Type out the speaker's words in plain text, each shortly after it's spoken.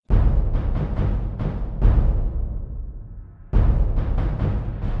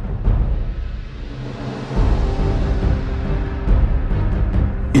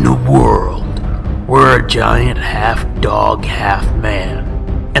In a world where a giant half-dog,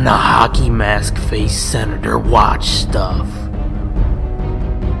 half-man and a hockey mask-faced senator watch stuff,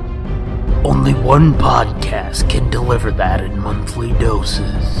 only one podcast can deliver that in monthly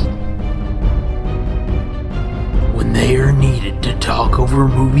doses. When they are needed to talk over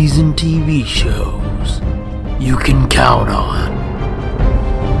movies and TV shows, you can count on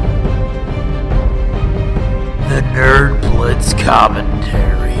the Nerd Blitz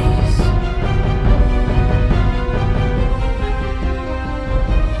Commentaries.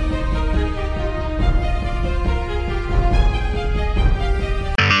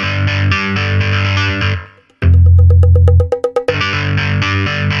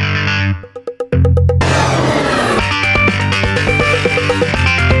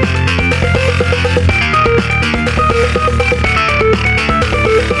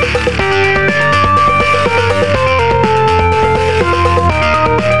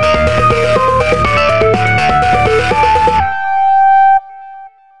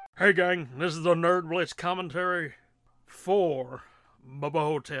 Hey gang, this is the Nerd Blitz commentary for Bubba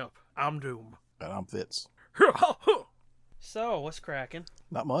Ho-Tep. I'm Doom. And I'm Fitz. So, what's cracking?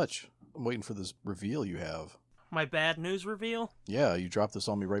 Not much. I'm waiting for this reveal you have. My bad news reveal? Yeah, you dropped this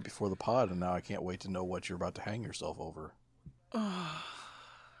on me right before the pod, and now I can't wait to know what you're about to hang yourself over.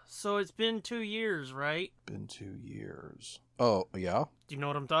 So it's been 2 years, right? Been 2 years. Oh, yeah? Do you know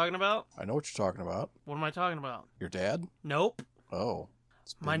what I'm talking about? I know what you're talking about. What am I talking about? Your dad? Nope. Oh.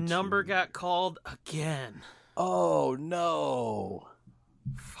 My number got called again. Oh, no.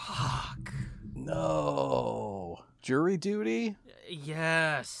 Fuck. No. Jury duty?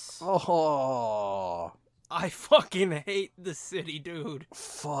 Yes. Oh. I fucking hate the city, dude.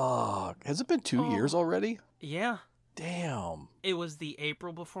 Fuck. Has it been 2 years already? Yeah. Damn. It was the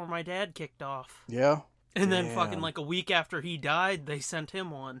April before my dad kicked off. Yeah? And then fucking like a week after he died, they sent him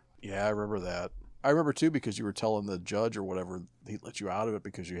one. Yeah, I remember that. I remember, too, because you were telling the judge or whatever, he let you out of it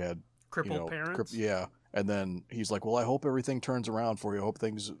because you had... Crippled parents? Yeah. And then he's like, well, I hope everything turns around for you. I hope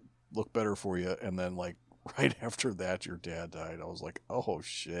things look better for you. And then, like, right after that, your dad died. I was like, oh,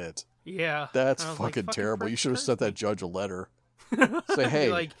 shit. Yeah. That's fucking terrible. You should have sent that judge a letter. Say,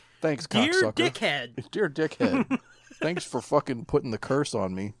 hey, like, thanks, dear cocksucker. dickhead. Dear dickhead. Thanks for fucking putting the curse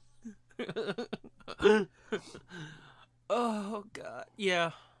on me. Oh, God.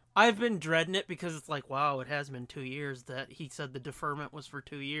 Yeah. I've been dreading it because it's like, wow, it has been 2 years that he said the deferment was for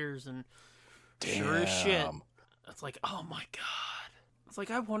 2 years, and sure as shit, it's like, oh my God. It's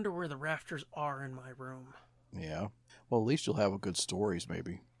like, I wonder where the rafters are in my room. Yeah. Well, at least you'll have good stories,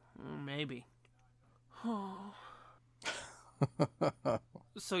 maybe. Maybe.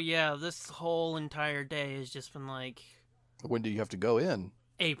 So yeah, this whole entire day has just been like... When do you have to go in?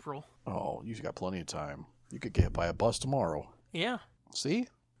 April. Oh, you got plenty of time. You could get by a bus tomorrow. Yeah. See?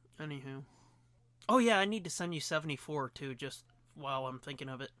 Anywho. Oh, yeah, I need to send you 74, too, just while I'm thinking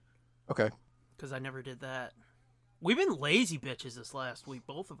of it. Okay. Because I never did that. We've been lazy bitches this last week,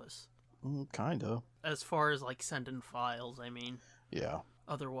 both of us. Kinda. As far as, like, sending files, I mean. Yeah.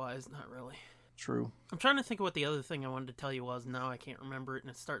 Otherwise, not really. True. I'm trying to think of what the other thing I wanted to tell you was. Now I can't remember it,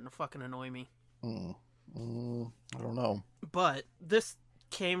 and it's starting to fucking annoy me. I don't know. But this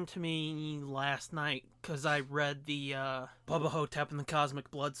came to me last night because I read the Bubba Ho-Tep and the Cosmic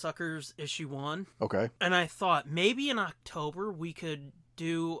Bloodsuckers issue 1. Okay. And I thought maybe in October we could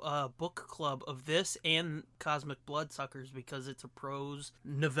do a book club of this and Cosmic Bloodsuckers because it's a prose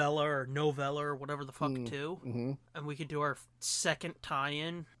novella or whatever the fuck too. Mm-hmm. And we could do our second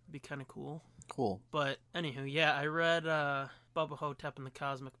tie-in. Be kind of cool. Cool. But anywho, yeah, I read Bubba Ho-Tep and the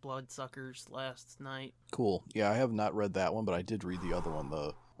Cosmic Bloodsuckers last night. Cool. Yeah, I have not read that one, but I did read the other one,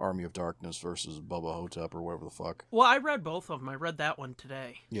 the Army of Darkness versus Bubba Ho-Tep or whatever the fuck. Well, I read both of them. I read that one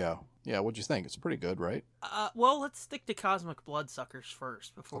today. Yeah. Yeah, what'd you think? It's pretty good, right? Well, let's stick to Cosmic Bloodsuckers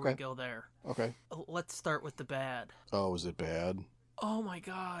first before we go there. Okay. Let's start with the bad. Oh, is it bad? Oh my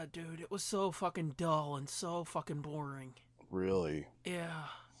God, dude. It was so fucking dull and so fucking boring. Really? Yeah.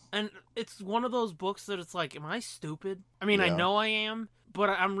 And it's one of those books that it's like, am I stupid? I mean, I know I am, but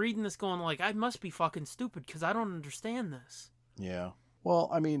I'm reading this going like, I must be fucking stupid because I don't understand this. Yeah. Well,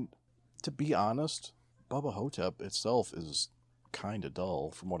 I mean, to be honest, Bubba Ho-Tep itself is kind of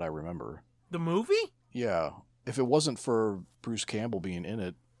dull from what I remember. The movie? Yeah. If it wasn't for Bruce Campbell being in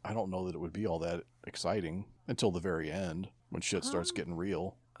it, I don't know that it would be all that exciting until the very end when shit starts getting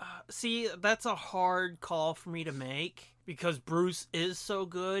real. See, that's a hard call for me to make because Bruce is so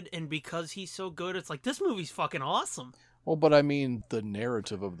good, and because he's so good, it's like, this movie's fucking awesome. Well, but I mean, the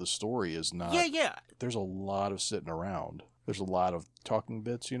narrative of the story is not... Yeah. There's a lot of sitting around. There's a lot of talking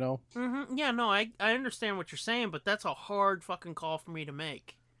bits, you know? Mm-hmm. Yeah, no, I understand what you're saying, but that's a hard fucking call for me to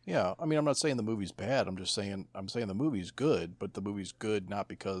make. Yeah, I mean, I'm not saying the movie's bad. I'm saying the movie's good, but the movie's good not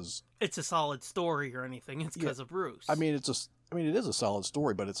because it's a solid story or anything. It's because of Bruce. I mean, it is a solid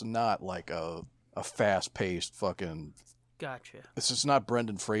story, but it's not like a fast-paced fucking. Gotcha. It's just not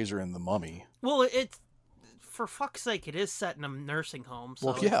Brendan Fraser in The Mummy. Well, it's for fuck's sake, it is set in a nursing home,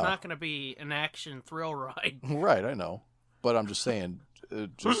 so it's not going to be an action thrill ride. Right, I know, but I'm just saying,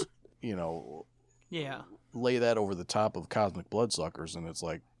 just yeah, lay that over the top of Cosmic Bloodsuckers, and it's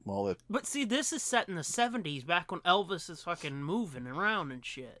like, well, But see, this is set in the 70s, back when Elvis is fucking moving around and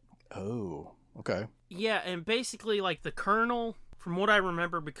shit. Oh, okay. Yeah, and basically, like, the Colonel, from what I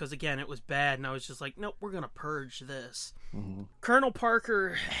remember, because, again, it was bad, and I was just like, nope, we're going to purge this. Mm-hmm. Colonel Parker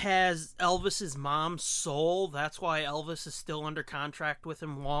has Elvis's mom's soul. That's why Elvis is still under contract with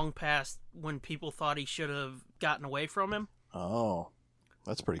him long past when people thought he should have gotten away from him. Oh,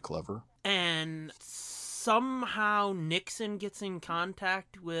 that's pretty clever. And somehow Nixon gets in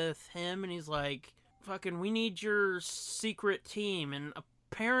contact with him, and he's like, fucking, we need your secret team. And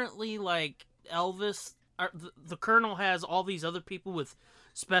apparently, like, Elvis, the Colonel has all these other people with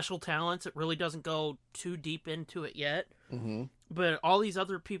special talents. It really doesn't go too deep into it yet. Mm-hmm. But all these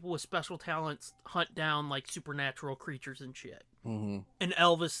other people with special talents hunt down, like, supernatural creatures and shit. Mm-hmm. And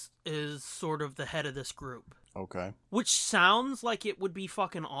Elvis is sort of the head of this group. Okay. Which sounds like it would be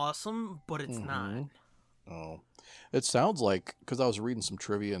fucking awesome, but it's not. Oh. It sounds like, because I was reading some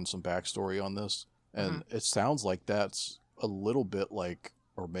trivia and some backstory on this, and it sounds like that's a little bit like,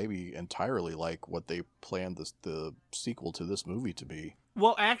 or maybe entirely like, what they planned the sequel to this movie to be.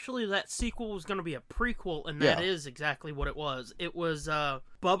 Well, actually, that sequel was going to be a prequel, and that is exactly what it was. It was Bubba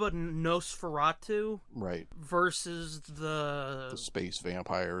Nosferatu versus the space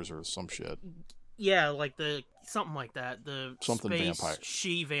vampires or some shit. Yeah, like something like that. The something space vampire.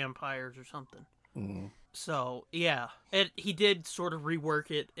 She-vampires or something. Mm-hmm. So, yeah. He did sort of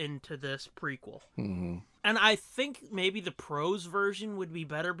rework it into this prequel. Mm-hmm. And I think maybe the prose version would be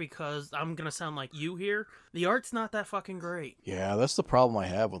better because I'm going to sound like you here. The art's not that fucking great. Yeah, that's the problem I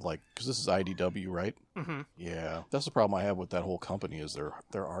have with, like, because this is IDW, right? Mm-hmm. Yeah, that's the problem I have with that whole company is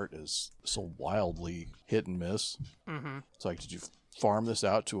their art is so wildly hit and miss. Mm-hmm. It's like, did you farm this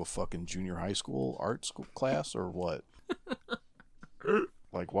out to a fucking junior high school art school class or what?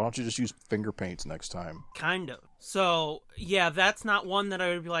 Like, why don't you just use finger paints next time? Kind of. So, yeah, that's not one that I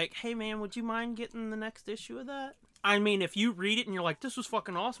would be like, hey, man, would you mind getting the next issue of that? I mean, if you read it and you're like, this was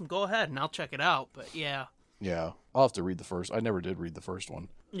fucking awesome, go ahead and I'll check it out. But, yeah. Yeah, I'll have to read the first. I never did read the first one.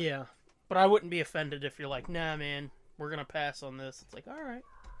 Yeah. But I wouldn't be offended if you're like, nah, man, we're going to pass on this. It's like, all right.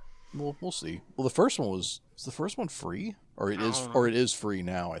 Well, we'll see. Well, the first one is the first one free? Or it is free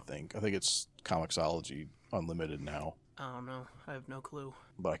now, I think. I think it's Comixology Unlimited now. I don't know. I have no clue.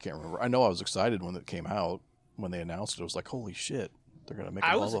 But I can't remember. I know I was excited when it came out. When they announced it, I was like, holy shit. They're going to make a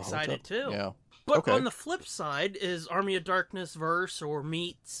I was excited too. Yeah. But on the flip side is Army of Darkness verse or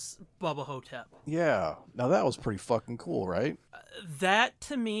meets Bubba Ho-Tep. Yeah. Now that was pretty fucking cool, right? That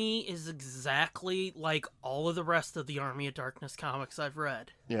to me is exactly like all of the rest of the Army of Darkness comics I've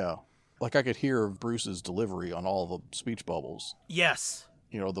read. Yeah. Like I could hear Bruce's delivery on all the speech bubbles. Yes.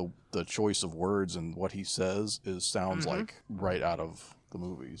 You know, the choice of words and what he says sounds like right out of the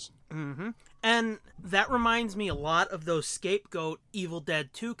movies. Mm-hmm. And that reminds me a lot of those Scapegoat Evil Dead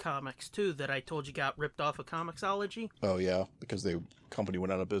 2 comics, too, that I told you got ripped off of Comixology. Oh, yeah, because the company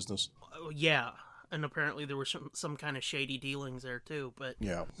went out of business. Yeah, and apparently there were some kind of shady dealings there, too. But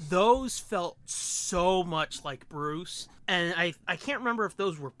yeah, those felt so much like Bruce. And I can't remember if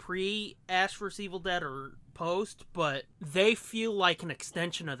those were pre-Ash vs. Evil Dead or post, but they feel like an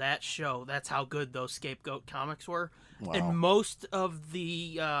extension of that show. That's how good those Scapegoat comics were. Wow. And most of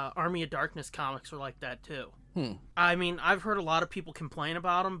the Army of Darkness comics are like that too. I mean, I've heard a lot of people complain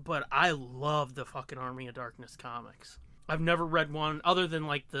about them, but I love the fucking Army of Darkness comics. I've never read one other than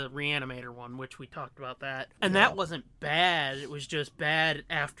like the Reanimator one, which we talked about that. And that wasn't bad. It was just bad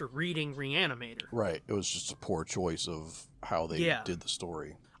after reading Reanimator. Right. It was just a poor choice of how they did the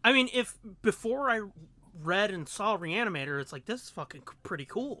story. I mean, if before I read and saw Reanimator, it's like, this is fucking pretty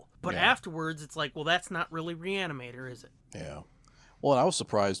cool. But afterwards, it's like, well, that's not really Reanimator, is it? Yeah. Well, and I was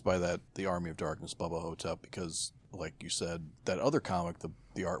surprised by the Army of Darkness Bubba Ho-Tep because, like you said, that other comic,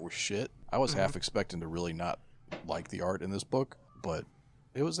 the art was shit. I was half expecting to really not like the art in this book, but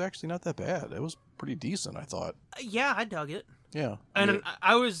it was actually not that bad. It was pretty decent, I thought. Yeah, I dug it. Yeah. And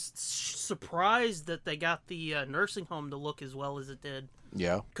I was surprised that they got the nursing home to look as well as it did.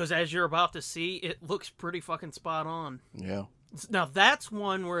 Yeah. Because as you're about to see, it looks pretty fucking spot on. Yeah. Now that's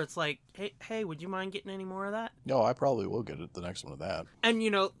one where it's like, hey, would you mind getting any more of that? No, I probably will get it, the next one of that. And,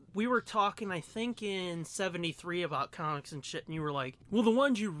 we were talking, I think, in 73 about comics and shit, and you were like, well, the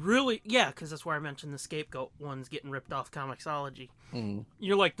ones you really... Yeah, because that's where I mentioned the Scapegoat ones getting ripped off Comixology. Mm-hmm.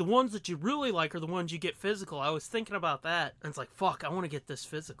 You're like, the ones that you really like are the ones you get physical. I was thinking about that, and it's like, fuck, I want to get this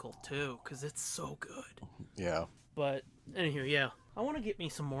physical, too, because it's so good. Yeah. But, anywho, yeah. I want to get me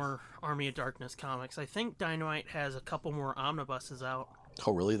some more Army of Darkness comics. I think Dynamite has a couple more omnibuses out.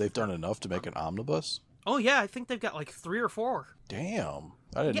 Oh, really? They've done enough to make an omnibus? Oh, yeah, I think they've got like 3 or 4. Damn.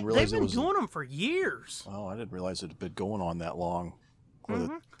 I didn't realize they've been doing them for years. Oh, I didn't realize it had been going on that long. Or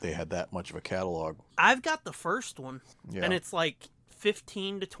that they had that much of a catalog. I've got the first one. Yeah. And it's like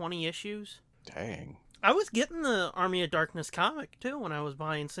 15 to 20 issues. Dang. I was getting the Army of Darkness comic, too, when I was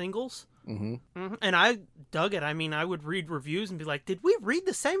buying singles. Mm-hmm. And I dug it. I mean, I would read reviews and be like, did we read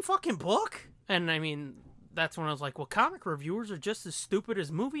the same fucking book? And I mean, that's when I was like, well, comic reviewers are just as stupid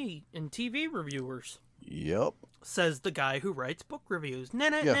as movie and TV reviewers. Yep. Says the guy who writes book reviews. Nah.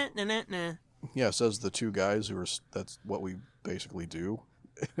 Yeah, says the two guys who are... That's what we basically do.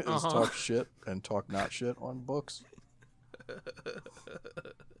 Is talk shit and talk not shit on books.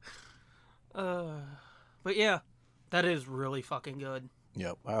 But yeah, that is really fucking good.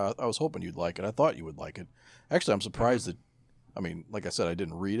 Yep. I was hoping you'd like it. I thought you would like it. Actually, I'm surprised that... I mean, like I said, I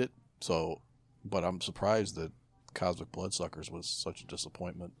didn't read it, but I'm surprised that Cosmic Bloodsuckers was such a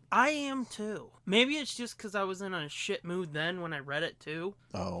disappointment. I am too. Maybe it's just because I was in a shit mood then when I read it too.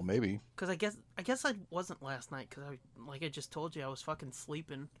 Oh, maybe. Because I guess I wasn't last night because like I just told you, I was fucking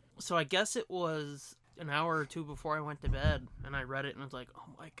sleeping. So I guess it was an hour or two before I went to bed and I read it and I was like,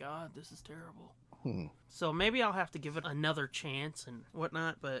 oh my god, this is terrible. So maybe I'll have to give it another chance and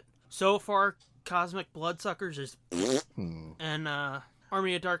whatnot. But so far, Cosmic Bloodsuckers is and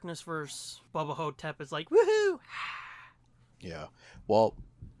Army of Darkness versus Bubba Ho-Tep is like, woohoo! Yeah. Well,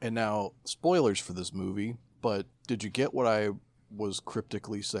 and now, spoilers for this movie, but did you get what I was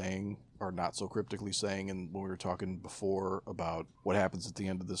cryptically saying, or not so cryptically saying, and when we were talking before about what happens at the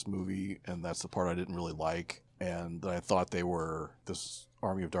end of this movie, and that's the part I didn't really like, and that I thought this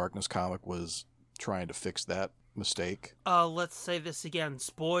Army of Darkness comic was trying to fix that mistake. Let's say this again.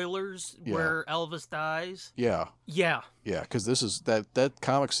 Spoilers, where Elvis dies. Yeah. Yeah. Yeah, because this is that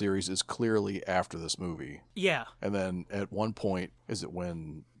comic series is clearly after this movie. Yeah. And then at one point, is it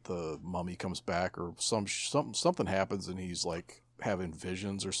when the mummy comes back or something happens and he's like having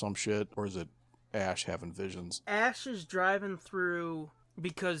visions or some shit? Or is it Ash having visions? Ash is driving through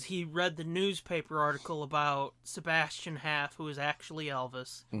because he read the newspaper article about Sebastian Haff, who is actually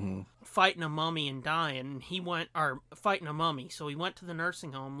Elvis, fighting a mummy and dying. Fighting a mummy. So he went to the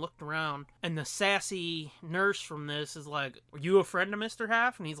nursing home, looked around, and the sassy nurse from this is like, "Are you a friend of Mr.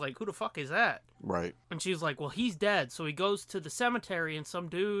 Haff?" And he's like, "Who the fuck is that?" Right. And she's like, "Well, he's dead." So he goes to the cemetery, and some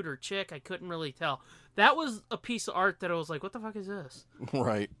dude or chick, I couldn't really tell. That was a piece of art that I was like, what the fuck is this?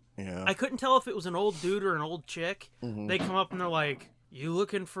 Right. Yeah. I couldn't tell if it was an old dude or an old chick. They come up and they're like, "You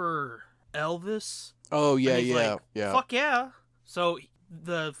looking for Elvis?" Oh, yeah, yeah. like, yeah. Fuck yeah. So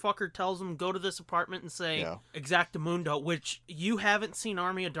the fucker tells him, go to this apartment and say, Exactamundo, which you haven't seen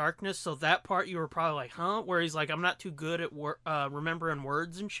Army of Darkness, so that part you were probably like, huh? Where he's like, I'm not too good at remembering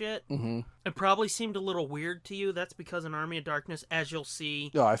words and shit. It probably seemed a little weird to you. That's because in Army of Darkness, as you'll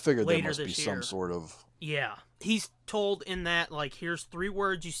see I figured there later must be this some year, sort of... Yeah. He's told in that, like, here's 3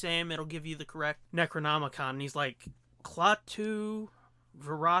 words, you say them, it'll give you the correct Necronomicon. And he's like, Klaatu...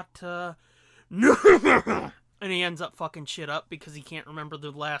 Virata, and he ends up fucking shit up because he can't remember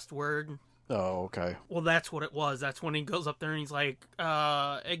the last word. Oh, okay. Well, that's what it was. That's when he goes up there and he's like,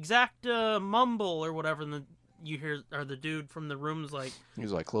 exacta mumble or whatever. And you hear, or the dude from the room's like,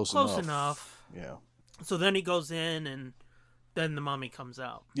 he's like, close enough. Yeah. So then he goes in and then the mummy comes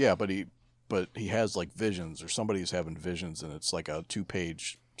out. Yeah, but he has like visions, or somebody's having visions, and it's like a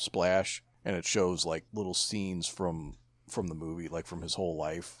 2-page splash, and it shows like little scenes from the movie, like from his whole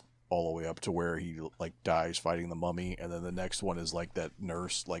life all the way up to where he like dies fighting the mummy, and then the next one is like that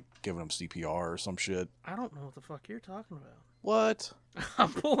nurse like giving him CPR or some shit. I don't know what the fuck you're talking about. What?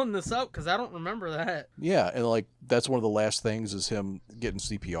 I'm pulling this up because I don't remember that. Yeah, and like that's one of the last things is him getting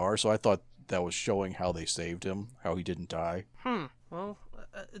CPR, so I thought that was showing how they saved him, how he didn't die. Well,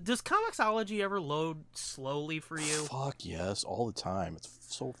 does Comixology ever load slowly for you? Fuck yes, all the time. It's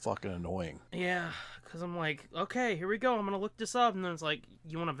so fucking annoying. Yeah, because I'm like, okay, here we go. I'm going to look this up. And then it's like,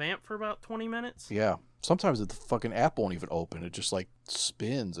 you want to vamp for about 20 minutes? Yeah. Sometimes the fucking app won't even open. It just like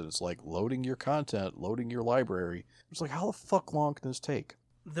spins and it's like loading your content, loading your library. It's like, how the fuck long can this take?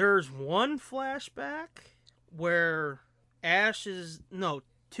 There's one flashback where Ash is... No,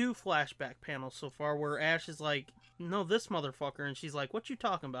 2 flashback panels so far where Ash is like no, this motherfucker. And she's like, what you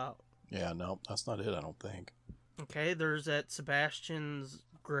talking about? Yeah, no, that's not it, I don't think. Okay, there's at Sebastian's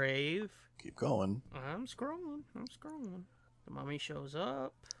grave. Keep going. I'm scrolling. The mummy shows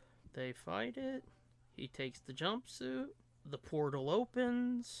up. They fight it. He takes the jumpsuit. The portal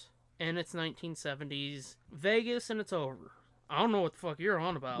opens. And it's 1970s Vegas, and it's over. I don't know what the fuck you're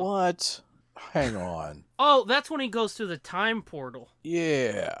on about. What? Hang on. Oh, that's when he goes through the time portal.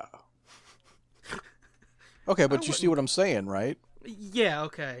 Yeah. Okay, but you see what I'm saying, right? Yeah,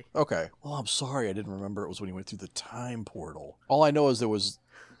 okay. Okay. Well, I'm sorry, I didn't remember it was when he went through the time portal. All I know is there was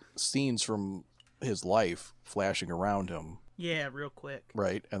scenes from his life flashing around him. Yeah, real quick.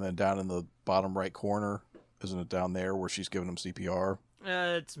 Right, and then down in the bottom right corner, isn't it down there where she's giving him CPR?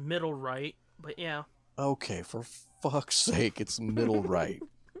 It's middle right, but yeah. Okay, for fuck's sake, it's middle right.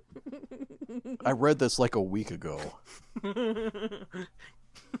 I read this like a week ago.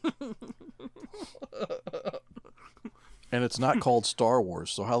 And it's not called Star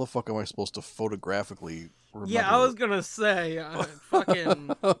Wars, so how the fuck am I supposed to photographically remember? Yeah, I was gonna say,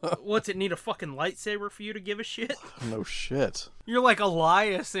 fucking, what's it need a fucking lightsaber for you to give a shit? No shit. You're like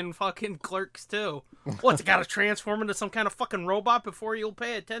Elias in fucking Clerks 2. What's it gotta transform into some kind of fucking robot before you'll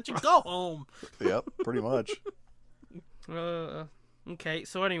pay attention? Go home! Yep, pretty much. Okay,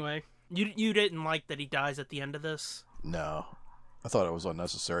 so anyway, you didn't like that he dies at the end of this? No. I thought it was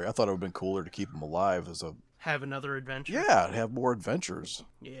unnecessary. I thought it would have been cooler to keep him alive as a... Have another adventure? Yeah, have more adventures.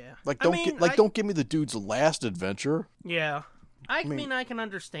 Yeah. Like, don't give me the dude's last adventure. Yeah. I mean, I can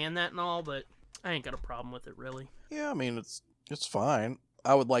understand that and all, but I ain't got a problem with it, really. Yeah, I mean, it's fine.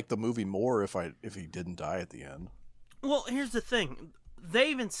 I would like the movie more if he didn't die at the end. Well, here's the thing.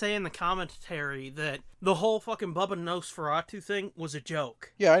 They even say in the commentary that the whole fucking Bubba Nosferatu thing was a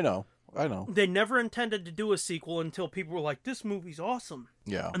joke. Yeah, I know. They never intended to do a sequel until people were like, this movie's awesome.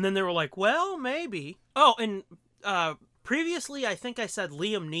 Yeah. And then they were like, well, maybe. Oh, and previously I think I said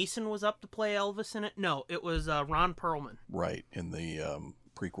Liam Neeson was up to play Elvis in it. No, it was Ron Perlman. Right, in the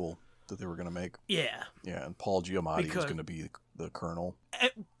prequel that they were going to make. Yeah. Yeah, and Paul Giamatti was going to be the Colonel.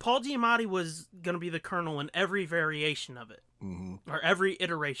 Paul Giamatti was going to be the Colonel in every variation of it. Mm-hmm. Or every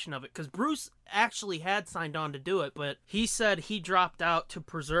iteration of it. Because Bruce actually had signed on to do it, but he said he dropped out to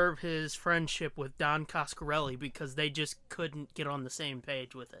preserve his friendship with Don Coscarelli because they just couldn't get on the same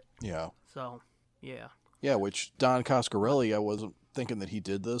page with it. Yeah. So, yeah. Yeah, which Don Coscarelli, I wasn't thinking that he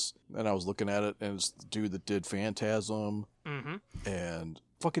did this, and I was looking at it, and it's the dude that did Phantasm and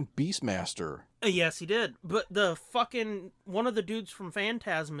fucking Beastmaster. Yes, he did. But the fucking one of the dudes from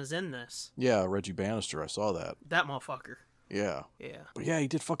Phantasm is in this. Yeah, Reggie Bannister, I saw that. That motherfucker. Yeah. Yeah. But yeah, he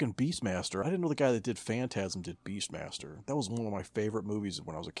did fucking Beastmaster. I didn't know the guy that did Phantasm did Beastmaster. That was one of my favorite movies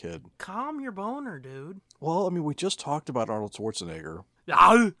when I was a kid. Calm your boner, dude. Well, I mean, we just talked about Arnold Schwarzenegger.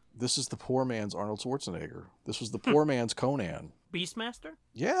 Ah! This is the poor man's Arnold Schwarzenegger. This was the poor man's Conan. Beastmaster?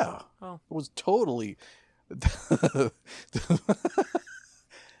 Yeah. Oh. It was totally...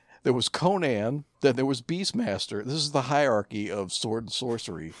 There was Conan, then there was Beastmaster. This is the hierarchy of sword and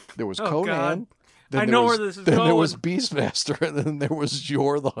sorcery. There was Conan. God. Then I know where this is going. Then there was Beastmaster, and then there was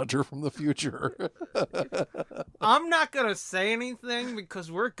Yor the Hunter from the future. I'm not going to say anything because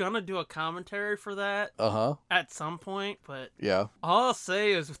we're going to do a commentary for that at some point, but yeah. All I'll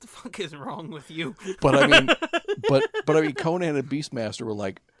say is, what the fuck is wrong with you? But I mean, but I mean, Conan and Beastmaster were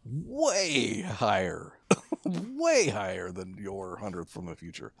like way higher. Way higher than Yor Hunter from the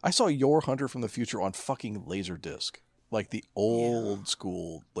future. I saw Yor Hunter from the future on fucking Laserdisc. Like the old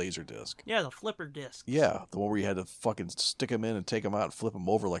school Laserdisc. Yeah, the flipper disc. Yeah, the one where you had to fucking stick them in and take them out and flip them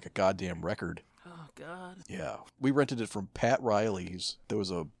over like a goddamn record. Oh, God. Yeah. We rented it from Pat Riley's. It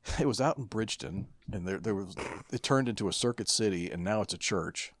was out in Bridgeton, and it turned into a Circuit City, and now it's a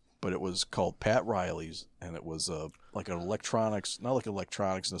church. But it was called Pat Riley's, and it was like an electronics, not like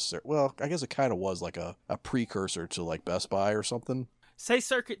electronics necessarily. Well, I guess it kind of was like a precursor to like Best Buy or something. Say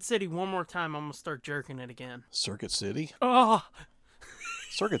Circuit City one more time, I'm going to start jerking it again. Circuit City? Oh.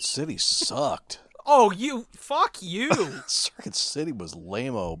 Circuit City sucked. Oh, fuck you. Circuit City was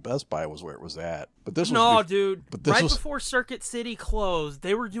lame-o. Best Buy was where it was at. But this dude. But this before Circuit City closed,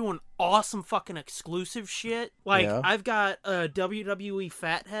 they were doing awesome fucking exclusive shit. Like, yeah. I've got a WWE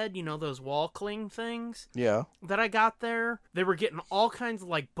Fathead, you know, those wall cling things? Yeah. That I got there. They were getting all kinds of,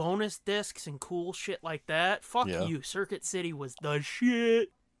 like, bonus discs and cool shit like that. Fuck you. Circuit City was the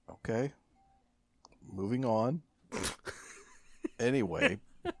shit. Okay. Moving on. Anyway,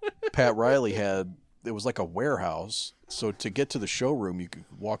 Pat Riley it was like a warehouse. So to get to the showroom, you could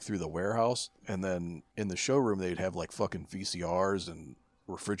walk through the warehouse, and then in the showroom, they'd have like fucking VCRs and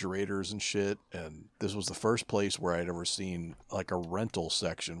refrigerators and shit. And this was the first place where I'd ever seen like a rental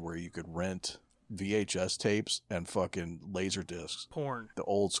section where you could rent VHS tapes and fucking laser discs. Porn. The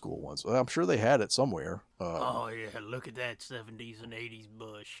old school ones. I'm sure they had it somewhere. Oh yeah, look at that 70s and 80s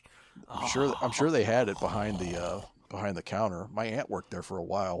bush. I'm sure they had it behind the counter. My aunt worked there for a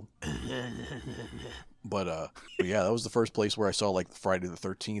while. But yeah, that was the first place where I saw like Friday the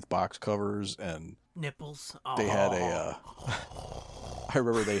 13th box covers, and nipples. They had I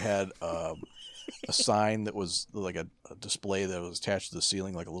remember they had a sign that was like a display that was attached to the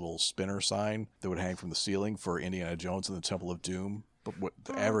ceiling, like a little spinner sign that would hang from the ceiling for Indiana Jones and the Temple of Doom, but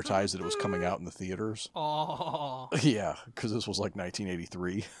advertised that it was coming out in the theaters. Oh. Yeah, because this was like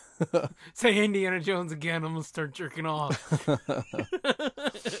 1983. Say Indiana Jones again, I'm gonna start jerking off.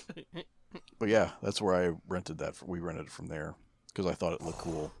 But yeah, that's where I rented that. We rented it from there because I thought it looked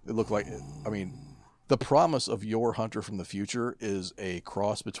cool. It looked like, I mean, the promise of Your Hunter from the Future is a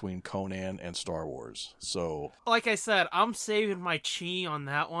cross between Conan and Star Wars. So, like I said, I'm saving my chi on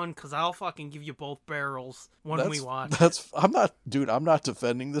that one because I'll fucking give you both barrels when we watch. I'm not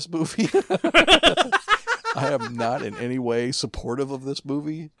defending this movie. I am not in any way supportive of this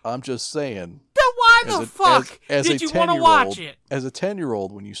movie. I'm just saying. Why the fuck did you want to watch it? As a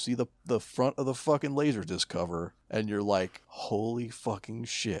 10-year-old, when you see the front of the fucking Laserdisc cover, and you're like, holy fucking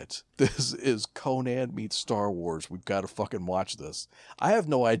shit, this is Conan meets Star Wars. We've got to fucking watch this. I have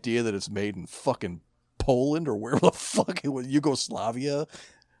no idea that it's made in fucking Poland or wherever the fuck it was, Yugoslavia,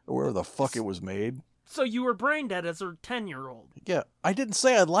 or wherever the fuck it was made. So you were brain dead as a 10-year-old. Yeah, I didn't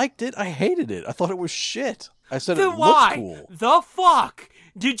say I liked it. I hated it. I thought it was shit. I said then it looked cool. Why the fuck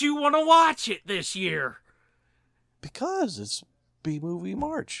did you want to watch it this year? Because it's B-movie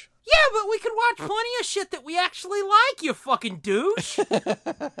March. Yeah, but we could watch plenty of shit that we actually like, you fucking douche.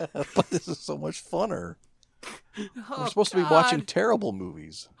 But this is so much funner. We're supposed to be watching terrible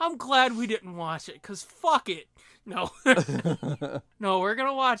movies. I'm glad we didn't watch it, because fuck it. No. No, we're going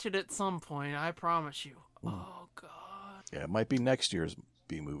to watch it at some point, I promise you. Oh, God. Yeah, it might be next year's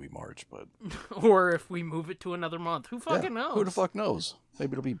B-movie March, but... Or if we move it to another month. Who fucking knows? Who the fuck knows?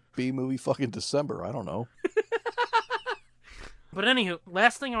 Maybe it'll be B-movie fucking December. I don't know. But anywho,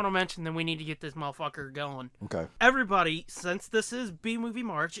 last thing I want to mention, then we need to get this motherfucker going. Okay. Everybody, since this is B-Movie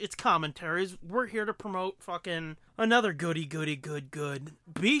March, it's commentaries, we're here to promote fucking another goody, good.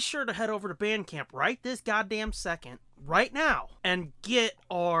 Be sure to head over to Bandcamp right this goddamn second, right now, and get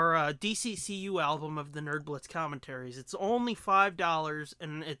our DCCU album of the Nerd Blitz commentaries. It's only $5,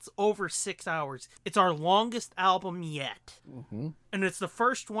 and it's over 6 hours. It's our longest album yet. Mm-hmm. And it's the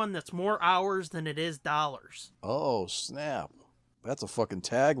first one that's more hours than it is dollars. Oh, snap. That's a fucking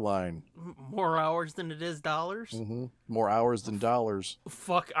tagline. More hours than it is dollars? Mm-hmm. More hours than dollars.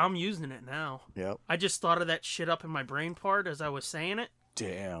 Fuck, I'm using it now. Yep. I just thought of that shit up in my brain part as I was saying it.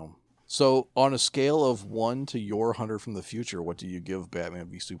 Damn. So, on a scale of 1 to Your Hunter from the Future, what do you give Batman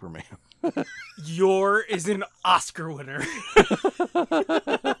v Superman? Your is an Oscar winner.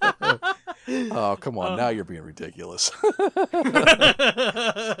 Oh, come on. Now you're being ridiculous.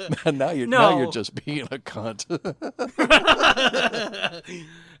 Now you're just being a cunt.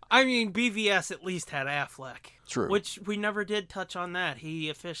 I mean, BVS at least had Affleck. True. Which we never did touch on that. He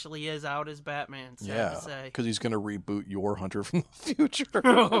officially is out as Batman, sad to say. Because he's going to reboot Your Hunter from the Future.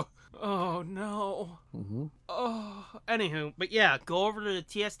 Oh, no. Mm-hmm. Oh, anywho, but yeah, go over to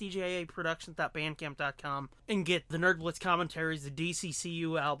tsdjaproductions.bandcamp.com and get the Nerd Blitz commentaries, the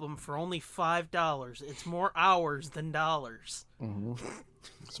DCCU album for only $5. It's more hours than dollars. Mm-hmm.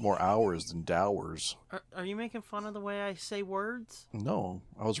 It's more hours than dowers. Are you making fun of the way I say words? No,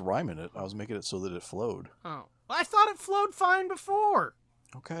 I was rhyming it. I was making it so that it flowed. Oh, I thought it flowed fine before.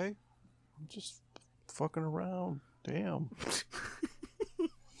 Okay. I'm just fucking around. Damn.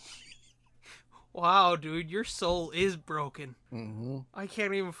 Wow, dude, your soul is broken. Mm-hmm. I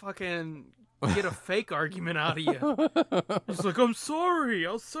can't even fucking get a fake argument out of you. It's like, I'm sorry,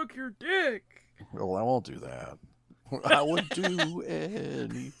 I'll suck your dick. Well, I won't do that. I would do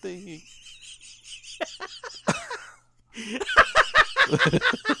anything.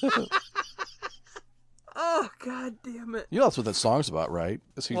 Oh, god damn it. You know that's what that song's about, right?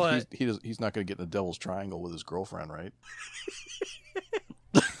 What? He's not going to get in a devil's triangle with his girlfriend, right?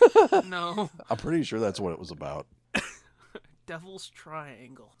 No. I'm pretty sure that's what it was about. Devil's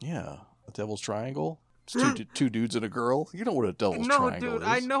Triangle. Yeah, a devil's triangle. It's two dudes and a girl. You know what a devil's triangle is. No, dude,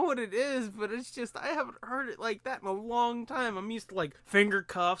 I know what it is, but it's just I haven't heard it like that in a long time. I'm used to like finger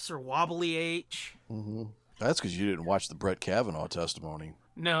cuffs or wobbly H. Mm-hmm. That's because you didn't watch the Brett Kavanaugh testimony.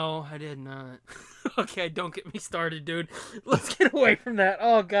 No, I did not. Okay, don't get me started, dude. Let's get away from that.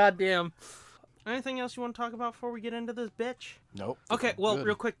 Oh, goddamn. Anything else you want to talk about before we get into this bitch? Nope. Okay, well, Good.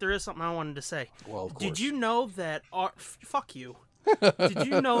 real quick, there is something I wanted to say. Well, of course. Did you know that fuck you. Did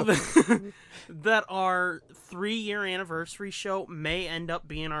you know that that our 3-year anniversary show may end up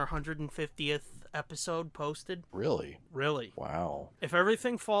being our 150th episode posted? Really? Really. Wow. If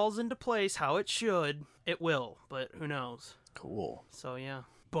everything falls into place how it should, it will, but who knows? Cool. So yeah,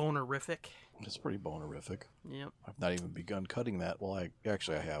 bonerific. It's pretty bonerific. Yep. I've not even begun cutting that. Well, I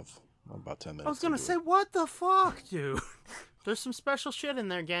have. I'm about 10 minutes. I was gonna say, what the fuck, dude? There's some special shit in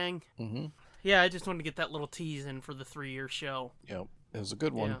there, gang. Mm-hmm. Yeah, I just wanted to get that little tease in for the 3-year show. Yep. It was a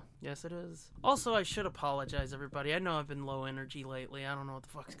good one. Yeah. Yes, it is. Also, I should apologize, everybody. I know I've been low energy lately. I don't know what the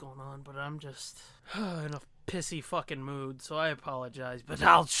fuck's going on, but I'm just in a pissy fucking mood, so I apologize. But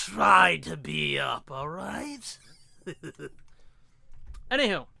I'll try to be up, alright?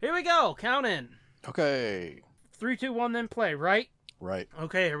 Anywho, here we go. Count in. Okay. 3, 2, 1, then play, right? Right.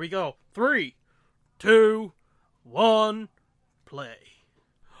 Okay, here we go. 3, 2, 1, play.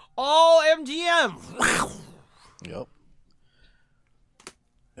 Oh, MGM! Yep.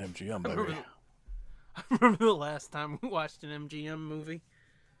 MGM, baby. I remember the last time we watched an MGM movie.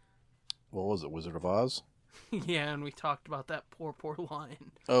 What was it? Wizard of Oz? Yeah, and we talked about that poor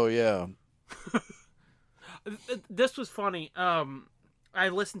lion. Oh, yeah. This was funny. I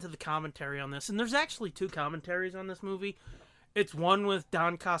listened to the commentary on this, and there's actually 2 commentaries on this movie. It's one with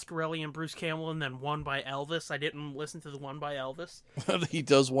Don Coscarelli and Bruce Campbell, and then one by Elvis. I didn't listen to the one by Elvis. He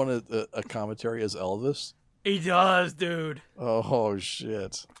does want a commentary as Elvis? He does, dude. Oh,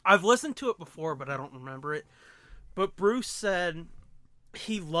 shit. I've listened to it before, but I don't remember it. But Bruce said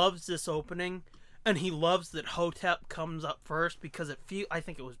he loves this opening, and he loves that Ho-Tep comes up first because I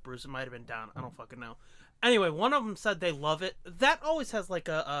think it was Bruce. It might have been Don. I don't fucking know. Anyway, one of them said they love it. That always has like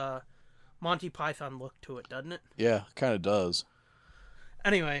a Monty Python look to it, doesn't it? Yeah, kind of does.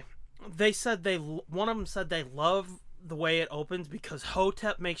 Anyway, one of them said they love the way it opens because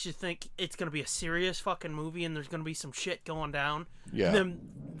Ho-Tep makes you think it's going to be a serious fucking movie and there's going to be some shit going down. Yeah. And then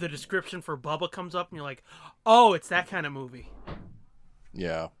the description for Bubba comes up and you're like, oh, it's that kind of movie.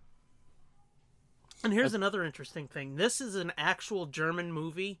 Yeah. And here's another interesting thing. This is an actual German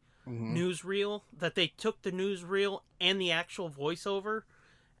movie, newsreel, that they took the newsreel and the actual voiceover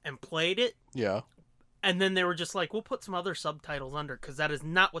and played it. Yeah. And then they were just like, we'll put some other subtitles under because that is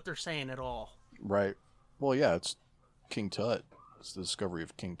not what they're saying at all. Right. Well, yeah, it's King Tut. It's the discovery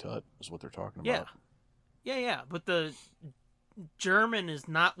of King Tut is what they're talking about. Yeah. But the German is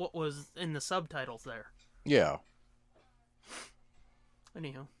not what was in the subtitles there. Yeah.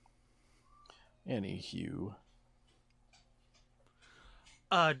 Anywho.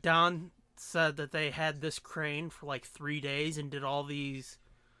 Don said that they had this crane for like 3 days and did all these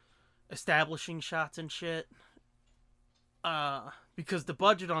establishing shots and shit. Because the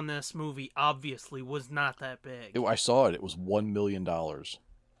budget on this movie obviously was not that big. I saw it. It was $1 million.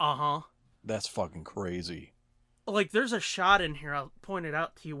 Uh-huh. That's fucking crazy. Like, there's a shot in here, I'll point it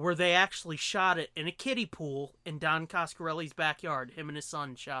out to you, where they actually shot it in a kiddie pool in Don Coscarelli's backyard. Him and his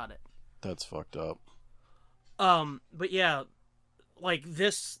son shot it. That's fucked up. But yeah, like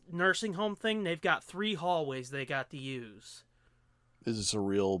this nursing home thing, they've got 3 hallways they got to use. Is this a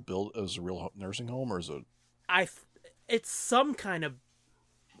real nursing home, or is it? It's some kind of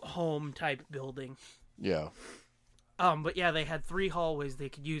home type building. Yeah. But yeah, they had 3 hallways they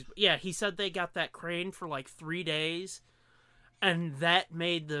could use. But yeah, he said they got that crane for like 3 days, and that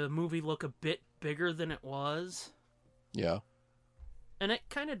made the movie look a bit bigger than it was. Yeah. And it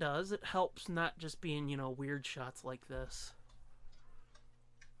kind of does. It helps not just being, weird shots like this.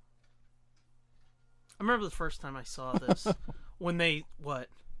 I remember the first time I saw this. When they... What?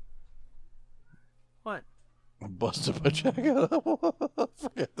 What? Busted my jacket.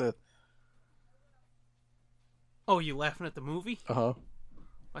 Forget that. Oh, you laughing at the movie? Uh-huh.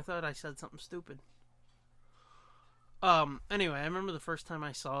 I thought I said something stupid. Anyway, I remember the first time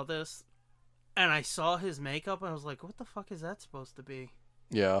I saw this, and I saw his makeup, and I was like, what the fuck is that supposed to be?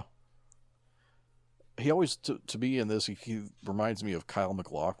 Yeah. He always, to me in this, he reminds me of Kyle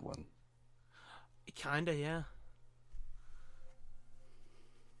MacLachlan. Kinda, yeah.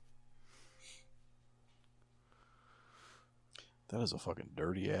 That is a fucking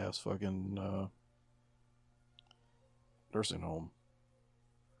dirty ass fucking nursing home.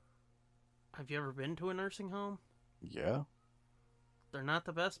 Have you ever been to a nursing home? Yeah. They're not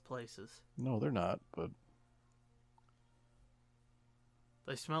the best places. No, they're not, but...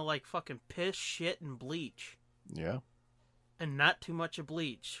 They smell like fucking piss, shit, and bleach. Yeah. And not too much of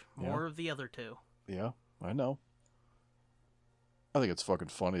bleach. More of the other 2. Yeah, I know. I think it's fucking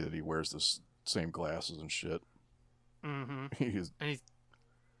funny that he wears this same glasses and shit. Mm-hmm. And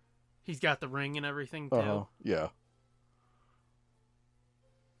he's got the ring and everything, too. Yeah.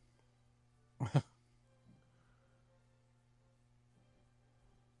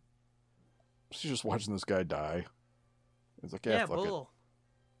 She's just watching this guy die. It's like, yeah, fuck Bull.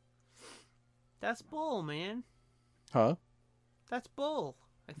 That's Bull, man. Huh? That's Bull.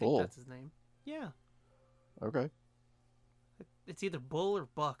 I think Bull. that's his name. Yeah. Okay. It's either Bull or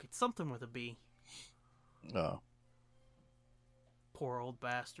Buck. It's something with a B. Oh. Poor old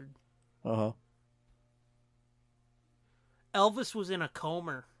bastard. Uh-huh. Elvis was in a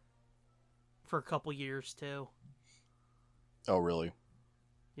coma for a couple years, too. Oh, really?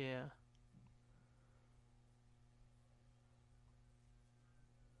 Yeah.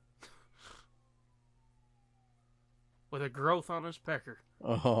 With a growth on his pecker.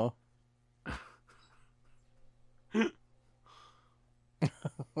 Uh-huh.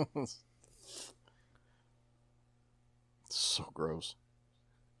 So gross.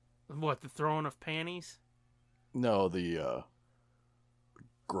 What, the throwing of panties? No, the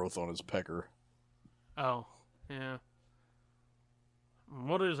growth on his pecker. Oh, yeah.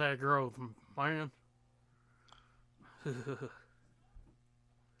 What is that growth, man?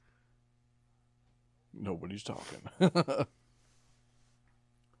 Nobody's talking.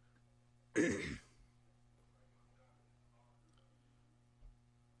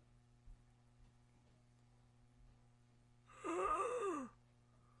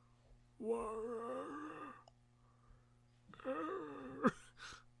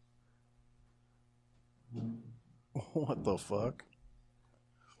 What the fuck?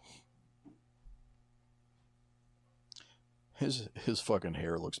 His fucking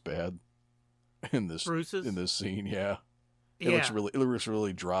hair looks bad in this Bruce's? in this scene. Yeah, Yeah. it looks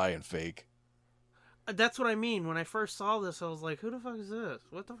really dry and fake. That's what I mean. When I first saw this, I was like, who the fuck is this?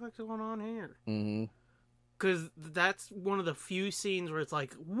 What the fuck's going on here? Mm-hmm. Because that's one of the few scenes where it's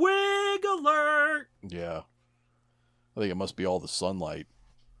like, wig alert! Yeah, I think it must be all the sunlight.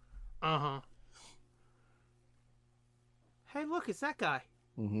 Uh-huh. Hey, look, it's that guy.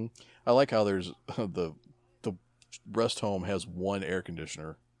 Mm-hmm. I like how there's the rest home has one air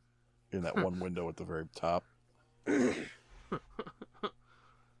conditioner in that one window at the very top. Well,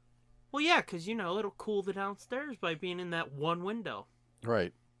 yeah, because, it'll cool the downstairs by being in that one window.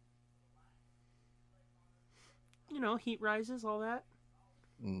 Right. Heat rises, all that.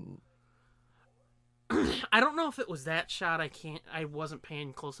 Mm. I don't know if it was that shot. I wasn't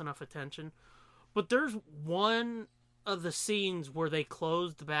paying close enough attention. But there's one of the scenes where they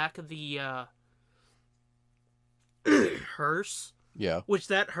closed the back of the hearse. Yeah. Which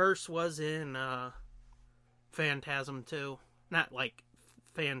that hearse was in Phantasm 2. Not like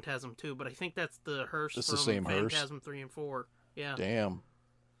Phantasm 2, but I think that's the hearse It's from the same Phantasm hearse? 3 and 4. Yeah. Damn.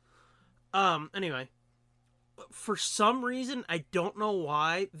 Anyway. For some reason, I don't know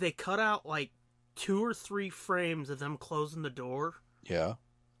why, they cut out like 2 or 3 frames of them closing the door. Yeah.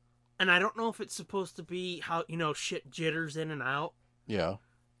 And I don't know if it's supposed to be how, shit jitters in and out. Yeah.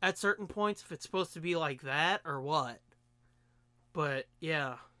 At certain points, if it's supposed to be like that or what. But,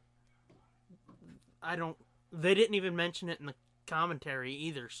 yeah. They didn't even mention it in the commentary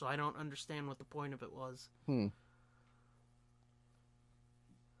either, so I don't understand what the point of it was.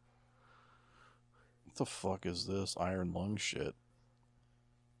 What the fuck is this iron lung shit?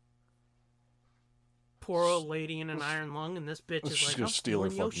 Poor old lady in an iron lung, and this bitch is She's like, gonna I'm steal her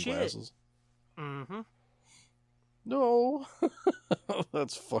stealing your fucking shit. glasses. Mm-hmm. No.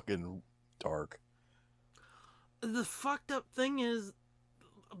 That's fucking dark. The fucked up thing is,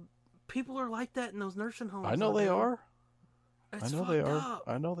 people are like that in those nursing homes. I know they are. It's I know fucked they are. up.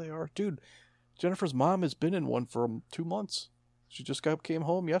 I know they are. Dude, Jennifer's mom has been in one for 2 months. She just came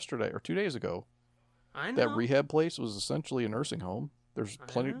home yesterday or 2 days ago. I know. That rehab place was essentially a nursing home. There's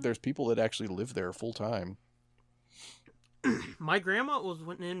plenty. know. There's people that actually live there full time. My grandma was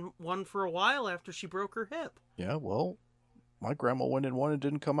in one for a while after she broke her hip. Yeah, well, my grandma went in one and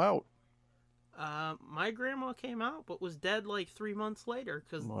didn't come out. My grandma came out, but was dead like 3 months later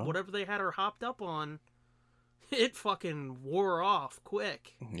because whatever they had her hopped up on, it fucking wore off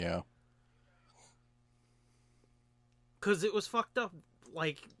quick. Yeah. Because it was fucked up.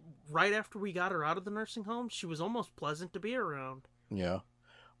 Like, right after we got her out of the nursing home, she was almost pleasant to be around. Yeah.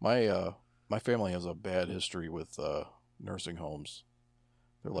 My family has a bad history with nursing homes.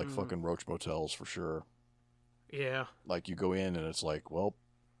 They're like fucking roach motels for sure. Yeah. Like, you go in and it's like, well,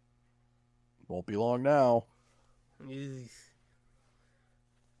 won't be long now. Eesh.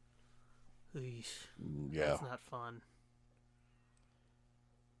 Yeah. That's not fun.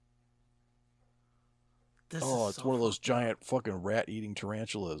 It's one of those giant fucking rat-eating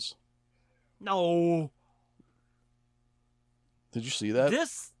tarantulas. No. Did you see that?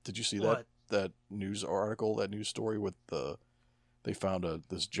 Did you see what? that news article, that news story with they found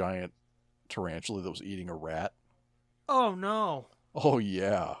this giant tarantula that was eating a rat? Oh, no. Oh,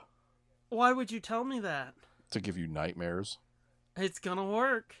 yeah. Why would you tell me that? To give you nightmares. It's gonna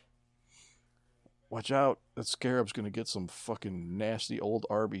work. Watch out. That scarab's gonna get some fucking nasty old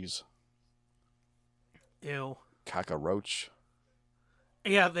Arby's. Ew. Cockroach.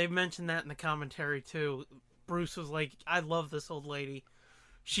 Yeah, they mentioned that in the commentary, too. Bruce was like, I love this old lady.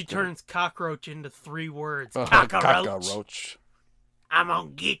 She turns cockroach into 3 words. Cockroach. Cockroach. I'm gonna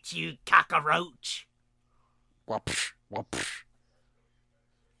get you, cockroach. Whoosh, whoosh.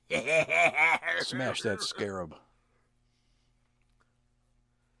 Smash that scarab.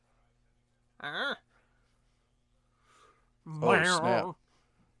 Oh, snap.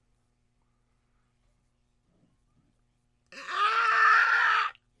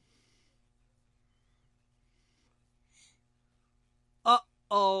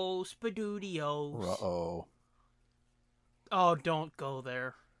 Uh-oh, Spadoodios. Uh-oh. Oh, don't go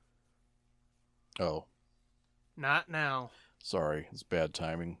there. Oh. Not now. Sorry, it's bad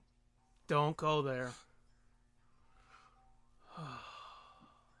timing. Don't go there.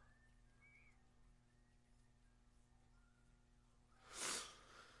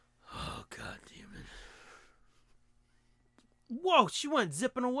 Oh, God damn it. Whoa, she went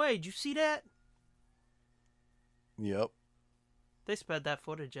zipping away. Did you see that? Yep. They sped that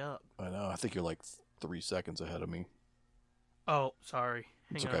footage up. I know. I think you're like 3 seconds ahead of me. Oh, sorry.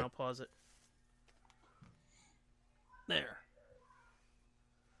 Hang on, okay. I'll pause it. There.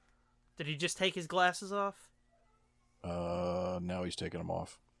 Did he just take his glasses off? Now he's taking them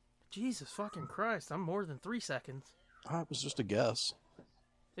off. Jesus fucking Christ, I'm more than 3 seconds. It was just a guess.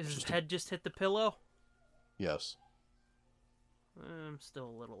 Is his head just hit the pillow? Yes. I'm still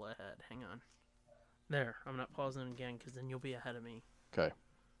a little ahead. Hang on. There, I'm not pausing again because then you'll be ahead of me. Okay.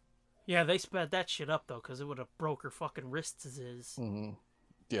 Yeah, they sped that shit up though because it would have broke her fucking wrists. Mm-hmm.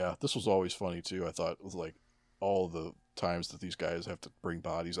 Yeah, this was always funny too. I thought it was like all the times that these guys have to bring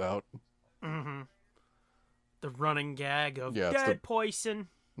bodies out. Mm-hmm. The running gag of Yeah, dead poison.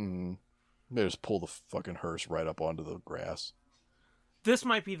 Mm-hmm. They just pull the fucking hearse right up onto the grass. This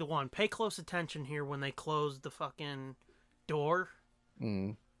might be the one. Pay close attention here when they close the fucking door.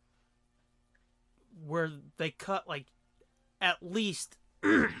 Mm-hmm. Where they cut like at least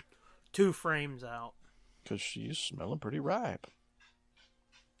 2 frames out. Because she's smelling pretty ripe.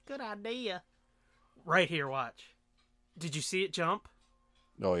 Good idea. Right here, watch. Did you see it jump?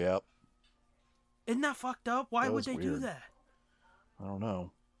 Oh, yeah. Isn't that fucked up? Why That would was they do weird. that? I don't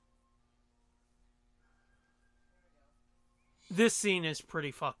know. This scene is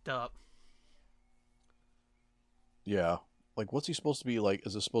pretty fucked up. Yeah. Like, what's he supposed to be like?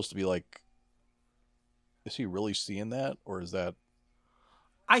 Is this supposed to be like... Is he really seeing that? Or is that...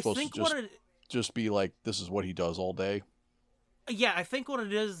 I supposed think to what it... just be like, this is what he does all day? Yeah, I think what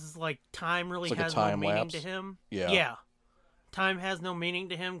it is like time really It's like a has time no meaning lapse? to him. Yeah. Yeah. Time has no meaning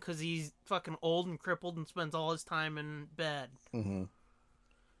to him because he's fucking old and crippled and spends all his time in bed. Mm-hmm.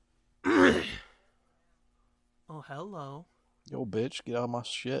 Oh, hello. Yo, bitch, get out of my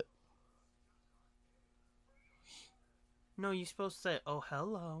shit. No, you're supposed to say, oh,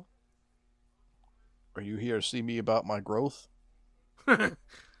 hello. Are you here to see me about my growth? You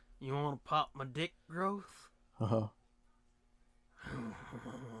want to pop my dick growth? Uh-huh.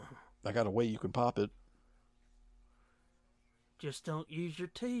 I got a way you can pop it. Just don't use your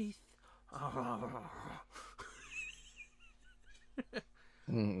teeth.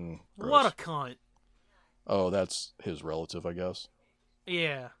 Mm-mm. What Gross. a cunt. Oh, that's his relative, I guess.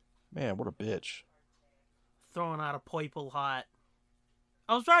 Yeah. Man, what a bitch. Throwing out a purple hot.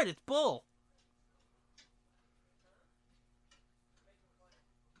 I was right, it's bull.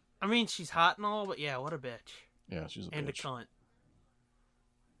 I mean, she's hot and all, but yeah, what a bitch. Yeah, she's a And bitch. a cunt.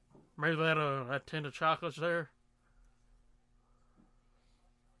 Maybe that tin of chocolates there.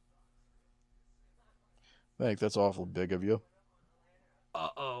 Thanks, that's awfully big of you.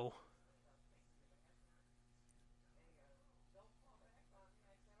 Uh-oh.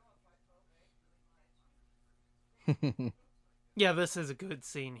 Yeah, this is a good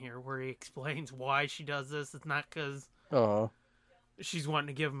scene here where he explains why she does this. It's not because she's wanting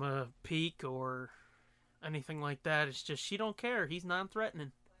to give him a peek or anything like that. It's just she don't care. He's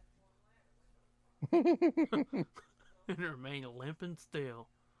non-threatening. And remain limp and still.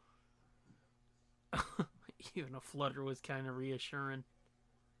 Even a flutter was kind of reassuring.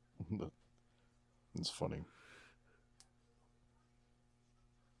 It's funny.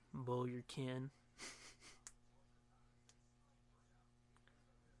 Bull your kin.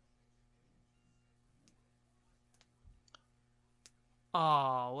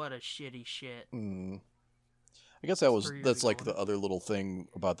 Oh, what a shitty shit. I guess that's like the other little thing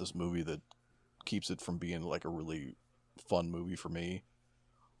about this movie that keeps it from being like a really fun movie for me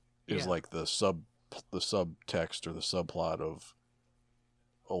is like the subtext or the subplot of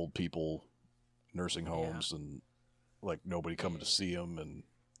old people, nursing homes, and like nobody coming to see them, and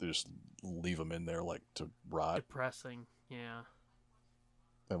they just leave them in there like to rot. Depressing, yeah.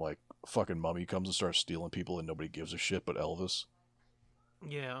 And like fucking mummy comes and starts stealing people, and nobody gives a shit but Elvis.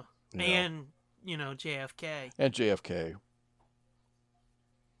 Yeah, You and JFK. And JFK.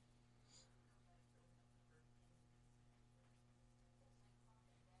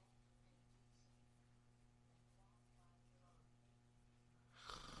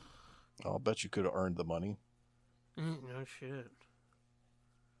 I'll bet you could have earned the money. No shit.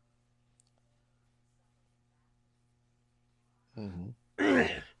 Mm-hmm.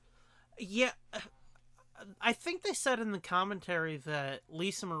 Yeah, I think they said in the commentary that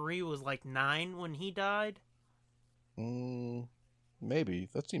Lisa Marie was like 9 when he died. Maybe.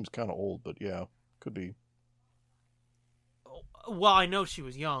 That seems kind of old, but yeah, could be. Well, I know she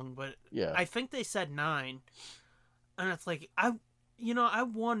was young, but yeah, I think they said 9. And it's like, I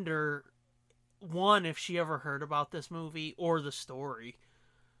wonder, one, if she ever heard about this movie or the story.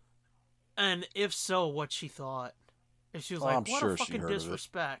 And if so, what she thought. If she was like, what a fucking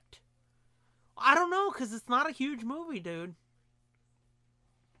disrespect. I don't know, because it's not a huge movie, dude.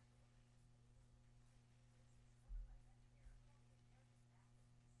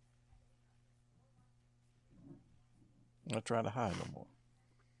 I'm not trying to hide no more.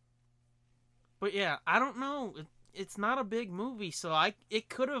 But yeah, I don't know. It's not a big movie, so it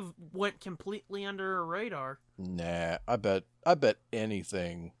could have went completely under her radar. Nah, I bet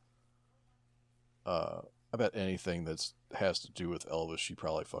anything. I bet anything that's has to do with Elvis, she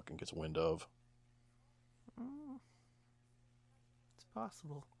probably fucking gets wind of. It's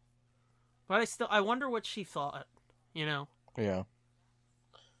possible, but I wonder what she thought. Yeah.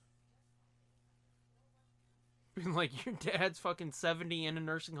 Like, your dad's fucking 70 in a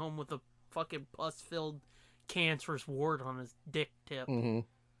nursing home with a fucking pus-filled cancerous wart on his dick tip. Mm-hmm.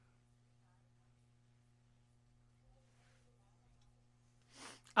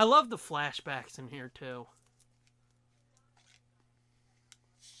 I love the flashbacks in here, too.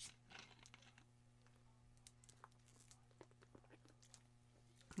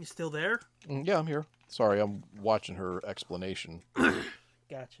 You still there? Yeah, I'm here. Sorry, I'm watching her explanation.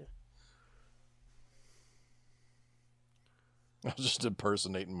 Gotcha. I was just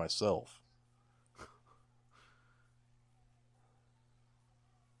impersonating myself.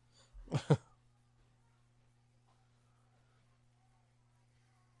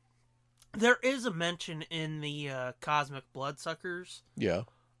 There is a mention in the Cosmic Bloodsuckers. Yeah.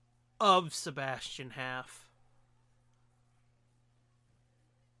 Of Sebastian Half.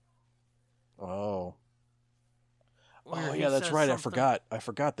 Oh. Oh yeah, that's right. Something. I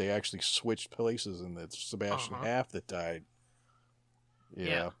forgot they actually switched places, and it's Sebastian Half that died.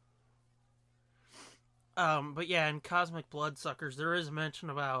 Yeah. But yeah, in Cosmic Bloodsuckers, there is a mention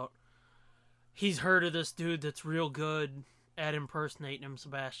about he's heard of this dude that's real good at impersonating him,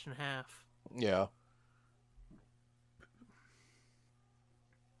 Sebastian Half. Yeah.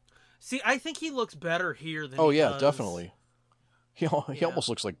 See, I think he looks better here than he does. Definitely. He almost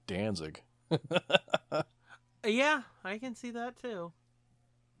looks like Danzig. Yeah, I can see that too.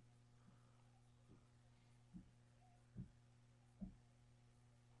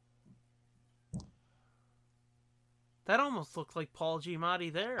 That almost looked like Paul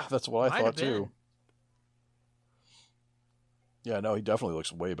Giamatti there. That's what I thought too. Yeah, no, he definitely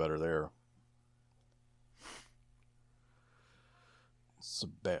looks way better there.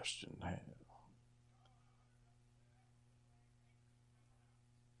 Sebastian.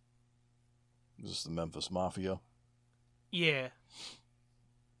 Is this the Memphis Mafia? Yeah.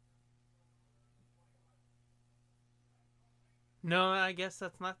 No, I guess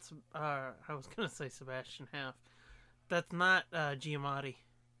that's not... I was going to say Sebastian Half. That's not Giamatti.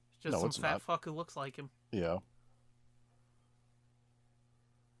 It's just some fat fuck who looks like him. Yeah.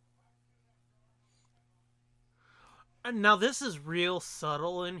 And now this is real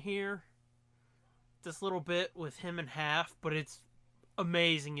subtle in here. This little bit with him and Half, but it's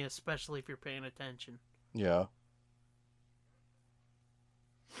amazing, especially if you're paying attention. Yeah.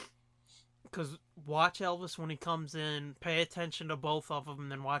 Because watch Elvis when he comes in, pay attention to both of them,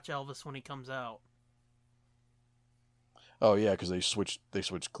 and then watch Elvis when he comes out. Oh yeah, because they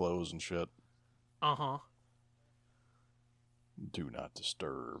switch clothes and shit. Uh-huh. Do not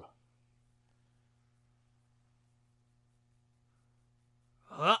disturb.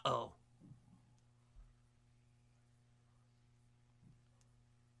 Uh-oh.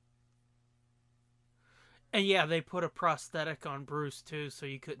 And yeah, they put a prosthetic on Bruce too, so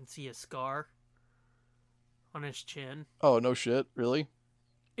you couldn't see a scar on his chin. Oh, no shit? Really?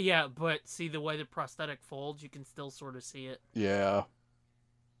 Yeah, but see the way the prosthetic folds, you can still sort of see it. Yeah.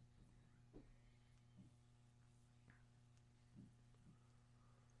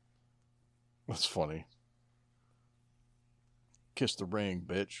 That's funny. Kiss the ring,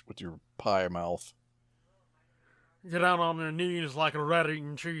 bitch, with your pie mouth. Get down on their knees like a rat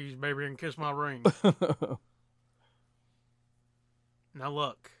eating cheese, baby, and kiss my ring. Now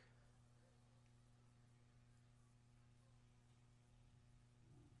look.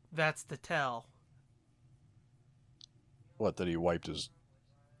 That's the tell. What, that he wiped his...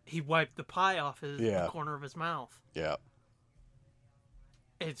 He wiped the pie off Yeah. the corner of his mouth. Yeah.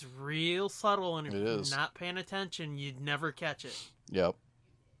 It's real subtle, and if It you're is. not paying attention, you'd never catch it. Yep.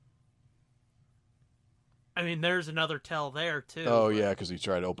 I mean, there's another tell there, too. Oh, yeah, because he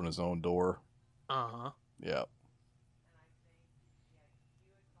tried to open his own door. Uh-huh. Yep.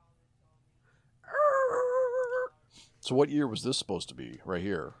 So what year was this supposed to be? Right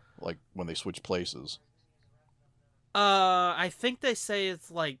here. Like, when they switched places. I think they say it's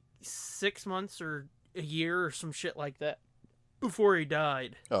like 6 months or a year or some shit like that before he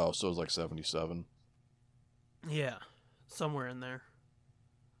died. Oh, so it was like 77. Yeah, somewhere in there.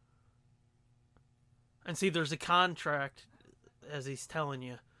 And see, there's a contract, as he's telling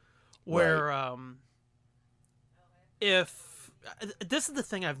you, where if... This is the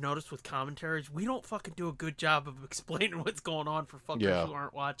thing I've noticed with commentaries. We don't fucking do a good job of explaining what's going on for fuckers who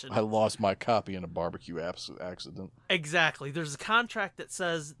aren't watching. I lost my copy in a barbecue accident. Exactly. There's a contract that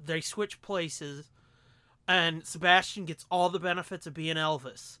says they switch places, and Sebastian gets all the benefits of being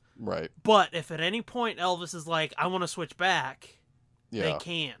Elvis. Right. But if at any point Elvis is like, I want to switch back, they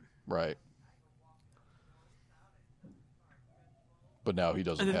can. Right. But now he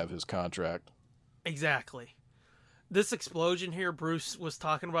doesn't have his contract. Exactly. This explosion here, Bruce was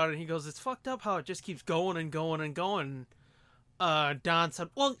talking about it, and he goes, it's fucked up how it just keeps going and going and going. Don said,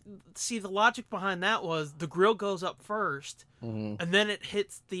 well, see, the logic behind that was the grill goes up first, and then it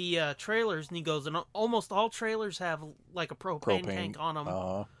hits the trailers, and he goes, and almost all trailers have, like, a propane tank on them.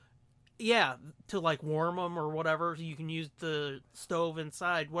 Uh-huh. Yeah, to, like, warm them or whatever. You can use the stove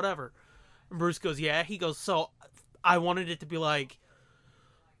inside, whatever. And Bruce goes, yeah. He goes, so I wanted it to be like,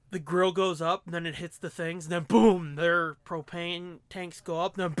 the grill goes up, and then it hits the things, and then boom, their propane tanks go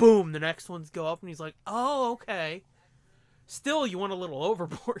up, and then boom, the next ones go up, and he's like, oh, okay. Still, you went a little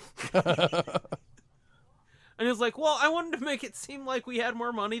overboard. And he's like, well, I wanted to make it seem like we had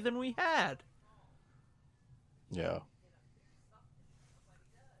more money than we had. Yeah.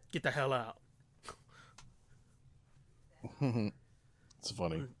 Get the hell out. It's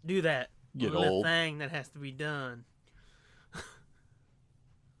funny. Do that. Get little old. thing that has to be done.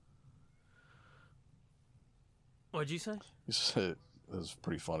 What'd you say? He said, it was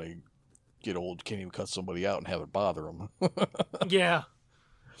pretty funny. Get old, can't even cut somebody out and have it bother them. Yeah.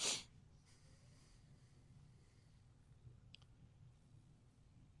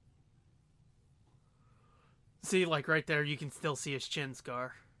 See, like right there, you can still see his chin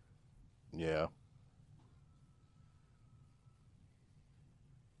scar. Yeah.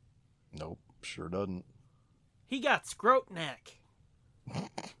 Nope, sure doesn't. He got scrote neck.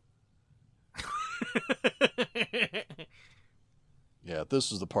 Yeah,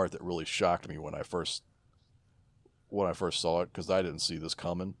 this is the part that really shocked me when I first saw it, because I didn't see this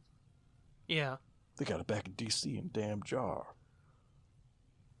coming. Yeah. They got it back in D.C. in damn jar.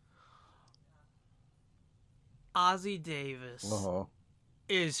 Ozzie Davis Uh-huh.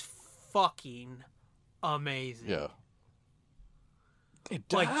 is fucking amazing. Yeah. They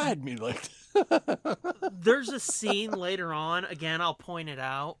Like, died me like There's a scene later on, again, I'll point it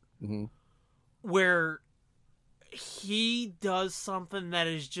out, where he does something that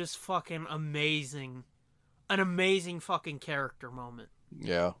is just fucking amazing. An amazing fucking character moment.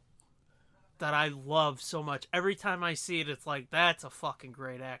 Yeah. That I love so much. Every time I see it, it's like, that's a fucking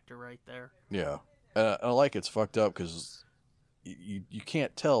great actor right there. Yeah. And I like it's fucked up because you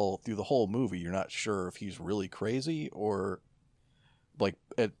can't tell through the whole movie. You're not sure if he's really crazy or like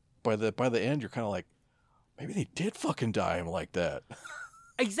by the end you're kind of like, maybe they did fucking die him like that.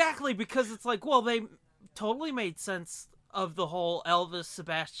 Exactly, because it's like, well, they totally made sense of the whole Elvis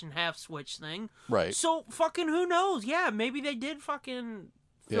Sebastian half switch thing. Right. So fucking who knows? Yeah, maybe they did fucking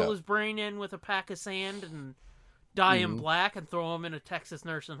fill his brain in with a pack of sand and dye him black and throw him in a Texas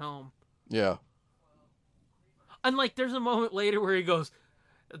nursing home. Yeah. And like, there's a moment later where he goes,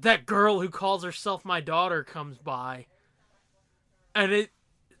 that girl who calls herself my daughter comes by. And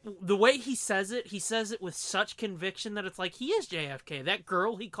the way he says it with such conviction that it's like, he is JFK. That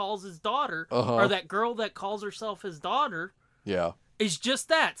girl he calls his daughter, or that girl that calls herself his daughter, is just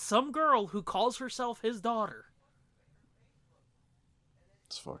that. Some girl who calls herself his daughter.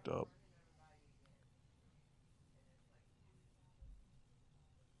 It's fucked up.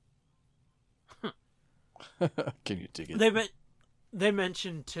 Can you dig it? They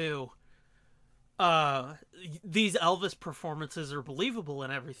mentioned too. These Elvis performances are believable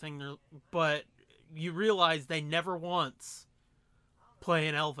and everything, but you realize they never once play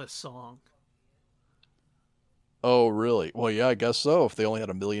an Elvis song. Oh, really? Well, yeah, I guess so. If they only had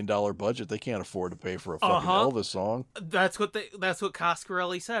 $1 million budget, they can't afford to pay for a fucking Elvis song. That's what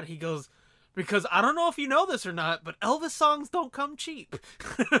Coscarelli said. He goes, because I don't know if you know this or not, but Elvis songs don't come cheap.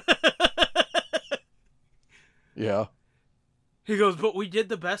 Yeah. He goes, but we did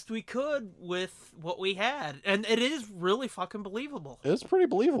the best we could with what we had. And it is really fucking believable. It's pretty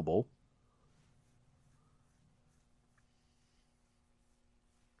believable.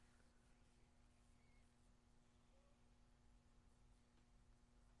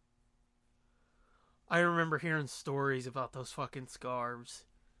 I remember hearing stories about those fucking scarves.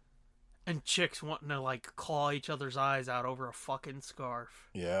 And chicks wanting to, like, claw each other's eyes out over a fucking scarf.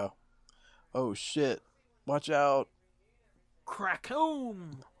 Yeah. Oh, shit. Watch out.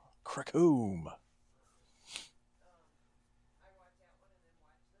 Crackoom! Crackoom.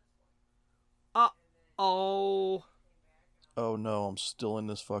 Uh-oh. Oh, no, I'm still in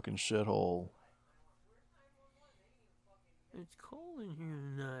this fucking shithole. It's cold in here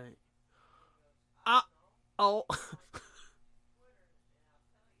tonight. Uh-oh.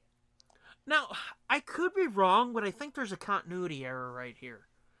 Now, I could be wrong, but I think there's a continuity error right here.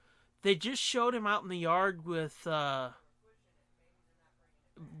 They just showed him out in the yard with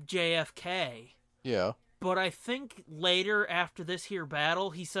JFK. Yeah. But I think later, after this here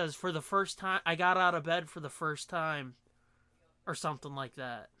battle, he says, for the first time, I got out of bed for the first time. Or something like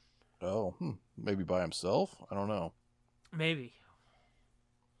that. Oh, maybe by himself? I don't know. Maybe.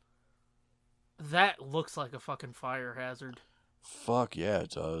 That looks like a fucking fire hazard. Fuck yeah,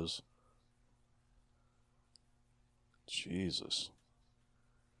 it does. Jesus.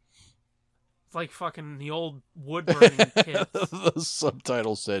 It's like fucking the old wood burning kits. The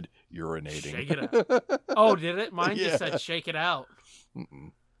subtitle said urinating. Shake it out. Oh, did it? Mine just said shake it out.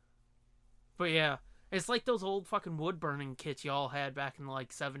 Mm-mm. But yeah, it's like those old fucking wood burning kits y'all had back in the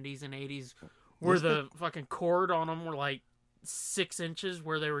like 70s and 80s where the fucking cord on them were like 6 inches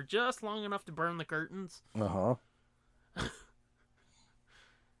where they were just long enough to burn the curtains. Uh-huh.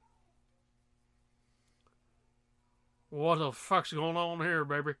 What the fuck's going on here,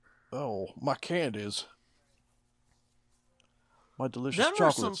 baby? Oh, my candies. My delicious Them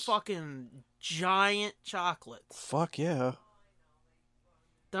chocolates. are some fucking giant chocolates. Fuck yeah.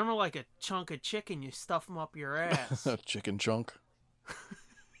 Them are like a chunk of chicken. You stuff them up your ass. Chicken chunk.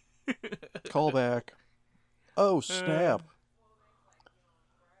 Call back. Oh, snap.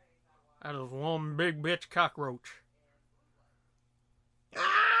 That is one big bitch cockroach.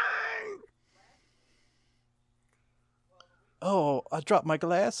 Oh, I dropped my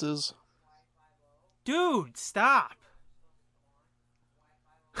glasses. Dude, stop.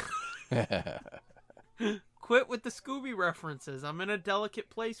 Quit with the Scooby references. I'm in a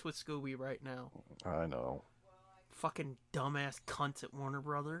delicate place with Scooby right now. I know. Fucking dumbass cunts at Warner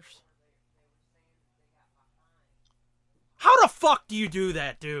Brothers. How the fuck do you do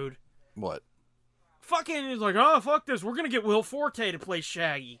that, dude? What? Fucking is like, oh, fuck this. We're gonna get Will Forte to play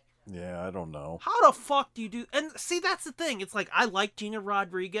Shaggy. Yeah, I don't know. How the fuck do you do... And see, that's the thing. It's like, I like Gina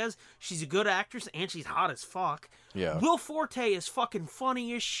Rodriguez. She's a good actress, and she's hot as fuck. Yeah. Will Forte is fucking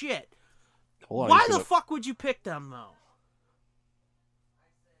funny as shit. Hold on, Why the fuck would you pick them, though?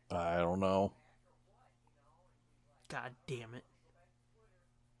 I don't know. God damn it.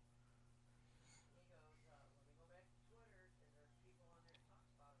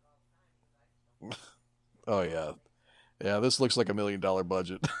 Oh, yeah. Yeah, this looks like $1 million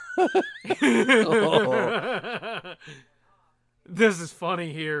budget. This is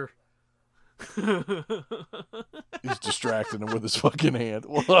funny here. He's distracting him with his fucking hand.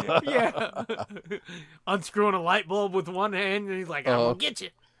 Yeah. Unscrewing a light bulb with one hand, and he's like, I'm gonna get you,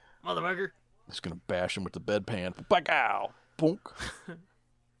 motherfucker. He's gonna bash him with the bedpan. Bagow! Bonk.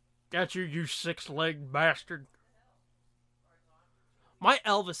 Got you, you 6-legged bastard. My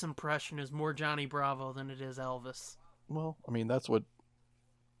Elvis impression is more Johnny Bravo than it is Elvis. Well, I mean, that's what...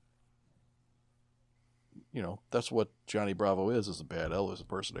 You know, that's what Johnny Bravo is a bad Elvis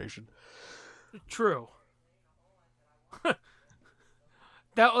impersonation. True.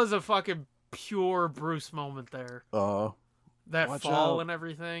 That was a fucking pure Bruce moment there. That fall out. and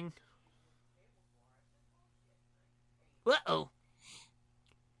everything. Uh-oh.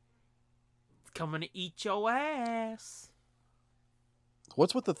 It's coming to eat your ass.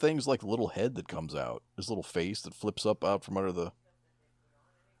 What's with the things like the little head that comes out? His little face that flips up out from under the...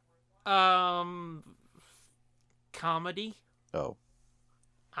 Comedy. Oh.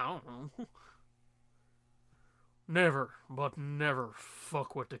 I don't know. Never, but never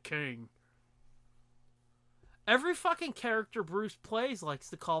fuck with the king. Every fucking character Bruce plays likes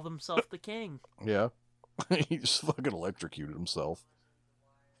to call themselves the king. Yeah. He just fucking electrocuted himself.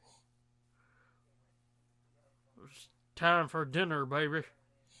 It's time for dinner, baby.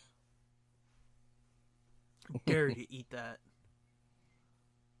 Dare you to eat that.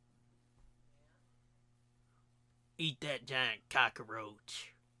 Eat that giant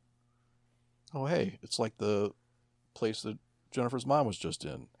cockroach. Oh, hey, it's like the place that Jennifer's mom was just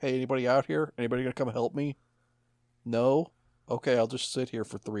in. Hey, anybody out here? Anybody gonna come help me? No? Okay, I'll just sit here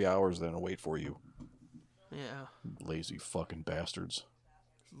for 3 hours then and wait for you. Yeah. Lazy fucking bastards.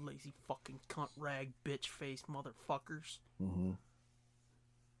 Lazy fucking cunt rag bitch face motherfuckers. Mm-hmm.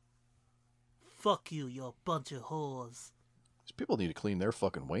 Fuck you, you bunch of whores. These people need to clean their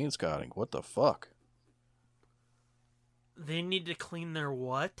fucking wainscoting. What the fuck? They need to clean their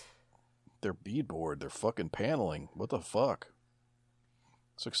what? Their beadboard, their fucking paneling. What the fuck?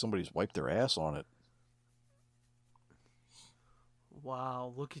 Looks like somebody's wiped their ass on it.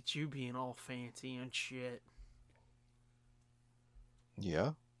 Wow, look at you being all fancy and shit.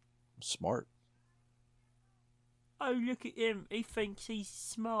 Yeah. Smart. Oh, look at him. He thinks he's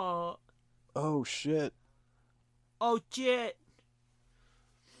smart. Oh, shit. Oh, shit.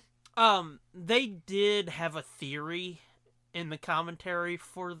 They did have a theory in the commentary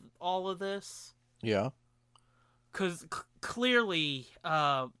for all of this. Yeah. Because clearly,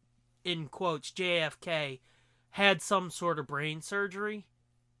 in quotes, JFK had some sort of brain surgery.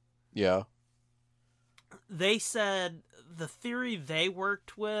 Yeah. They said the theory they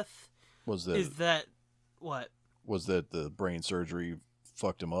worked with is that what? Was that the brain surgery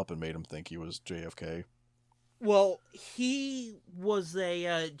fucked him up and made him think he was JFK? Well, he was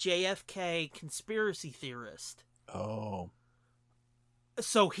a JFK conspiracy theorist. Oh.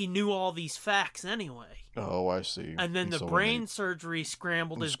 So he knew all these facts anyway. Oh, I see. And then the so brain surgery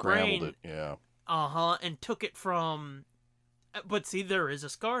scrambled his scrambled brain. it, yeah. And took it from... But see, there is a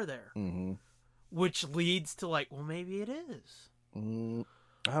scar there. Mm-hmm. Which leads to like, well, maybe it is.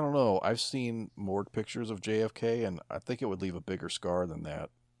 I don't know. I've seen more pictures of JFK, and I think it would leave a bigger scar than that.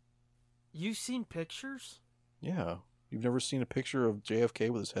 You've seen pictures? Yeah. You've never seen a picture of JFK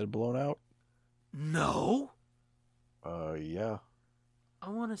with his head blown out? No. Yeah. I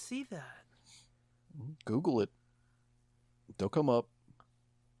want to see that. Google it. They'll come up.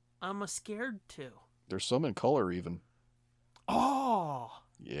 I'm scared to. There's some in color, even. Oh.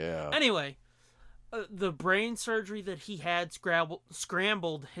 Yeah. Anyway, the brain surgery that he had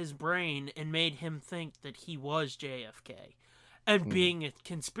scrambled his brain and made him think that he was JFK. And being a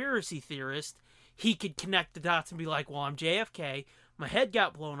conspiracy theorist, he could connect the dots and be like, well, I'm JFK. My head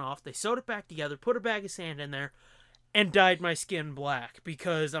got blown off. They sewed it back together, put a bag of sand in there, and dyed my skin black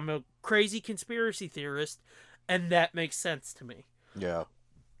because I'm a crazy conspiracy theorist, and that makes sense to me. Yeah.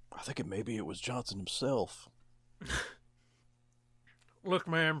 I think maybe it was Johnson himself. Look,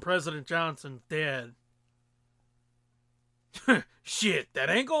 man, President Johnson's dead. Shit, that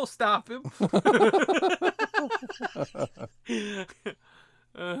ain't gonna stop him.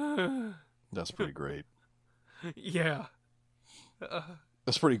 That's pretty great. Yeah.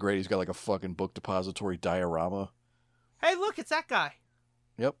 That's pretty great. He's got like a fucking book depository diorama. Hey, look, it's that guy.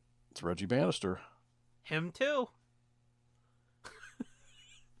 Yep. It's Reggie Bannister. Him too.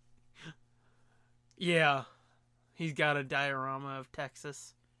 Yeah. He's got a diorama of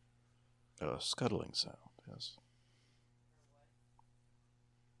Texas. A scuttling sound, yes.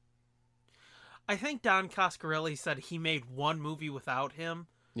 I think Don Coscarelli said he made one movie without him.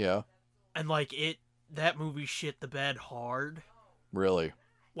 Yeah. And that movie shit the bed hard. Really?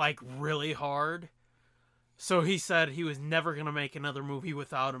 Like really hard. So he said he was never going to make another movie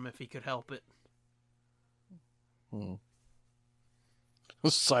without him if he could help it. The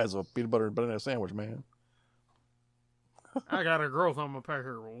size of a peanut butter and banana sandwich, man. I got a growth on my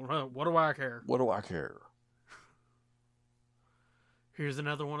pecker. What do I care? What do I care? Here's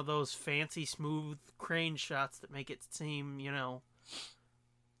another one of those fancy, smooth crane shots that make it seem,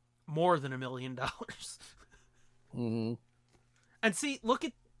 more than $1 million. Mm-hmm. And see, look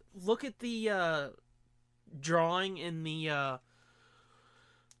at the drawing in the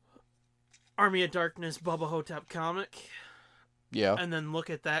Army of Darkness Bubba Ho-Tep comic. Yeah. And then look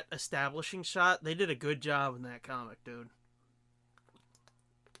at that establishing shot. They did a good job in that comic, dude.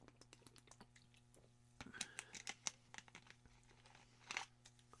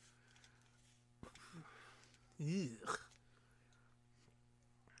 Ugh.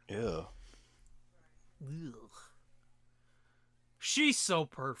 Yeah. Ugh. She She's so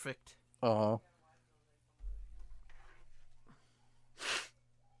perfect. Uh-huh.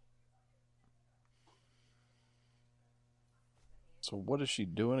 So what is she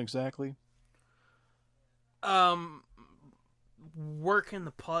doing exactly? Working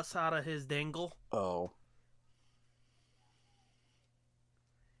the pus out of his dingle. Oh.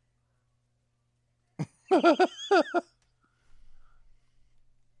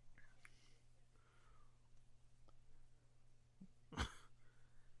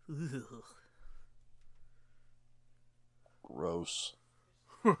 Gross.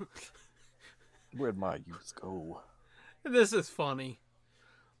 Where'd my youth go? This is funny.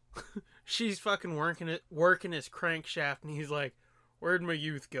 She's fucking working his crankshaft, and he's like, "Where'd my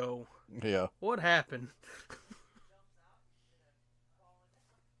youth go? Yeah. What happened?"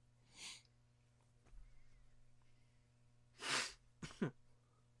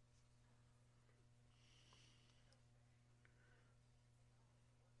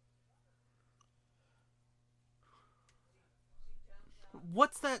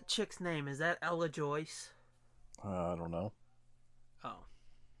 What's that chick's name? Is that Ella Joyce? I don't know. Oh.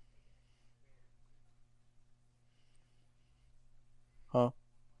 Huh?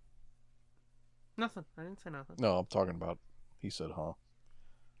 Nothing. I didn't say nothing. No, I'm talking about, he said, huh?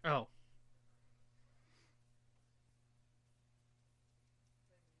 Oh.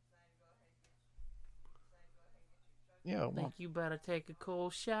 Yeah. I think you better take a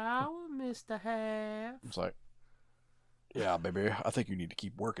cold shower, Mr. Half. It's like, yeah, baby, I think you need to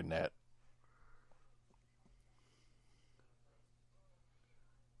keep working that.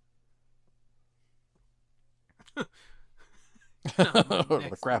 The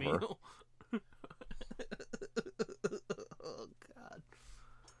crapper. Oh, God.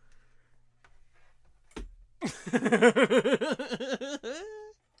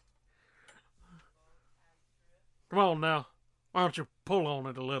 Come on now. Why don't you pull on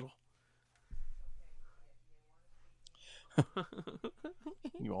it a little?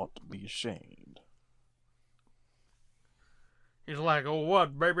 You ought to be ashamed. He's like, "Oh,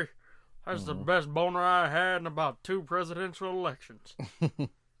 what, baby? That's the best boner I had in about 2 presidential elections."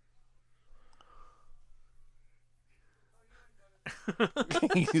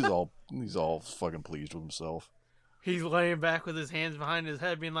 He's all fucking pleased with himself. He's laying back with his hands behind his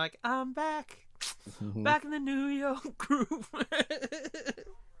head, being like, "I'm back. Back in the New York groove."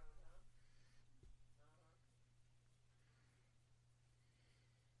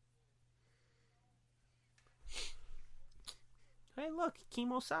 Hey, look,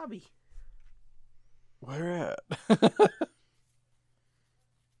 Kimosabi. Where at?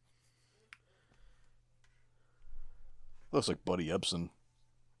 Looks like Buddy Ebsen.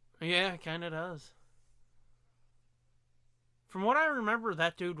 Yeah, it kind of does. From what I remember,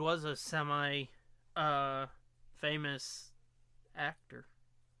 that dude was a famous actor.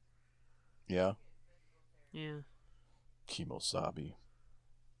 Yeah. Yeah. Kimosabi.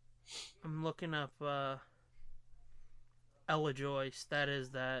 I'm looking up Ella Joyce. That is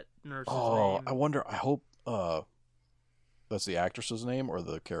that nurse's Oh, name. I wonder. I hope that's the actress's name or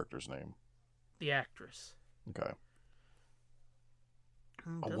the character's name. The actress. Okay.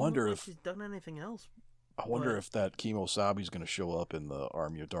 Doesn't wonder look like if- she's done anything else. I wonder if that Kimosabi's going to show up in the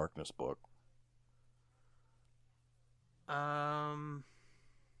Army of Darkness book.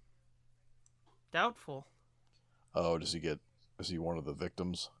 Doubtful. Oh, is he one of the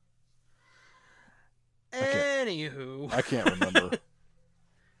victims? Anywho. I can't remember.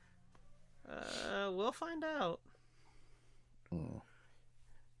 We'll find out. Hmm.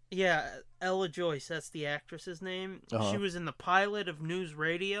 Yeah, Ella Joyce, that's the actress's name. Uh-huh. She was in the pilot of News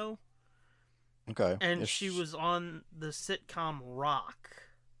Radio. Okay. And she was on the sitcom Rock.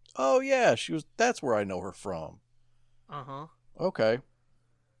 Oh yeah, that's where I know her from. Uh-huh. Okay.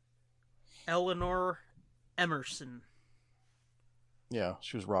 Eleanor Emerson. Yeah,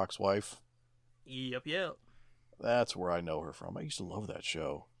 she was Rock's wife. Yep. That's where I know her from. I used to love that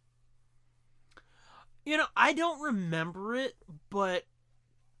show. You know, I don't remember it, but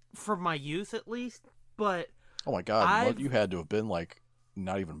from my youth at least, but Oh my God, you had to have been like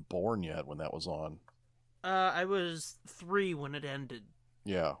not even born yet when that was on. I was 3 when it ended.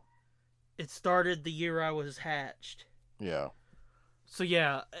 Yeah. It started the year I was hatched. Yeah. So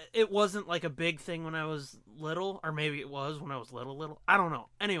yeah, it wasn't like a big thing when I was little, or maybe it was when I was little. I don't know.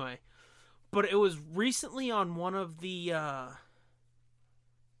 Anyway, but it was recently on one of the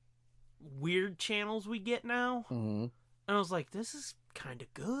weird channels we get now. Mm-hmm. And I was like, this is kind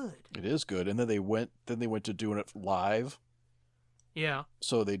of good. It is good. And then they went to doing it live. Yeah.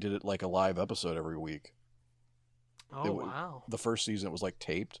 So they did it like a live episode every week. Oh, wow. The first season it was like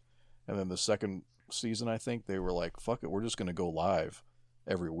taped, and then the second season, I think, they were like, fuck it, we're just going to go live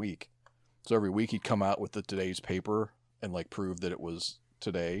every week. So every week he'd come out with the today's paper and like prove that it was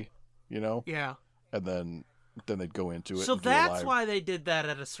today, you know? Yeah. And then they'd go into it. So and that's why they did that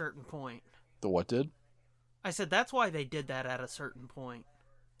at a certain point. The what did? I said that's why they did that at a certain point.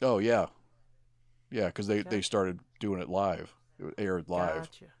 Oh, yeah. Yeah, because they started doing it live. It aired live.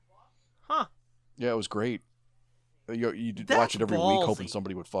 Gotcha. Huh. Yeah, it was great. You'd That's watch it every ballsy. week hoping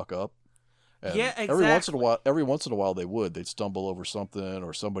somebody would fuck up. And yeah, exactly. Every once in a while they'd stumble over something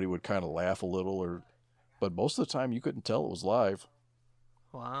or somebody would kind of laugh a little but most of the time you couldn't tell it was live.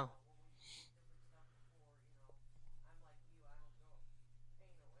 Wow.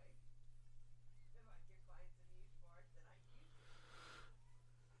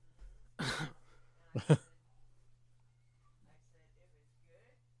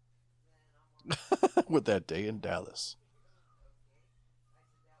 With that day in Dallas.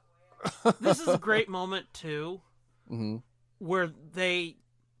 This is a great moment too, mm-hmm. where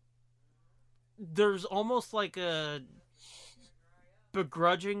there's almost like a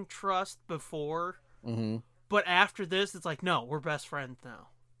begrudging trust before, mm-hmm. but after this, it's like, no, we're best friends now.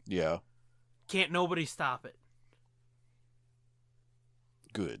 Yeah. Can't nobody stop it.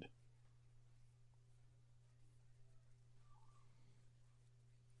 Good.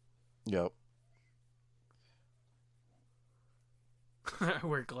 Yep. I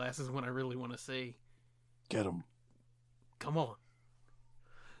wear glasses when I really want to see. Get them. Come on.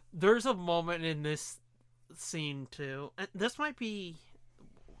 There's a moment in this scene, too. And this might be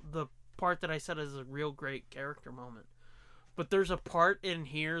the part that I said is a real great character moment. But there's a part in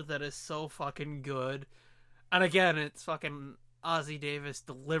here that is so fucking good. And again, it's fucking Ozzie Davis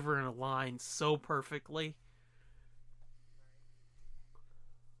delivering a line so perfectly.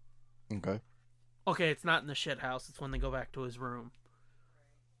 Okay, it's not in the shit house. It's when they go back to his room.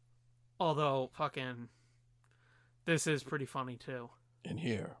 Although, fucking, this is pretty funny, too. In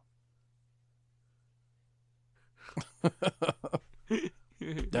here.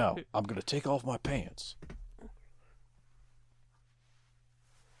 Now, I'm going to take off my pants.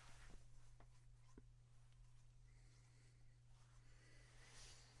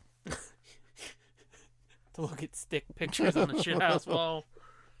 To look at stick pictures on the shithouse wall.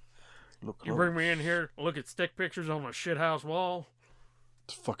 You bring me in here, look at stick pictures on a shithouse wall.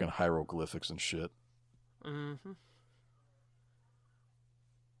 It's fucking hieroglyphics and shit. Mm-hmm.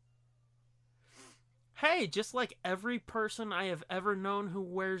 Hey, just like every person I have ever known who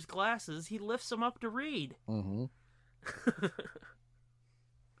wears glasses, he lifts them up to read. Mm-hmm.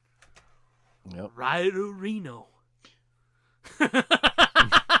 Yep. Ryder Reno.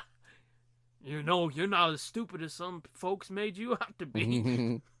 You know, you're not as stupid as some folks made you out to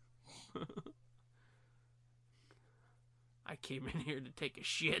be. I came in here to take a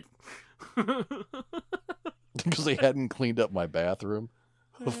shit. Because they hadn't cleaned up my bathroom.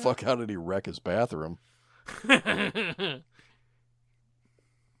 The fuck, how did he wreck his bathroom? Like,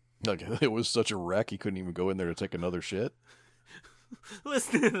 it was such a wreck he couldn't even go in there to take another shit.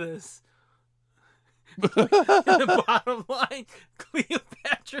 Listen to this. The bottom line,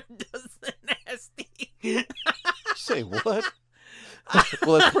 Cleopatra does the nasty. Say what?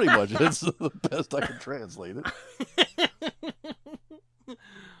 Well, that's pretty much it. It's the best I can translate it.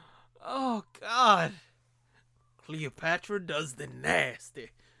 Oh, God. Cleopatra does the nasty.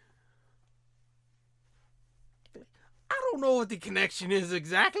 I don't know what the connection is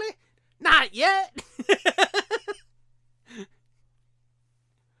exactly. Not yet.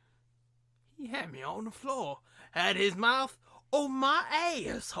 He had me on the floor. Had his mouth on my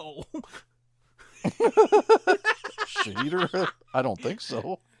asshole. Shit eater? I don't think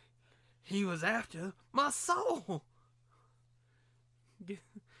so. He was after my soul.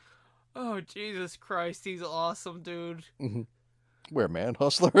 Oh, Jesus Christ. He's awesome, dude. Mm-hmm. Where, man?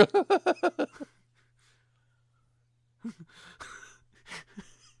 Hustler?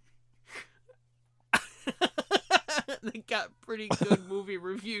 They got pretty good movie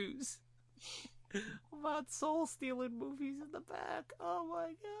reviews about soul stealing movies in the back. Oh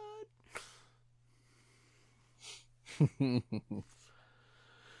my God.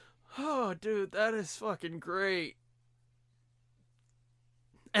 Oh, dude, that is fucking great.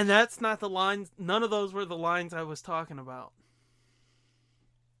 And that's not the lines. None of those were the lines I was talking about.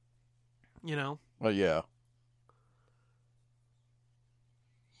 You know? Well, yeah.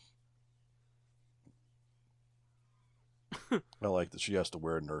 I like that she has to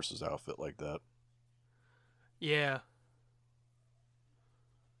wear a nurse's outfit like that. Yeah.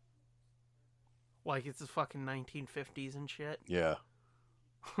 Like it's the fucking 1950s and shit. Yeah.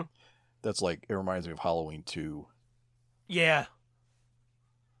 That's like, it reminds me of Halloween 2. Yeah.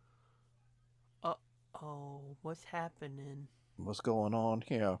 Oh, what's happening? What's going on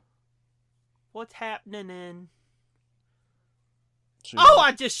here? What's happening? She, Oh,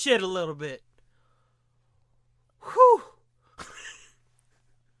 I just shit a little bit. Whew.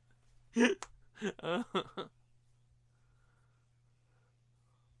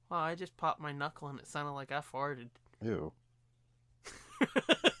 Wow, I just popped my knuckle and it sounded like I farted. Ew.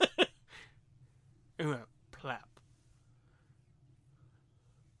 It went plap.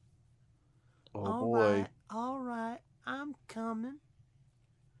 Oh All boy. all right, I'm coming.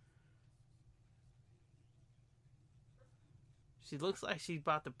 She looks like she's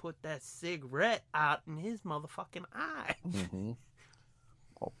about to put that cigarette out in his motherfucking eye. Mm-hmm.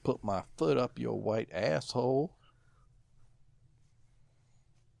 I'll put my foot up your white asshole.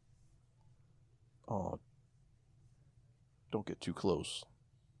 Oh, don't get too close.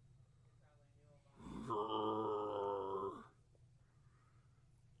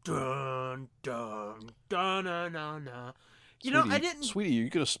 Dun dun dun dun dun dun. You know, I didn't. Sweetie, are you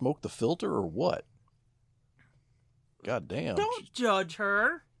gonna smoke the filter or what? God damn. Don't judge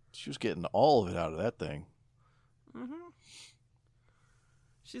her. She was getting all of it out of that thing. Mm-hmm.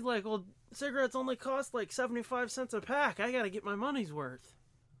 She's like, well, cigarettes only cost like 75 cents a pack. I gotta get my money's worth.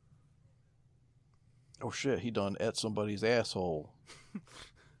 Oh shit, he done ate somebody's asshole.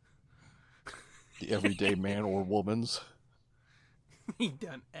 The everyday man or woman's. He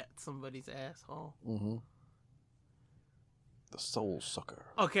done at somebody's asshole. Mm-hmm. The soul sucker.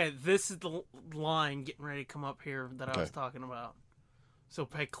 Okay, this is the line getting ready to come up here that I was talking about. So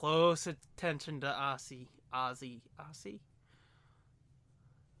pay close attention to Ozzie.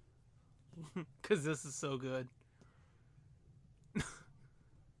 Because this is so good.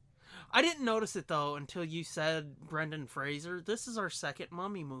 I didn't notice it, though, until you said Brendan Fraser. This is our second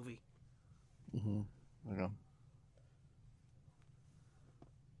Mummy movie. Mm-hmm. Okay.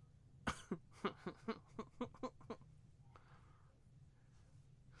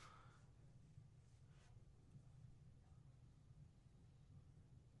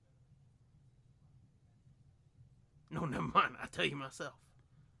 No, never mind. I'll tell you myself.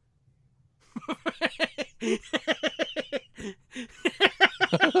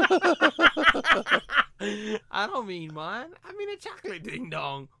 I don't mean mine. I mean a chocolate ding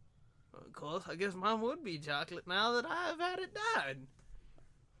dong. Of course, I guess mine would be chocolate now that I've had it done.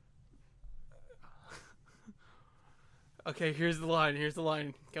 Okay, here's the line. Here's the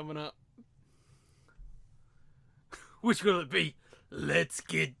line coming up. Which will it be? Let's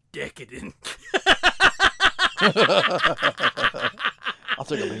get decadent. I'll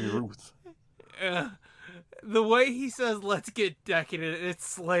take a Lady Ruth. The way he says "let's get decadent," it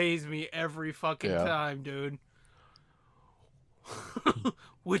slays me every fucking time, dude.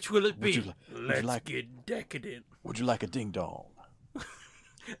 Which will it be? Let's get decadent. Would you like a ding dong?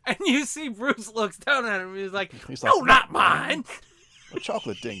 And you see Bruce looks down at him and he's like, no, not mine. A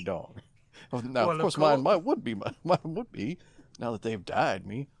chocolate ding dong. Now, well, of course, mine would be. Mine would be. Now that they've died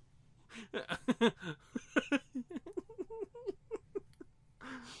me.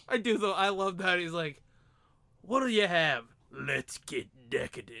 I do, though. I love that. He's like, what do you have? Let's get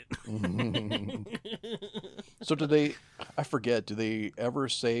decadent. So do they, I forget, do they ever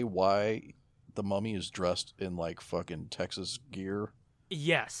say why the mummy is dressed in like fucking Texas gear?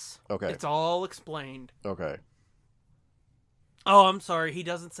 Yes. Okay. It's all explained. Okay. Oh, I'm sorry. He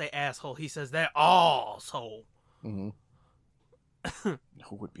doesn't say asshole. He says that asshole. Mm-hmm.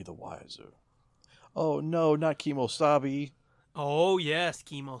 Who would be the wiser? Oh, no, not Kimosabi. Oh, yes,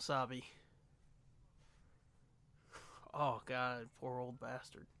 Kimosabi. Oh, God, poor old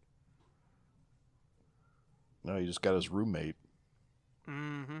bastard. No, he just got his roommate.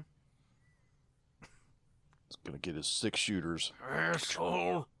 Mm-hmm. He's gonna get his 6 shooters.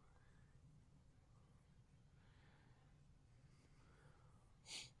 Asshole.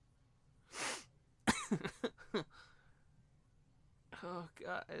 Oh,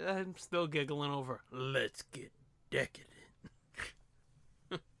 God, I'm still giggling over. Let's get decadent.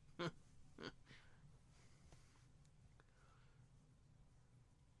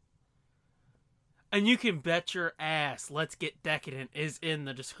 And you can bet your ass Let's Get Decadent is in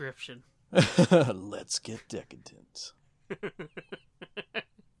the description. Let's get decadent.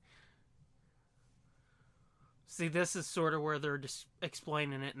 See, this is sort of where they're just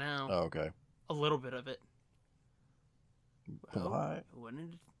explaining it now. Oh, okay. A little bit of it. Why?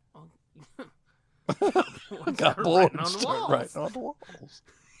 Got bored writing and on the start walls. writing on the walls.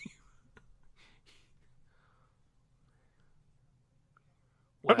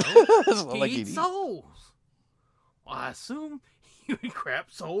 Well, He he eats souls. Well, I assume you eat crap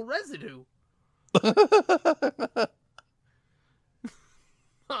soul residue.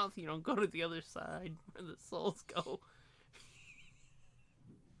 Oh, mouth. You don't go to the other side where the souls go.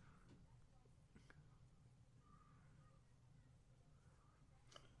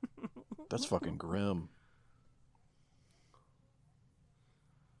 That's fucking grim.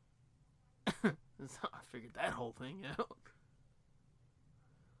 That's how I figured that whole thing out.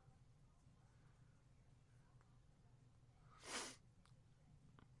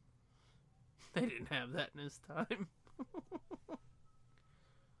 They didn't have that in his time.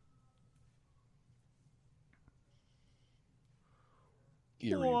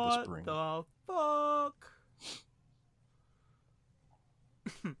 Eerie whispering. What the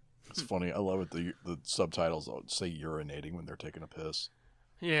fuck? It's funny. I love it. The subtitles say urinating when they're taking a piss.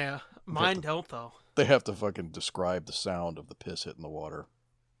 Yeah, mine don't though. They have to fucking describe the sound of the piss hitting the water.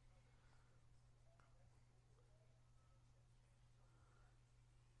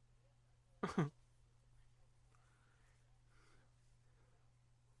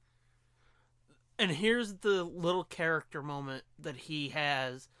 And here's the little character moment that he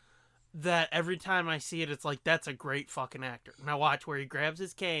has that every time I see it, it's like, that's a great fucking actor. Now watch where he grabs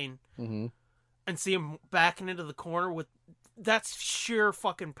his cane and see him backing into the corner with... That's sheer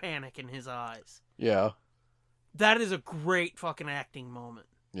fucking panic in his eyes. Yeah. That is a great fucking acting moment.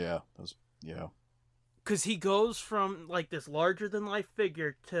 Yeah. Yeah. Because he goes from, like, this larger-than-life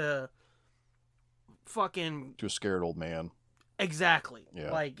figure to fucking... To a scared old man. Exactly.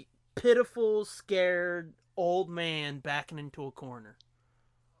 Yeah. Like, pitiful, scared, old man backing into a corner.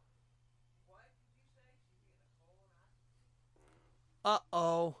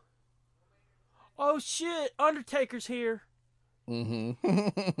 Uh-oh. Oh, shit! Undertaker's here!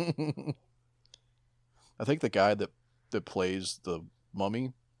 Mm-hmm. I think the guy that plays the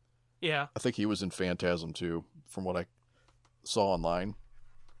mummy... Yeah. I think he was in Phantasm, too, from what I saw online.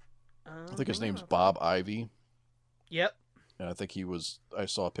 I think his name's Bob Ivy. Yep. And I think I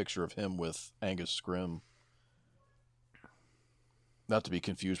saw a picture of him with Angus Scrim. Not to be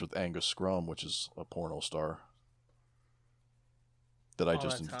confused with Angus Scrum, which is a porno star. That I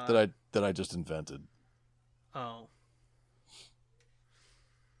just invented. Oh.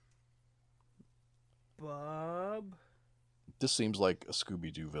 Bob. This seems like a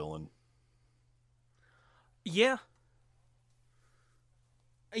Scooby-Doo villain. Yeah.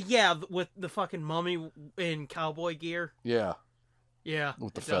 Yeah, with the fucking mummy in cowboy gear. Yeah. Yeah.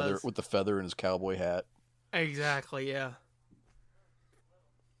 With the feather in his cowboy hat. Exactly, yeah.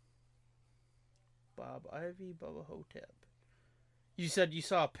 Bob Ivy, Bubba Ho-Tep. You said you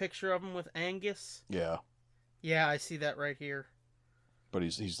saw a picture of him with Angus? Yeah. Yeah, I see that right here. But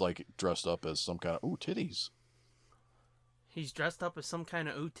he's like dressed up as some kind of titties. He's dressed up as some kind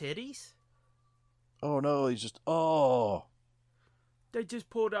of titties? Oh no, he's just They just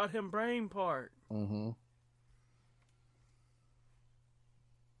pulled out him brain part. Mm-hmm.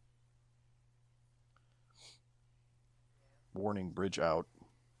 Warning, bridge out.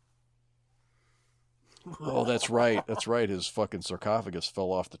 Oh, that's right. That's right. His fucking sarcophagus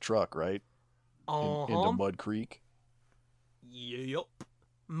fell off the truck, right? Into Mud Creek. Yep.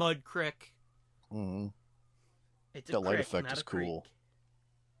 Mud Crick. Mm-hmm. It's a that light crick, effect not is a creek. cool.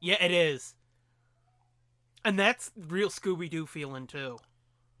 Yeah, it is. And that's real Scooby-Doo feeling, too.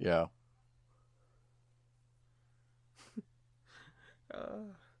 Yeah.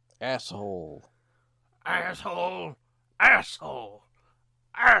 Asshole. Asshole. Asshole.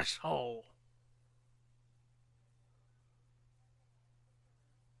 Asshole.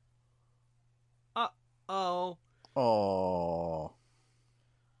 Uh-oh. Oh.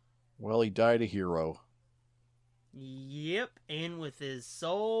 Well, he died a hero. Yep, and with his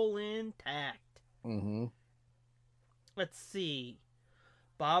soul intact. Mm-hmm. Let's see.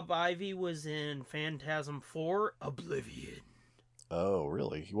 Bob Ivy was in Phantasm 4, Oblivion. Oh,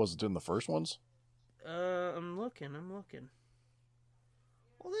 really? He wasn't in the first ones? I'm looking.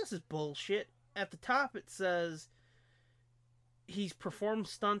 Well, this is bullshit. At the top it says he's performed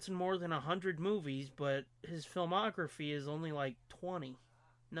stunts in more than 100 movies, but his filmography is only like 20.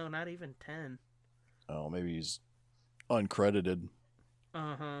 No, not even 10. Oh, maybe he's uncredited.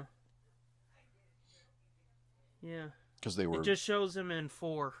 Uh-huh. Yeah. Because they were... It just shows him in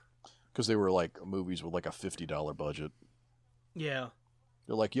 4. Because they were like movies with like a $50 budget. Yeah.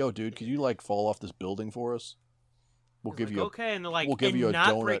 They're like, yo, dude, could you like fall off this building for us? We'll give you okay, and they're like, we'll give you a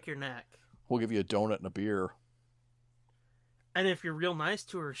not donut. Break your neck. We'll give you a donut and a beer. And if you're real nice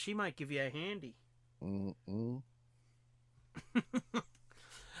to her, she might give you a handy. Mm-mm.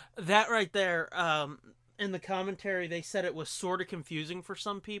 That right there, in the commentary, they said it was sort of confusing for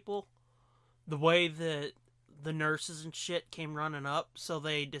some people. The way that the nurses and shit came running up, so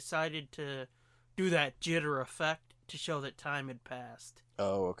they decided to do that jitter effect to show that time had passed.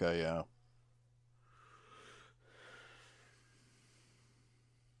 Oh, okay, yeah.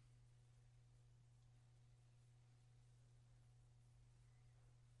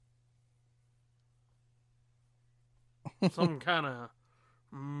 Some kind of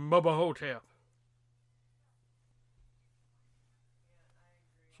Bubba Ho-Tep.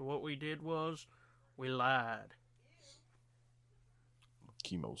 So what we did was, we lied.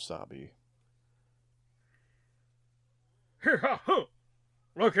 Kemosabe.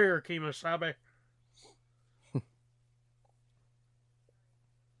 Look here, Kemosabe.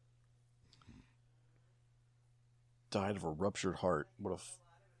 Died of a ruptured heart.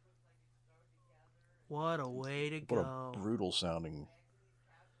 What a way to what go. a brutal sounding.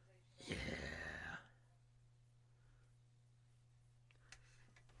 Yeah.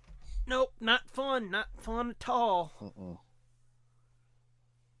 Nope, not fun. Not fun at all.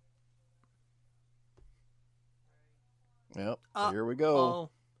 Yep, here we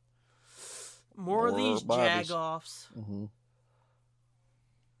go. More of these bodies. jag-offs.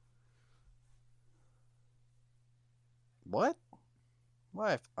 What?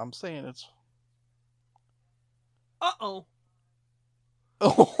 Why? I'm saying it's... Uh-oh.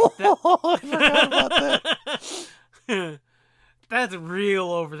 Oh, I forgot about that. That's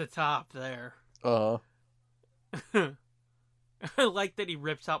real over the top there. I like that he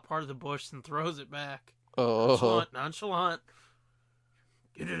rips out part of the bush and throws it back. Nonchalant.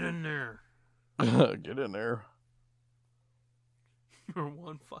 Get it in there. Get in there. You're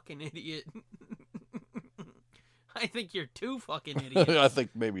one fucking idiot. I think you're two fucking idiots. I think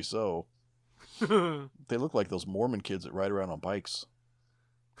maybe so. They look like those Mormon kids that ride around on bikes.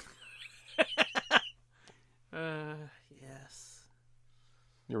 Yes.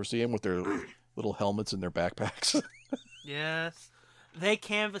 You ever see them with their little helmets in their backpacks? Yes. They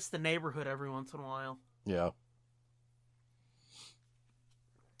canvass the neighborhood every once in a while. Yeah.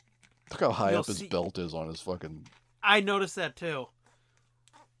 Look how high up his belt is on his fucking... I noticed that too.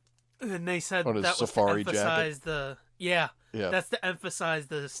 And they said on his that was safari to emphasize jacket. the... Yeah. Yeah. That's to emphasize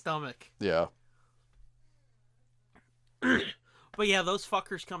the stomach. Yeah. But yeah, those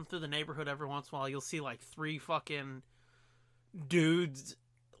fuckers come through the neighborhood every once in a while. You'll see like 3 fucking dudes,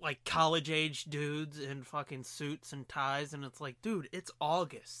 like college-age dudes in fucking suits and ties, and it's like, dude, it's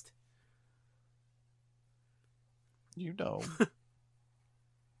August. You know.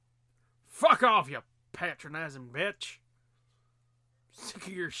 Fuck off, you patronizing bitch. Sick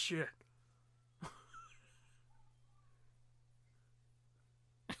of your shit.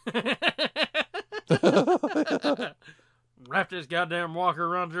 Wrap this goddamn walker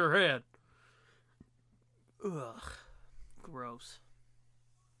around your head. Ugh. Gross.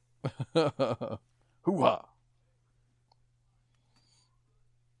 Hoo-ha.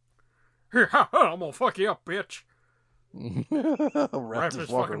 Here, ha, ha, I'm gonna fuck you up, bitch. Wrap this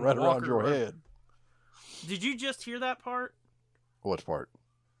walker right around your head. Did you just hear that part? What part?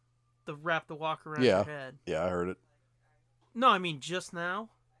 The wrap the walker around your head. Yeah, I heard it. No, I mean just now.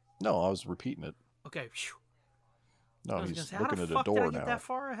 No, I was repeating it. Okay. Phew. No, I was he's gonna say, looking how at the a fuck door did I get now. that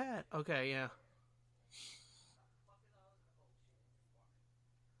far ahead? Okay, yeah.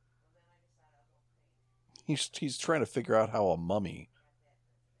 He's trying to figure out how a mummy,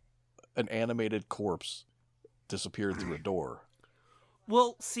 an animated corpse, disappeared through a door.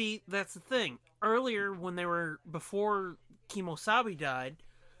 Well, see, that's the thing. Earlier, before Kemosabe died,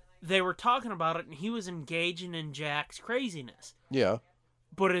 they were talking about it, and he was engaging in Jack's craziness. Yeah.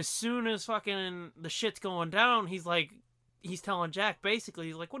 But as soon as fucking the shit's going down, he's telling Jack, basically,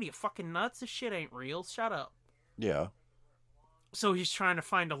 he's like, what are you, fucking nuts? This shit ain't real. Shut up. Yeah. So he's trying to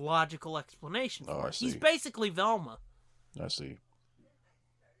find a logical explanation for it. I see. He's basically Velma. I see.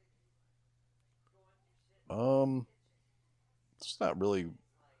 It's not really...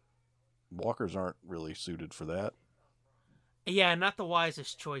 Walkers aren't really suited for that. Yeah, not the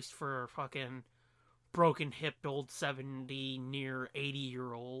wisest choice for a fucking broken-hipped old 70, near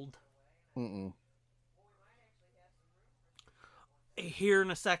 80-year-old. Mm-mm. Here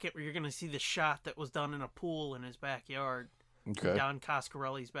in a second, you're going to see the shot that was done in a pool in his backyard. Okay. Don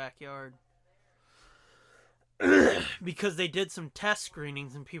Coscarelli's backyard. Because they did some test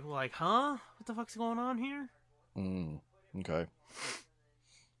screenings and people were like, huh? What the fuck's going on here? Okay.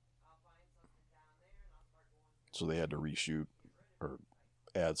 So they had to reshoot or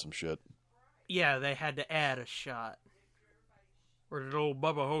add some shit. Yeah, they had to add a shot. Where did old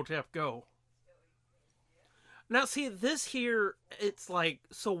Bubba Ho-Tep go? Now, see, this here, it's like,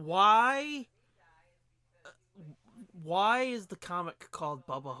 so why is the comic called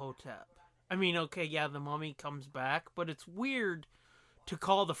Bubba Ho-Tep? I mean, okay, yeah, the mummy comes back, but it's weird to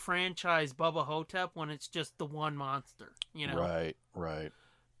call the franchise Bubba Ho-Tep when it's just the one monster, you know? Right.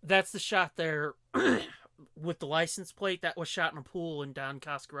 That's the shot there with the license plate that was shot in a pool in Don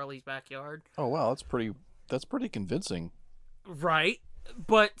Coscarelli's backyard. Oh, wow, that's pretty convincing. Right.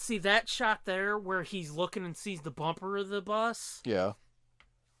 But see that shot there where he's looking and sees the bumper of the bus? Yeah.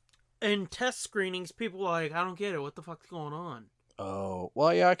 In test screenings, people are like, I don't get it. What the fuck's going on? Oh,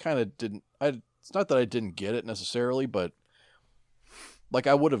 well, yeah, I kind of didn't. It's not that I didn't get it necessarily, but like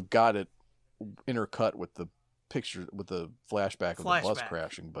I would have got it intercut with the picture, with the flashback of the bus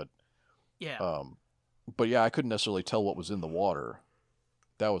crashing, but yeah. But yeah, I couldn't necessarily tell what was in the water.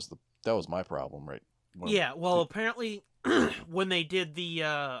 That was my problem, right? Apparently, when they did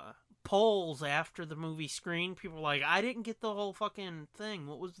the polls after the movie screen, people were like, I didn't get the whole fucking thing.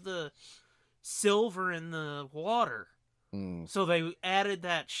 What was the silver in the water? So they added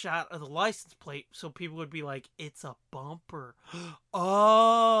that shot of the license plate so people would be like, it's a bumper.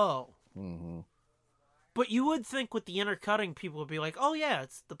 Oh. Mm-hmm. But you would think with the intercutting, people would be like, oh yeah,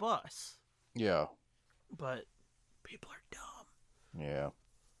 it's the bus. Yeah. But people are dumb. Yeah.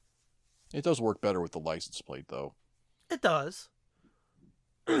 It does work better with the license plate, though. It does.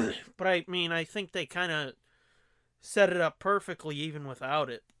 But I mean, I think they kind of set it up perfectly even without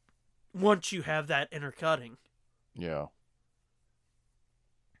it. Once you have that intercutting. Yeah.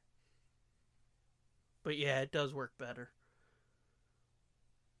 But yeah, it does work better.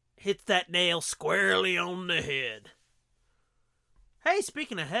 Hits that nail squarely on the head. Hey,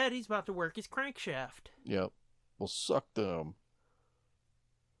 speaking of head, he's about to work his crankshaft. Yep. Well, suck them.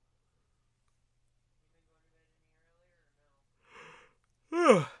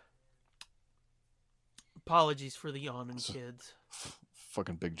 Apologies for the yawning, kids.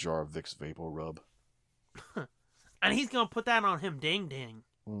 Fucking big jar of Vicks Vapor Rub. And he's gonna put that on him, ding ding.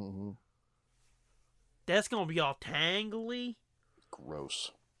 Mm-hmm. That's gonna be all tangly.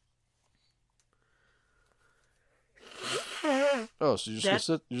 Gross. Oh, so you're just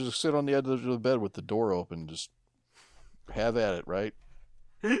gonna sit on the edge of the bed with the door open, just have at it, right?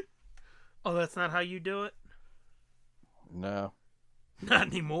 Oh, that's not how you do it? No. Not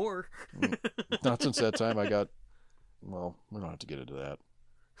anymore. Not since that time I got... Well, we don't have to get into that.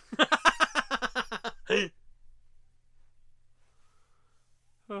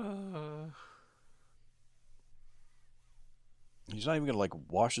 He's not even gonna, like,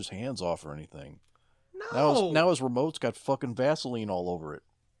 wash his hands off or anything. No. Now his remote's got fucking Vaseline all over it.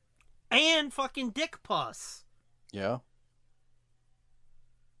 And fucking dick pus. Yeah.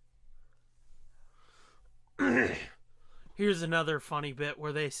 Here's another funny bit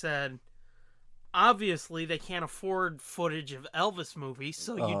where they said, obviously they can't afford footage of Elvis movies,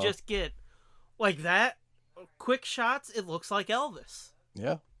 so you just get, like that, quick shots, it looks like Elvis.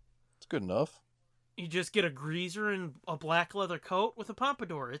 Yeah. It's good enough. You just get a greaser and a black leather coat with a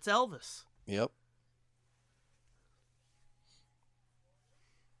pompadour. It's Elvis. Yep.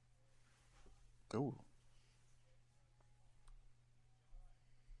 Ooh.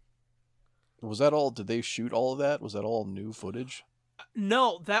 Was that all? Did they shoot all of that? Was that all new footage?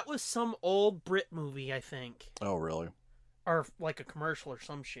 No, that was some old Brit movie, I think. Oh, really? Or like a commercial or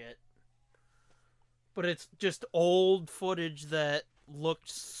some shit. But it's just old footage that looked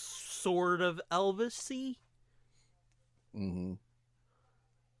sort of Elvis-y. Mm-hmm.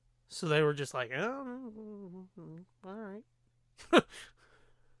 So they were just like, oh, all right.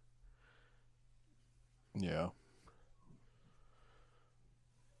 Yeah.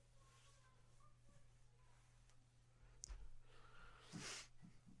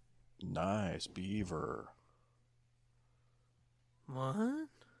 Nice beaver. What?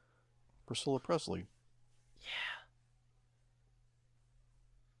 Priscilla Presley. Yeah.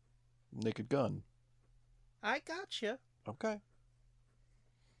 Naked Gun. I gotcha. Okay.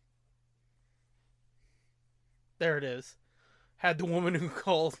 There it is. Had the woman who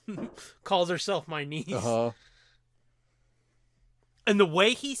calls herself my niece. Uh-huh. And the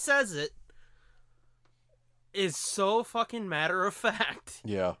way he says it is so fucking matter of fact.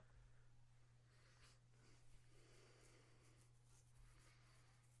 Yeah.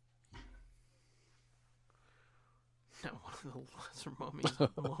 Not one of the lesser mummies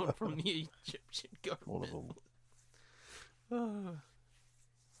blown from the Egyptian government.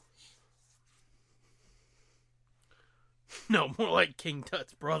 No, more like King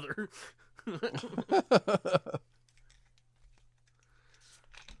Tut's brother.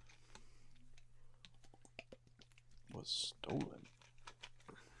 Was stolen.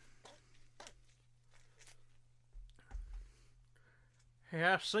 Hey,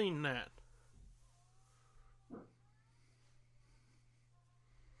 I've seen that.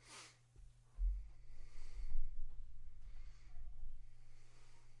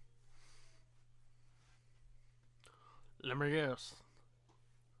 Let me guess.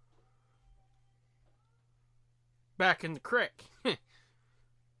 Back in the crick.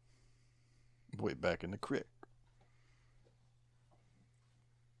 Way back in the crick.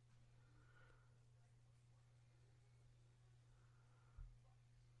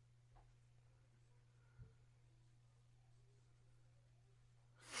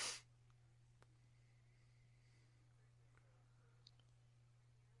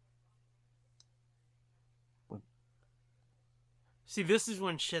 See, this is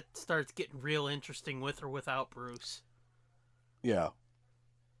when shit starts getting real interesting with or without Bruce. Yeah.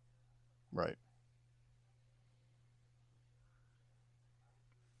 Right.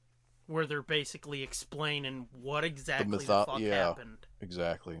 Where they're basically explaining what exactly the fuck happened.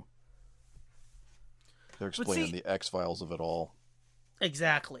 Exactly. They're explaining the X-Files of it all.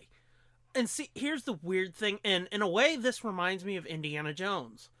 Exactly. And see, here's the weird thing, and in a way this reminds me of Indiana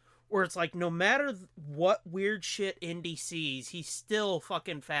Jones. Where it's like, no matter what weird shit Indy sees, he's still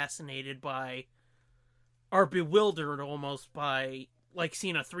fucking fascinated by, or bewildered almost by, like,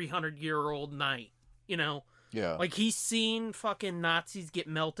 seeing a 300-year-old knight, you know? Yeah. Like, he's seen fucking Nazis get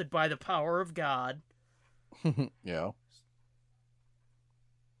melted by the power of God. Yeah.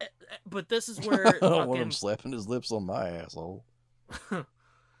 But this is where I don't want him slapping his lips on my asshole.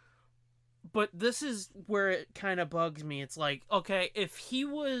 But this is where it kind of bugs me. It's like, okay, if he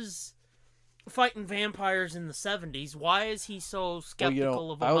was fighting vampires in the 70s, why is he so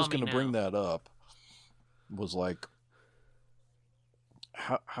skeptical of a mummy now? I was going to bring that up. Was like,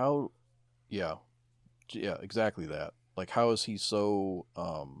 how, yeah, exactly that. Like, how is he so,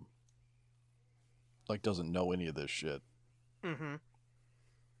 like, doesn't know any of this shit? Mm-hmm.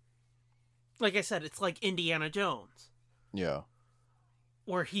 Like I said, it's like Indiana Jones. Yeah.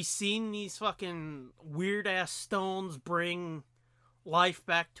 Where he's seen these fucking weird-ass stones bring life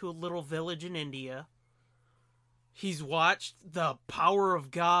back to a little village in India. He's watched the power of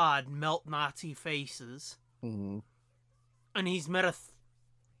God melt Nazi faces. Mm-hmm. And he's met a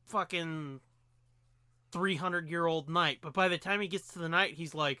fucking 300-year-old knight. But by the time he gets to the knight,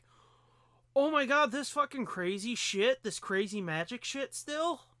 he's like, oh my god, this fucking crazy shit, this crazy magic shit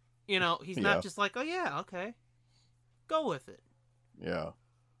still? You know, he's not just like, oh yeah, okay. Go with it. Yeah.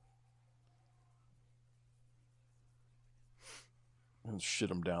 And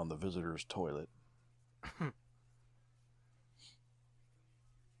shit him down the visitor's toilet.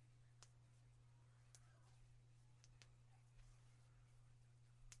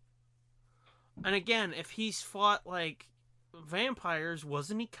 And again, if he's fought, like, vampires,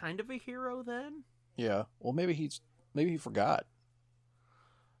 wasn't he kind of a hero then? Yeah. Well, maybe he forgot.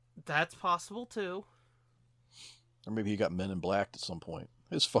 That's possible, too. Or maybe he got Men in Black at some point.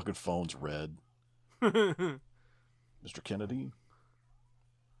 His fucking phone's red. Mr. Kennedy?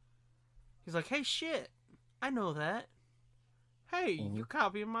 He's like, hey, shit. I know that. Hey, you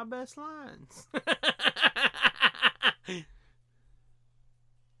copying my best lines.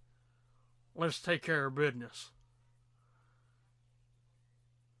 Let's take care of business.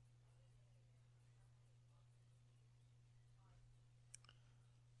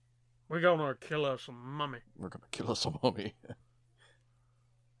 We're gonna kill us a mummy. We're gonna kill us a mummy.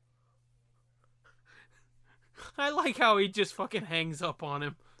 I like how he just fucking hangs up on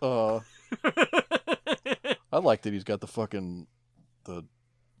him. I like that he's got the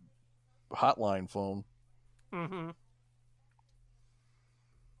hotline phone. Mm-hmm.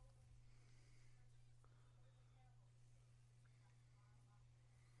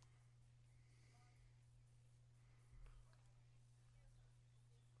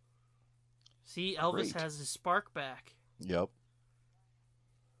 See, Elvis has his spark back. Yep.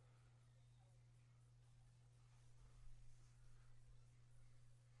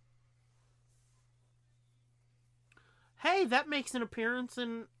 Hey, that makes an appearance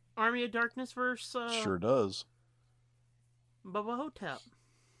in Army of Darkness versus... Sure does. Bubba Ho-Tep.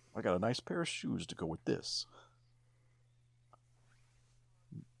 I got a nice pair of shoes to go with this.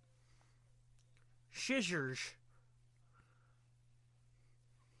 Scissors.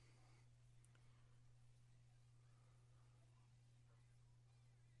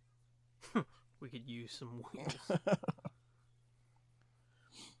 We could use some wheels.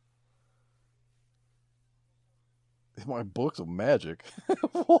 My book's of magic.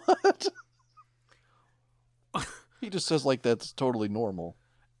 What? He just says like that's totally normal.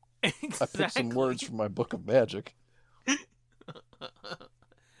 Exactly. I picked some words from my book of magic. That's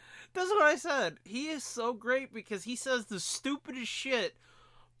what I said. He is so great because he says the stupidest shit,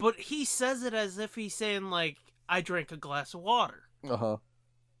 but he says it as if he's saying, like, I drank a glass of water. Uh-huh.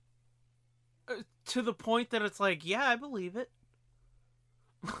 To the point that it's like, yeah, I believe it.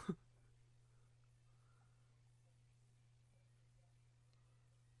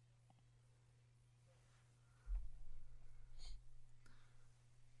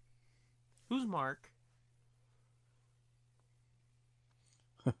 Who's Mark?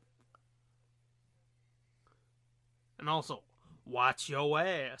 And also, watch your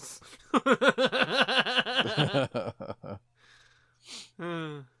ass.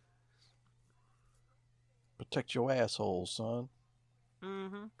 Protect your asshole, son.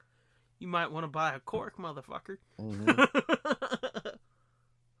 Mm-hmm. You might want to buy a cork, motherfucker. Mm-hmm.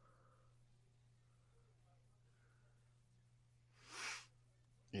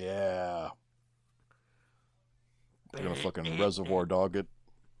 Yeah. They're gonna fucking reservoir dog it.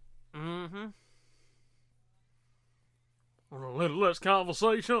 Mm-hmm. A little less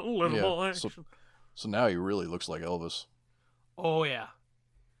conversation, a little more action. So now he really looks like Elvis. Oh, yeah.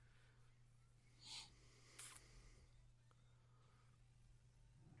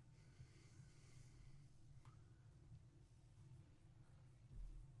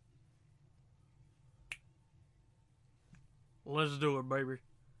 Let's do it, baby.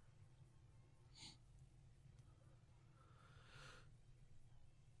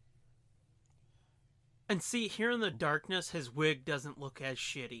 And see, here in the darkness, his wig doesn't look as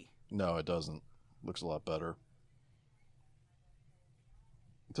shitty. No, it doesn't. Looks a lot better.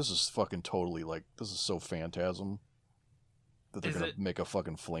 This is fucking totally like, this is so Phantasm that they're going to make a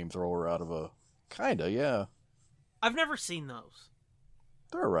fucking flamethrower out of a... Kinda, yeah. I've never seen those.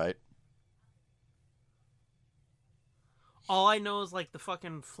 They're alright. All I know is like the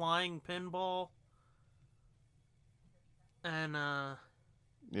fucking flying pinball. And,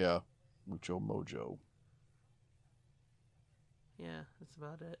 yeah. Mucho Mojo. Yeah, that's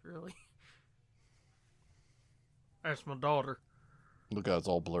about it, really. That's my daughter. Look how it's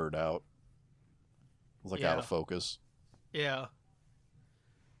all blurred out. It's like out of focus. Yeah.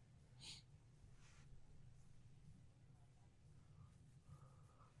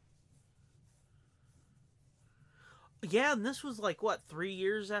 Yeah, and this was like, what, 3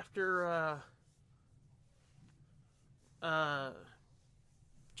 years after,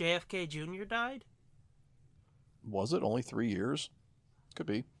 JFK Jr. died? Was it only 3 years? Could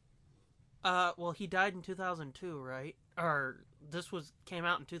be. Well, he died in 2002, right? Or this came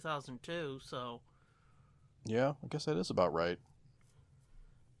out in 2002, so... Yeah, I guess that is about right.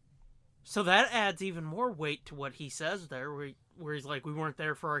 So that adds even more weight to what he says there, where he's like, we weren't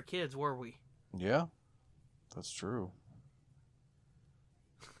there for our kids, were we? Yeah, that's true.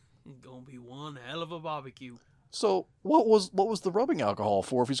 It's gonna be one hell of a barbecue. So, what was the rubbing alcohol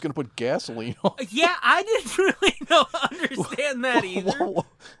for if he's gonna put gasoline on? Yeah, I didn't really understand that either.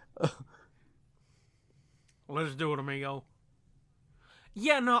 Let's do it, amigo.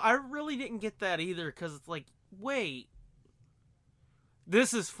 Yeah, no, I really didn't get that either, because it's like, wait.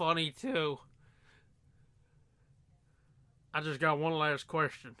 This is funny, too. I just got one last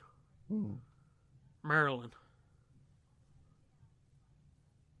question. Marilyn.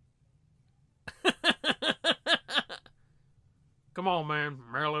 Come on, man.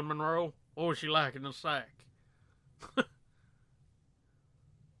 Marilyn Monroe. What was she like in the sack?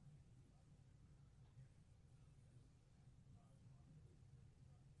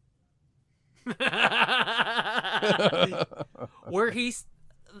 Where he's...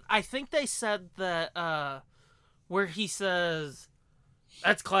 I think they said that, where he says,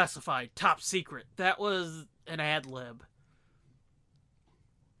 that's classified, top secret. That was an ad-lib.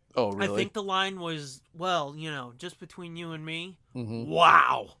 Oh, really? I think the line was, well, you know, just between you and me. Mm-hmm.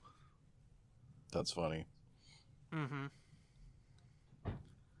 Wow. That's funny. Mm-hmm.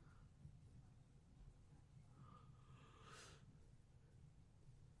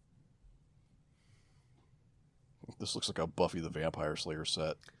 This looks like a Buffy the Vampire Slayer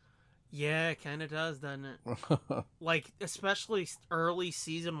set. Yeah, it kind of does, doesn't it? Like, especially early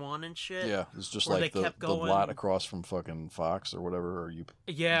season 1 and shit. Yeah, it's just like the lot across from fucking Fox or whatever, or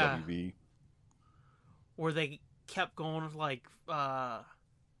WB. Where they kept going with, like,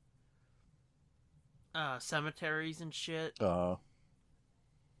 cemeteries and shit. Yeah,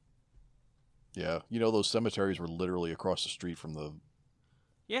 you know, those cemeteries were literally across the street from the...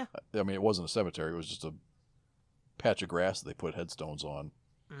 Yeah. I mean, it wasn't a cemetery, it was just a patch of grass that they put headstones on.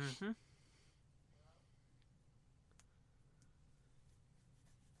 Mm-hmm.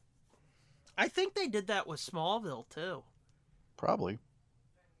 I think they did that with Smallville, too. Probably.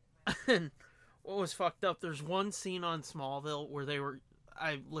 And what was fucked up, there's one scene on Smallville where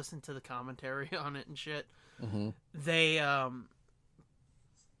I listened to the commentary on it and shit. Mm-hmm. They,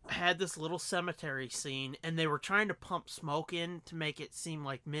 had this little cemetery scene, and they were trying to pump smoke in to make it seem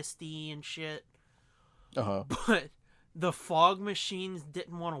like misty and shit. Uh-huh. But the fog machines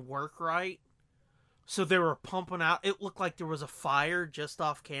didn't want to work right, so they were pumping out. It looked like there was a fire just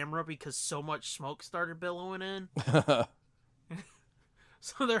off camera because so much smoke started billowing in.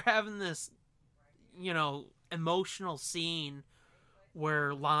 So they're having this emotional scene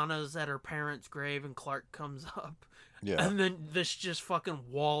where Lana's at her parents' grave and Clark comes up. Yeah. And then this just fucking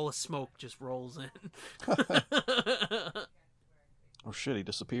wall of smoke just rolls in. Oh shit, he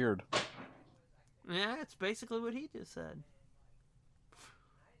disappeared. Yeah, it's basically what he just said.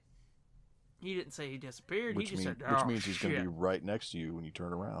 He didn't say he disappeared. He just said, which means he's going to be right next to you when you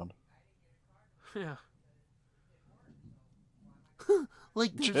turn around. Yeah.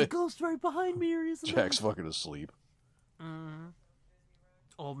 Like there's a ghost right behind me, or isn't Jack's fucking asleep.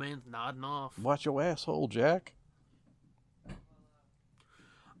 Old man's nodding off. Watch your asshole, Jack.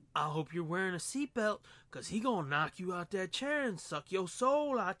 I hope you're wearing a seatbelt, because he gonna knock you out that chair and suck your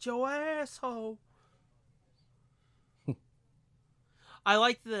soul out your asshole. I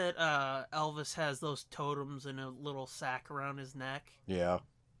like that Elvis has those totems in a little sack around his neck. Yeah.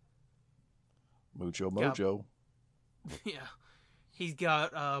 Mucho mojo. Yeah. He's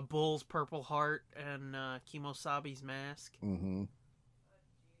got Bull's purple heart and Kemosabe's mask. Mm-hmm.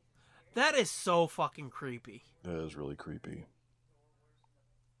 That is so fucking creepy. That is really creepy.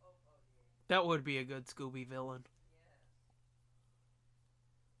 That would be a good Scooby villain.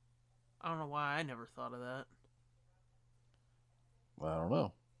 I don't know why I never thought of that. I don't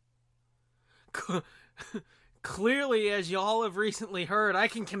know. Clearly, as y'all have recently heard, I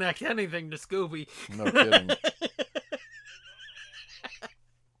can connect anything to Scooby. No kidding.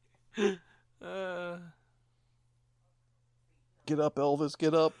 Get up, Elvis,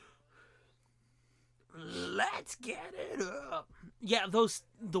 get up. Let's get it up. Yeah,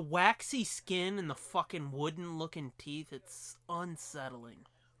 the waxy skin and the fucking wooden looking teeth, it's unsettling.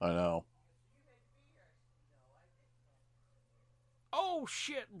 I know. Oh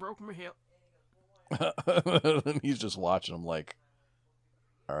shit, broke my hip. And he's just watching him like,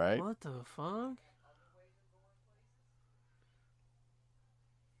 all right. What the fuck?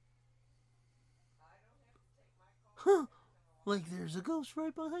 Huh. Like there's a ghost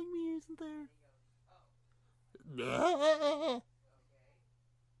right behind me, isn't there?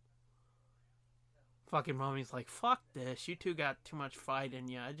 Fucking mommy's like, fuck this. You two got too much fight in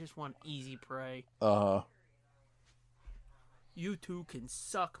you. I just want easy prey. You two can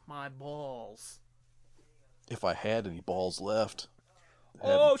suck my balls. If I had any balls left.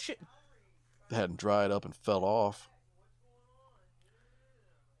 Oh, shit. They hadn't dried up and fell off.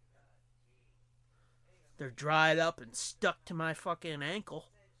 They're dried up and stuck to my fucking ankle.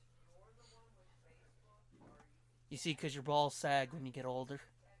 You see, because your balls sag when you get older.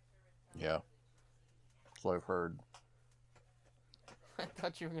 Yeah. That's what I've heard. I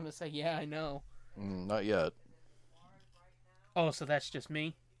thought you were going to say, yeah, I know. Not yet. Oh, so that's just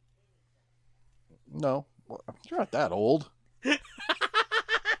me? No. You're not that old.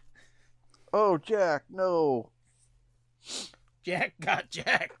 Oh, Jack, no. Jack got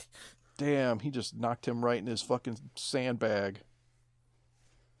jacked. Damn, he just knocked him right in his fucking sandbag.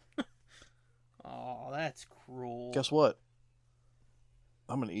 Oh, that's cruel. Guess what?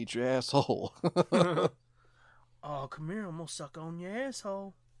 I'm gonna eat your asshole. Oh, come here, I'm gonna suck on your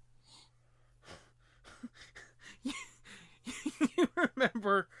asshole. You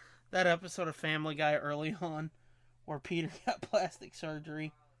remember that episode of Family Guy early on where Peter got plastic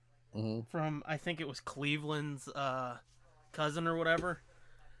surgery from, I think it was Cleveland's cousin or whatever?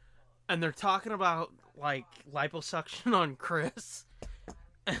 And they're talking about, like, liposuction on Chris.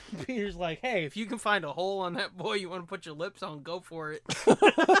 And Peter's like, hey, if you can find a hole on that boy you want to put your lips on, go for it.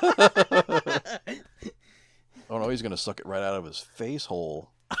 Oh no, he's gonna suck it right out of his face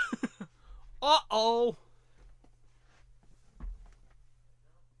hole. Uh-oh.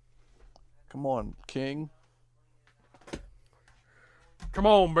 Come on, King. Come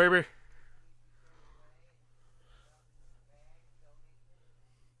on, baby.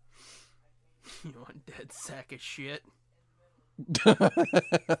 You undead sack of shit.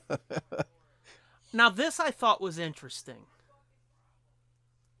 Now, this I thought was interesting.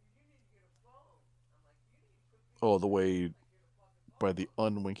 Oh, the way by the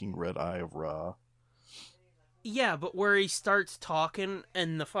unwinking red eye of Ra. Yeah, but where he starts talking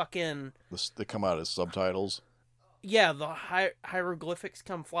and the fucking... They come out as subtitles. Yeah, the hieroglyphics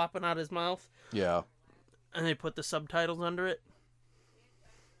come flopping out his mouth. Yeah. And they put the subtitles under it.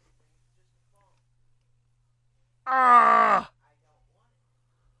 Ah!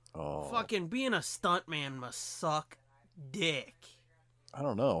 Oh. Fucking being a stuntman must suck dick. I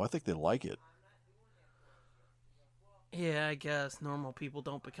don't know. I think they like it. Yeah, I guess normal people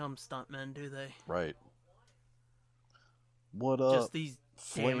don't become stuntmen, do they? Right. What up? Just these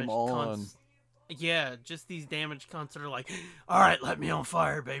Flame damaged on. cunts. Yeah, just these damaged cunts that are like, alright, let me on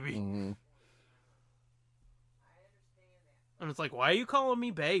fire, baby. Mm-hmm. And it's like, why are you calling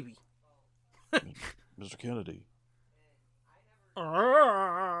me baby? Mr. Kennedy.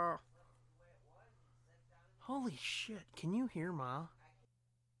 Holy shit, can you hear Ma?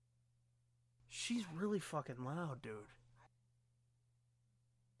 She's really fucking loud, dude.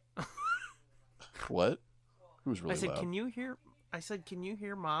 What? Who's really I said, loud? can you hear? I said, can you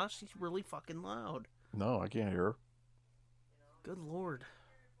hear Ma? She's really fucking loud. No, I can't hear her. Good lord.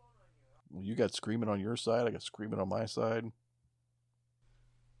 Well, you got screaming on your side. I got screaming on my side.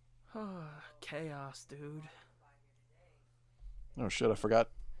 Chaos, dude. Oh shit! I forgot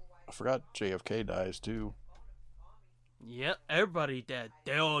JFK dies too. Yep, everybody dead.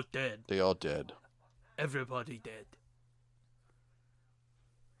 They all dead. They all dead. Everybody dead.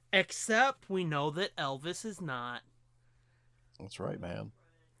 Except we know that Elvis is not. That's right, man.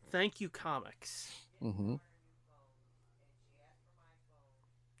 Thank you, comics. Mm-hmm.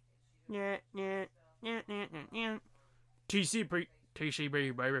 Yeah. TCB,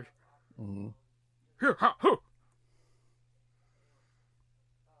 baby. Mm-hmm. Here, ha, ho.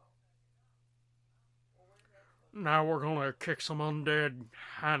 Now we're gonna kick some undead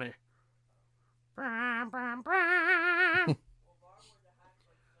honey.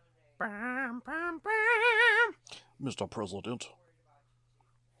 Mr. President.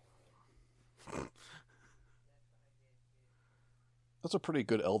 That's a pretty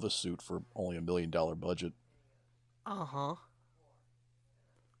good Elvis suit for only $1 million budget. Uh-huh.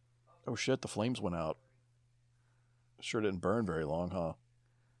 Oh shit, the flames went out. Sure didn't burn very long, huh?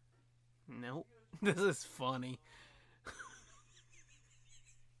 Nope. This is funny.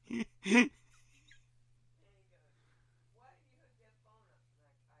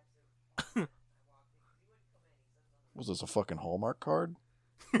 Was this a fucking Hallmark card?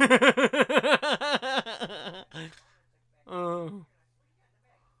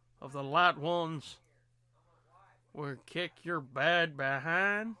 Of the light ones will kick your bad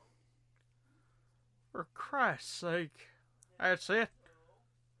behind. For Christ's sake. That's it.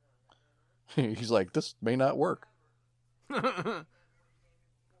 He's like, this may not work.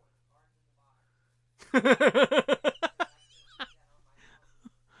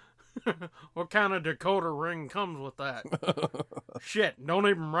 What kind of decoder ring comes with that? Shit, don't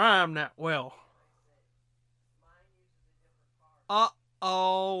even rhyme that well.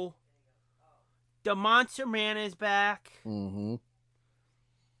 Uh-oh. The Monster Man is back. Mm-hmm.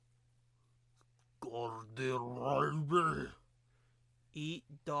 Eat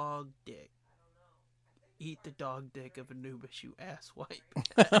dog dick. Eat the dog dick of Anubis, you asswipe.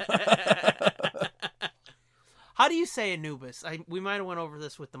 How do you say Anubis? We might have went over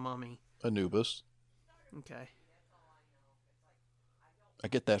this with the Mummy. Anubis. Okay. I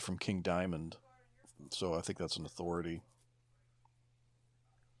get that from King Diamond, so I think that's an authority.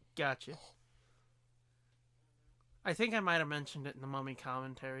 Gotcha. I think I might have mentioned it in the Mummy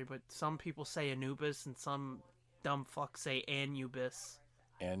commentary, but some people say Anubis and some dumb fucks say Anubis.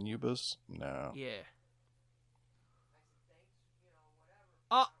 Anubis? No. Yeah.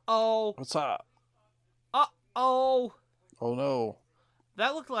 Uh-oh. What's up? Uh-oh. Oh no.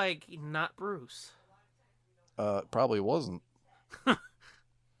 That looked like not Bruce. Probably wasn't.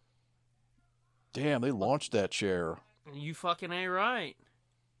 Damn, they launched that chair. You fucking ain't right.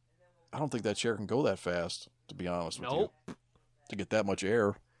 I don't think that chair can go that fast, to be honest with you. Nope. To get that much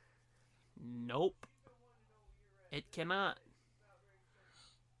air. Nope. It cannot.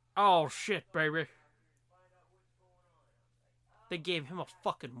 Oh, shit, baby. They gave him a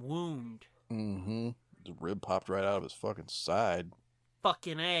fucking wound. Mm-hmm. The rib popped right out of his fucking side.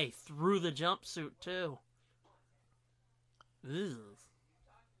 Fucking A. Through the jumpsuit, too. Ugh.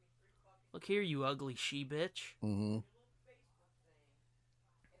 Look here, you ugly she-bitch. Mm-hmm.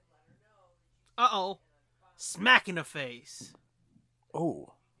 Uh-oh. Smack in the face.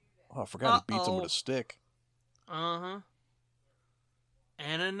 Oh, I forgot he beats him with a stick. Uh-huh.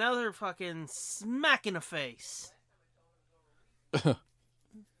 And another fucking smack in the face.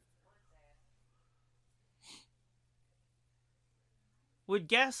 Would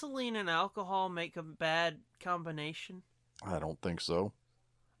gasoline and alcohol make a bad combination? I don't think so.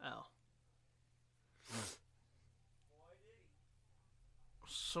 Oh.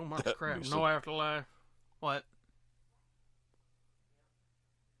 So much That'd crap. be No afterlife. What?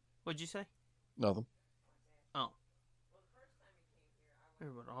 What'd you say? Nothing. Oh.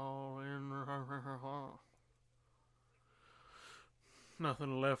 It was all in.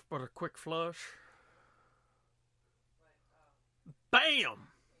 Nothing left but a quick flush. Bam!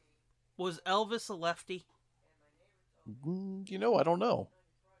 Was Elvis a lefty? You know, I don't know.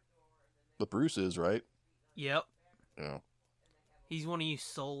 But Bruce is, right? Yep. Yeah. He's one of you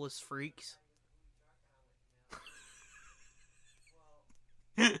soulless freaks.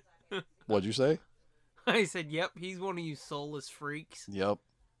 What'd you say? I said, yep, he's one of you soulless freaks. Yep.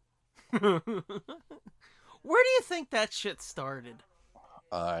 Where do you think that shit started?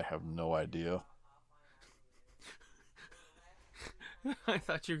 I have no idea. I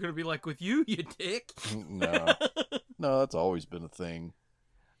thought you were going to be like, with you, you dick. No. No, that's always been a thing.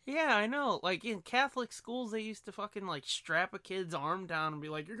 Yeah, I know. Like, in Catholic schools, they used to fucking, like, strap a kid's arm down and be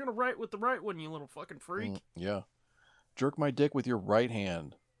like, you're going to write with the right one, you little fucking freak. Yeah. Jerk my dick with your right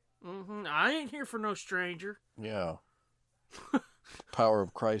hand. Mm-hmm. I ain't here for no stranger. Yeah. Power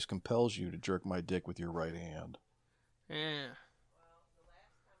of Christ compels you to jerk my dick with your right hand. Yeah.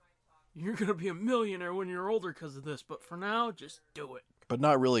 You're going to be a millionaire when you're older because of this, but for now, just do it. But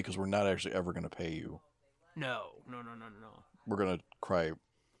not really, because we're not actually ever going to pay you. No. We're going to cry.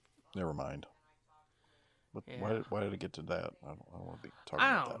 Never mind. But Yeah. why did it get to that? I don't want to be talking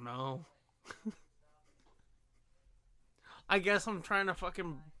about that. I don't know. I guess I'm trying to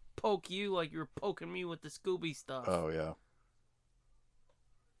fucking poke you like you were poking me with the Scooby stuff. Oh, yeah.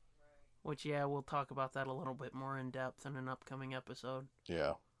 Which, yeah, we'll talk about that a little bit more in depth in an upcoming episode.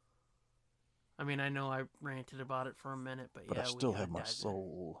 Yeah. I mean, I know I ranted about it for a minute, but yeah, I still we have my dive in.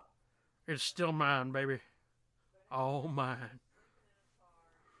 soul. It's still mine, baby. All mine.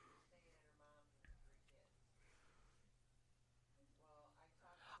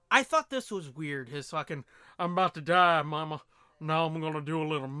 I thought this was weird. His fucking, I'm about to die, mama. Now I'm going to do a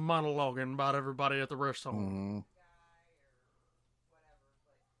little monologuing about everybody at the rest home.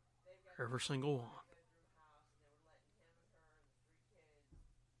 Mm-hmm. Every single one.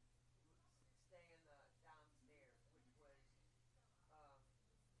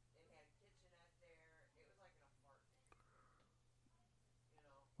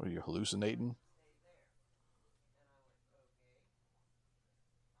 What are you, hallucinating?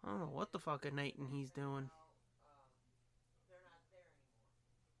 I don't know what the fucking Nathan he's doing.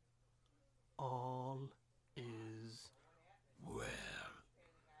 All is well.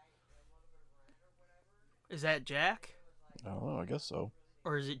 Is that Jack? I don't know, I guess so.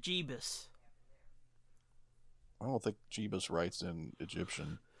 Or is it Jeebus? I don't think Jeebus writes in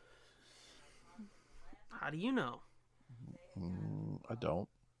Egyptian. How do you know? I don't.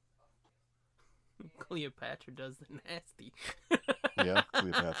 Cleopatra does the nasty. Yeah,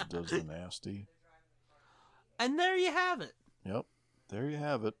 Cleopatra does the nasty. And there you have it. Yep, there you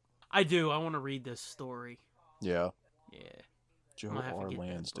have it. I do. I want to read this story. Yeah. Yeah. Joe I'll have to R. get that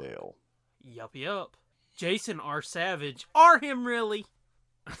Lansdale. Yup. Jason R. Savage. Are him really?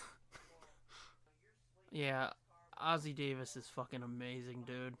 Yeah. Ozzie Davis is fucking amazing,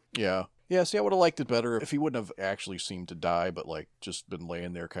 dude. Yeah. Yeah, see, I would have liked it better if he wouldn't have actually seemed to die, but, like, just been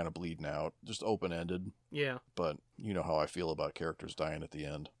laying there kind of bleeding out. Just open-ended. Yeah. But you know how I feel about characters dying at the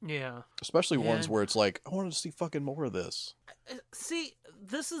end. Yeah. Especially ones And- where it's like, I wanted to see fucking more of this. See,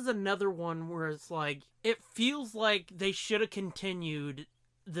 this is another one where it's like, it feels like they should have continued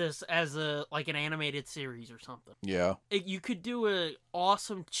this as an animated series or something. Yeah. You could do a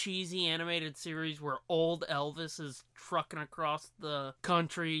awesome cheesy animated series where old Elvis is trucking across the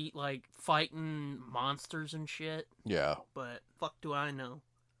country like fighting monsters and shit. Yeah. But fuck do I know.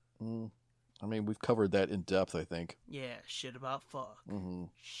 I mean, we've covered that in depth, I think. Yeah, shit about fuck. Mm-hmm.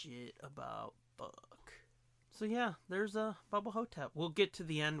 Shit about fuck. So yeah, there's a Bubba Ho-Tep. We'll get to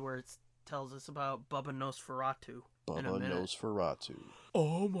the end where it tells us about Bubba Nosferatu. Bubba Nosferatu.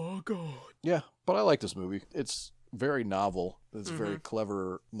 Oh my god. Yeah, but I like this movie. It's very novel. It's very Mhm.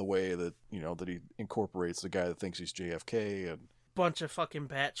 clever in the way that, that he incorporates the guy that thinks he's JFK and... Bunch of fucking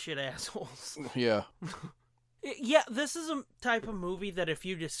batshit assholes. Yeah. Yeah, this is a type of movie that if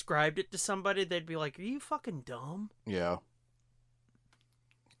you described it to somebody, they'd be like, are you fucking dumb? Yeah.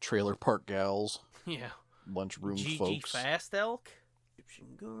 Trailer park gals. Yeah. Lunchroom GG folks. Fast Elk.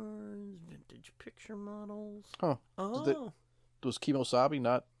 Egyptian guards, vintage picture models. Huh. Oh. Was Kimosabi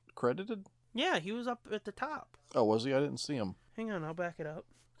not credited? Yeah, he was up at the top. Oh, was he? I didn't see him. Hang on, I'll back it up.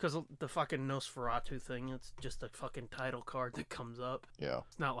 Because the fucking Nosferatu thing, it's just a fucking title card that comes up. Yeah.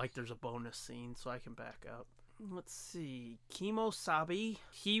 It's not like there's a bonus scene, so I can back up. Let's see. Kimosabi,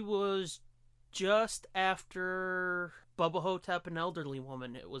 he was just after Bubba Ho-Tep, an elderly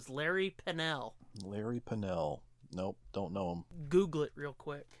woman. It was Larry Pennell. Larry Pennell. Nope, don't know him. Google it real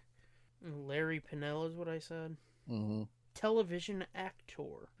quick. Larry Pennell is what I said. Mm-hmm. Television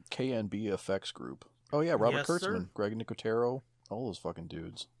actor. KNB Effects Group. Oh, yeah, Robert Yes, Kurtzman. sir. Greg Nicotero. All those fucking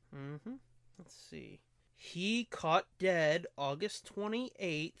dudes. Mm-hmm. Let's see. He caught dead August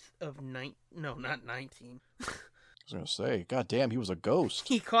 28th of No, not 19. I was going to say, god damn, he was a ghost.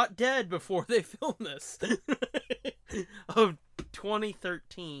 He caught dead before they filmed this. Of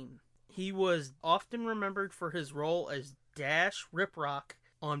 2013. He was often remembered for his role as Dash Riprock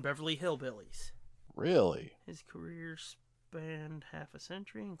on Beverly Hillbillies. Really? His career spanned half a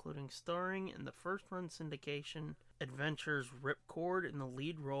century, including starring in the first-run syndication adventures Ripcord in the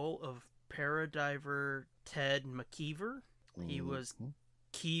lead role of paradiver Ted McKeever. He was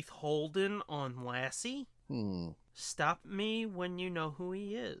Keith Holden on Lassie. Stop Me When You Know Who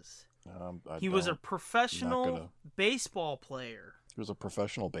He Is. He was a professional baseball player. He was a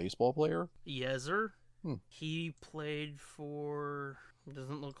professional baseball player? Yes, sir. He played for...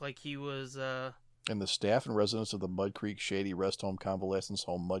 Doesn't look like he was... And the staff and residents of the Mud Creek Shady Rest Home Convalescence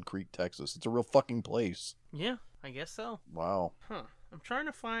Home, Mud Creek, Texas. It's a real fucking place. Yeah, I guess so. Wow. Huh. I'm trying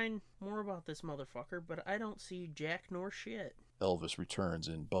to find more about this motherfucker, but I don't see jack nor shit. Elvis returns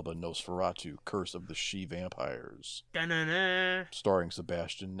in Bubba Nosferatu, Curse of the She-Vampires. Da-na-na. Starring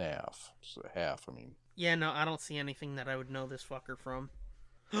Sebastian Naff. Yeah, no, I don't see anything that I would know this fucker from.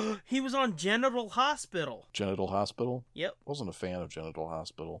 He was on Genital Hospital. Genital Hospital? Yep. Wasn't a fan of Genital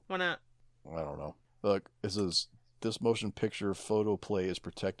Hospital. Why not? I don't know. Look, it says, this motion picture photo play is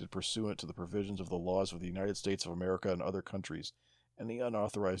protected pursuant to the provisions of the laws of the United States of America and other countries. Any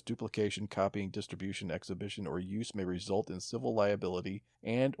unauthorized duplication, copying, distribution, exhibition, or use may result in civil liability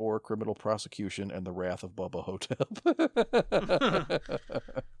and or criminal prosecution and the wrath of Bubba Ho-Tep.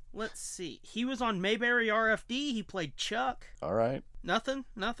 Let's see. He was on Mayberry RFD. He played Chuck. All right. Nothing?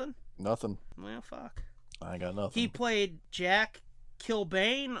 Well, fuck. I got nothing. He played Jack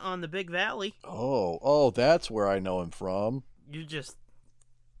Kilbane on The Big Valley. Oh, that's where I know him from. You're just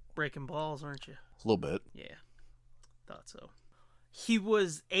breaking balls, aren't you? A little bit. Yeah, thought so. He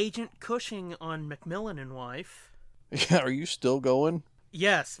was Agent Cushing on Macmillan and Wife. Yeah, are you still going?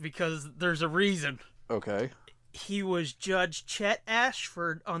 Yes, because there's a reason. Okay. He was Judge Chet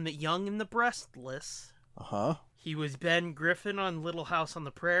Ashford on The Young and the Breastless. Uh-huh. He was Ben Griffin on Little House on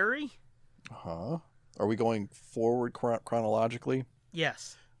the Prairie. Uh-huh. Are we going forward chronologically?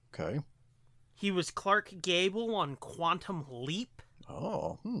 Yes. Okay. He was Clark Gable on Quantum Leap.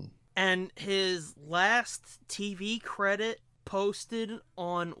 Oh, And his last TV credit posted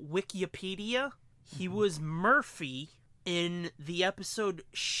on Wikipedia, he was Murphy in the episode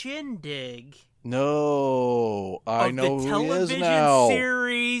Shindig. No, I know who he is now. Of the television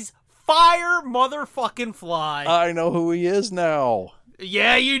series Fire Motherfucking Fly. I know who he is now.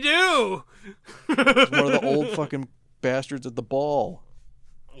 Yeah, you do. He's one of the old fucking bastards at the ball.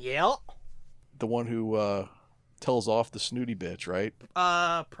 Yep. The one who tells off the snooty bitch, right?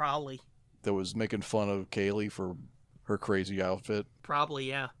 Probably. That was making fun of Kaylee for her crazy outfit. Probably,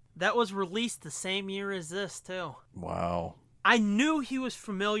 yeah. That was released the same year as this, too. Wow. I knew he was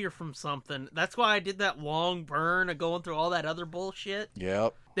familiar from something. That's why I did that long burn of going through all that other bullshit.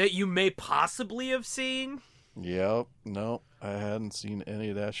 Yep. That you may possibly have seen. Yep. No, I hadn't seen any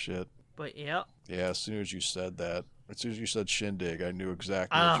of that shit. But, yep. Yeah, as soon as you said that, as soon as you said Shindig, I knew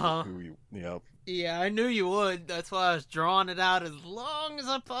exactly who you... Yep. Yeah, I knew you would. That's why I was drawing it out as long as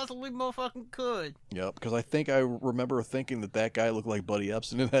I possibly motherfucking could. Yep, because I think I remember thinking that guy looked like Buddy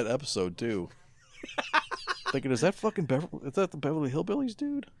Epson in that episode, too. Thinking, is that the Beverly Hillbillies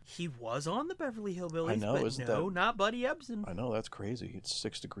dude? He was on the Beverly Hillbillies, I know, but isn't no, that... not Buddy Ebsen. I know, that's crazy. It's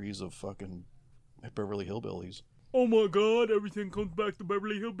 6 degrees of fucking Beverly Hillbillies. Oh my god, everything comes back to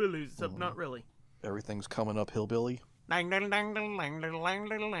Beverly Hillbillies, except not really. Everything's coming up hillbilly. Dang, dang, dang, dang, dang, dang,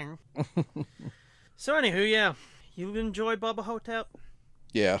 dang, dang. So anywho, yeah. You enjoy Bubba Ho-Tep?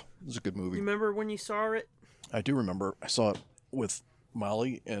 Yeah, it was a good movie. You remember when you saw it? I do remember. I saw it with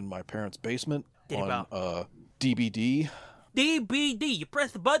Molly in my parents' basement on DVD. DVD. You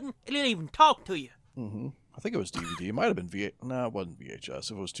press the button, it didn't even talk to you. Mm-hmm. I think it was DVD. It might have been No, it wasn't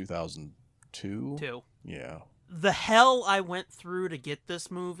VHS. It was 2002. Yeah. The hell I went through to get this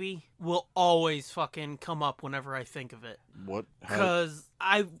movie will always fucking come up whenever I think of it. What? Because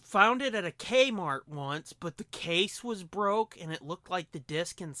I found it at a Kmart once, but the case was broke and it looked like the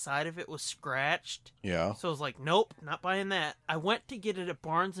disc inside of it was scratched. Yeah. So I was like, nope, not buying that. I went to get it at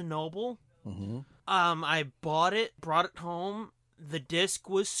Barnes & Noble. Mm-hmm. I bought it, brought it home. The disc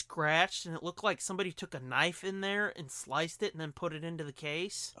was scratched and it looked like somebody took a knife in there and sliced it and then put it into the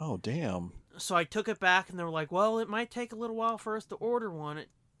case. Oh, damn. So I took it back and they were like, well, it might take a little while for us to order one. It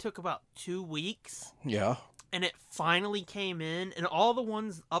took about 2 weeks. Yeah. And it finally came in, and all the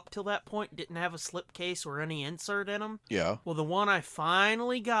ones up till that point didn't have a slipcase or any insert in them. Yeah. Well, the one I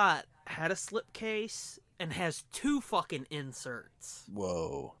finally got had a slipcase and has 2 fucking inserts.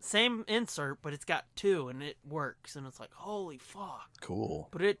 Whoa. Same insert, but it's got 2, and it works. And it's like, holy fuck. Cool.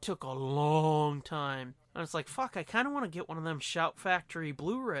 But it took a long time. And it's like, fuck, I kind of want to get one of them Shout Factory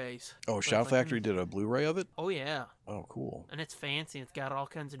Blu-rays. Oh, Shout Factory did a Blu-ray of it? Oh, yeah. Oh, cool. And it's fancy. It's got all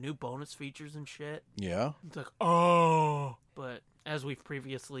kinds of new bonus features and shit. Yeah? It's like, oh. But as we've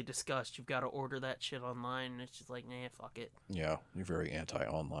previously discussed, you've got to order that shit online. And it's just like, nah, fuck it. Yeah, you're very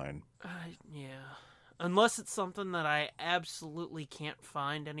anti-online. Yeah. Unless it's something that I absolutely can't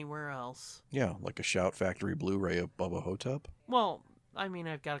find anywhere else. Yeah, like a Shout Factory Blu-ray of Bubba Ho-Tep? Well, I mean,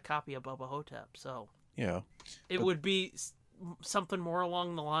 I've got a copy of Bubba Ho-Tep, so... Yeah. It would be something more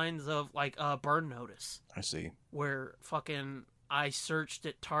along the lines of, like, a Burn Notice. I see. Where fucking I searched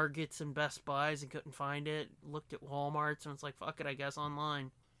at Targets and Best Buys and couldn't find it. Looked at Walmarts and it's like, fuck it, I guess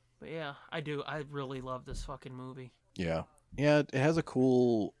online. But yeah, I do. I really love this fucking movie. Yeah. Yeah, it has a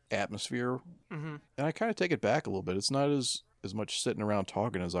cool atmosphere. Mm-hmm. And I kind of take it back a little bit. It's not as much sitting around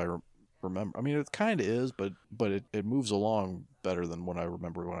talking as I remember. I mean, it kind of is, but it moves along better than what I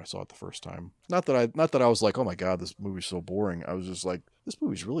remember when I saw it the first time. Not that I was like, oh my god, this movie's so boring. I was just like, this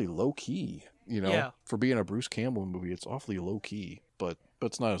movie's really low key. You know, yeah. For being a Bruce Campbell movie, it's awfully low key, but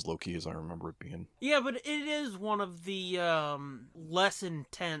it's not as low key as I remember it being. Yeah, but it is one of the less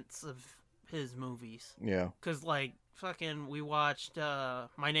intense of his movies. Yeah. Because, like, fucking, we watched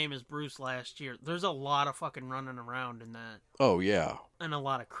My Name is Bruce last year. There's a lot of fucking running around in that. Oh, yeah. And a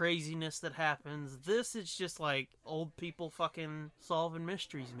lot of craziness that happens. This is just like old people fucking solving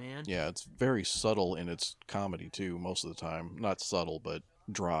mysteries, man. Yeah, it's very subtle in its comedy, too, most of the time. Not subtle, but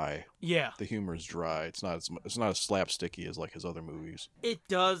dry. Yeah. The humor's dry. It's not as slapsticky as, like, his other movies. It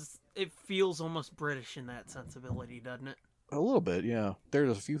does. It feels almost British in that sensibility, doesn't it? A little bit, yeah.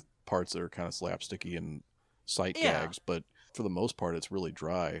 There's a few parts that are kind of slapsticky and sight gags, but for the most part, it's really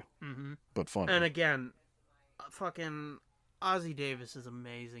dry, but funny. And again, fucking Ozzie Davis is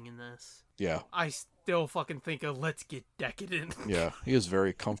amazing in this. Yeah. I still fucking think of Let's Get Decadent. Yeah, he is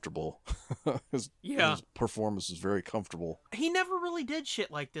very comfortable. His performance is very comfortable. He never really did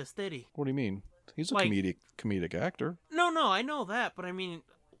shit like this, did he? What do you mean? He's a like, comedic actor. No, I know that, but I mean,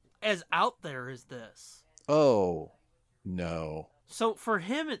 as out there as this. Oh, no. So for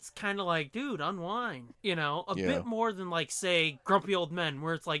him, it's kind of like, dude, unwind. You know, a bit more than, like, say, Grumpy Old Men,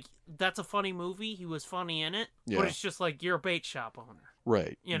 where it's like, that's a funny movie. He was funny in it. Yeah. But it's just like, you're a bait shop owner.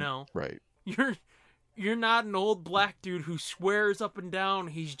 Right. You know? Right. You're not an old black dude who swears up and down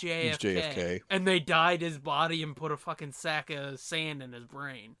he's JFK. He's JFK. And they dyed his body and put a fucking sack of sand in his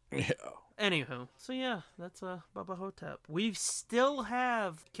brain. Yeah. Anywho, so yeah, that's Bubba Ho-Tep. We still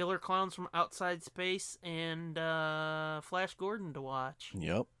have Killer Clowns from Outside Space and Flash Gordon to watch.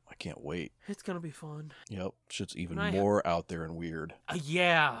 Yep, I can't wait. It's gonna be fun. Yep, shit's even more out there and weird.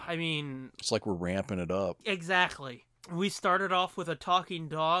 Yeah, I mean... It's like we're ramping it up. Exactly. We started off with a talking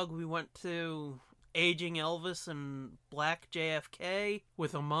dog. We went to aging Elvis and black JFK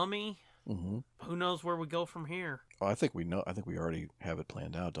with a mummy. Mm-hmm. Who knows where we go from here? Oh, I think we know. I think we already have it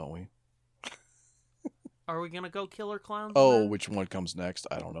planned out, don't we? Are we going to go Killer Clowns? Oh, then? which one comes next?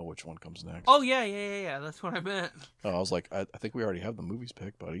 I don't know which one comes next. Oh, yeah. That's what I meant. Oh, I was like, I think we already have the movies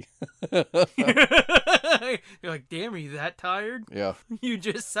picked, buddy. You're like, damn, are you that tired? Yeah. You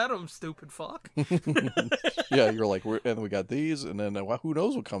just said them, stupid fuck. Yeah, you're like, and we got these, and then who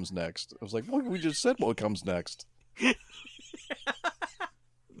knows what comes next? I was like, well, we just said what comes next.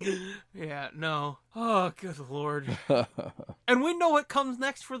 Yeah, no. Oh, good Lord. And we know what comes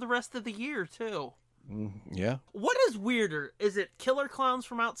next for the rest of the year, too. Yeah. What is weirder? Is it Killer Clowns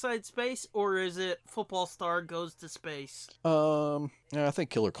from Outside Space, or is it Football Star Goes to Space? Yeah, I think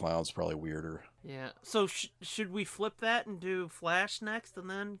Killer Clowns probably weirder. Yeah. So should we flip that and do Flash next and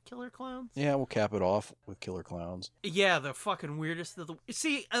then Killer Clowns? Yeah, we'll cap it off with Killer Clowns. Yeah, the fucking weirdest of the...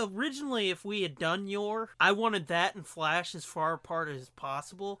 See, originally, if we had done I wanted that and Flash as far apart as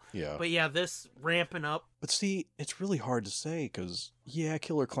possible. Yeah. But yeah, this ramping up. But see, it's really hard to say, because, yeah,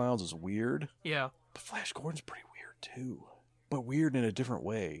 Killer Clowns is weird. Yeah. But Flash Gordon's pretty weird, too. But weird in a different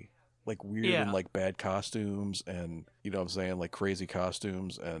way. Like, weird in, like, bad costumes and, you know what I'm saying, like, crazy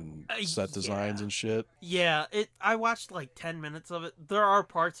costumes and set designs and shit. Yeah, I watched, like, 10 minutes of it. There are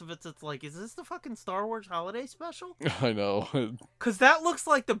parts of it that's like, is this the fucking Star Wars holiday special? I know. Because that looks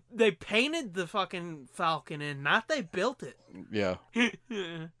like they painted the fucking Falcon in, not they built it. Yeah.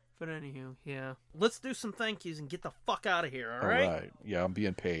 But anywho, yeah. Let's do some thank yous and get the fuck out of here, all right? All right. Yeah, I'm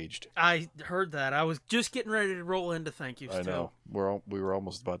being paged. I heard that. I was just getting ready to roll into thank yous, I know. We were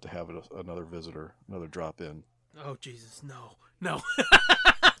almost about to have another visitor, another drop in. Oh, Jesus, no.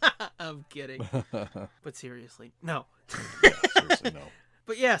 I'm kidding. But seriously, no. Yeah, seriously, no.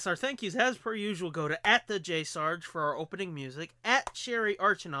 But yes, our thank yous, as per usual, go to @theJSarge for our opening music,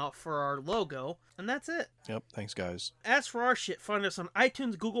 @SherryArchinoff for our logo, and that's it. Yep, thanks, guys. As for our shit, find us on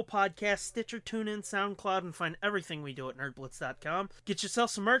iTunes, Google Podcasts, Stitcher, TuneIn, SoundCloud, and find everything we do at nerdblitz.com. Get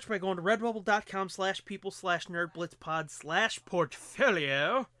yourself some merch by going to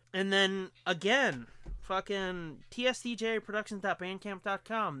redbubble.com/people/nerdblitzpod/portfolio. And then, again, fucking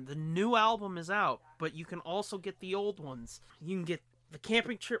tsdjproductions.bandcamp.com. The new album is out, but you can also get the old ones. You can get the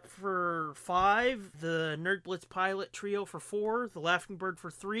Camping Trip for $5, the Nerd Blitz Pilot Trio for $4, the Laughing Bird for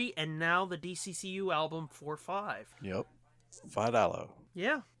 $3, and now the DCCU album for $5. Yep, $5.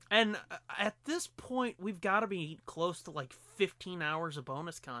 Yeah. And at this point, we've got to be close to like 15 hours of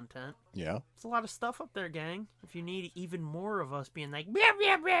bonus content. Yeah. There's a lot of stuff up there, gang. If you need even more of us being like, blah,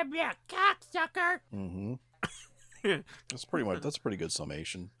 blah, blah, blah, cocksucker. Mm-hmm. That's a pretty good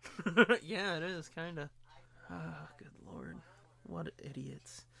summation. Yeah, it is, kind of. Ah, good lord. What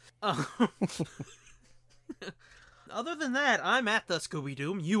idiots. Other than that, I'm at the Scooby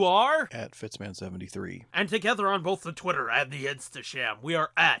Doom. You are? At Fitzman73. And together on both the Twitter and the Instasham, we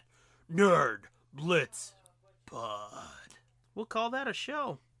are at Nerd Blitz Pod. We'll call that a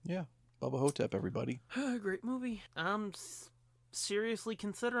show. Yeah. Bubba Ho-Tep, everybody. Great movie. I'm seriously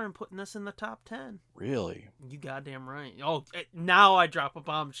considering putting this in the top 10. Really? You goddamn right. Oh, now I drop a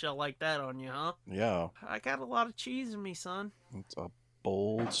bombshell like that on you, huh? Yeah. I got a lot of cheese in me, son. It's a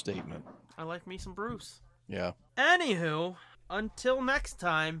bold statement. I like me some Bruce. Yeah. Anywho, until next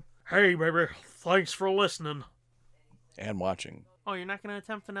time, hey, baby, thanks for listening. And watching. Oh, you're not going to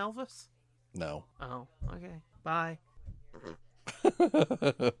attempt an Elvis? No. Oh, okay. Bye.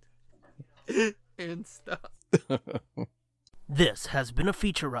 And stuff. This has been a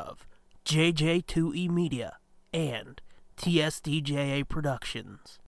feature of JJ2E Media and TSDJA Productions.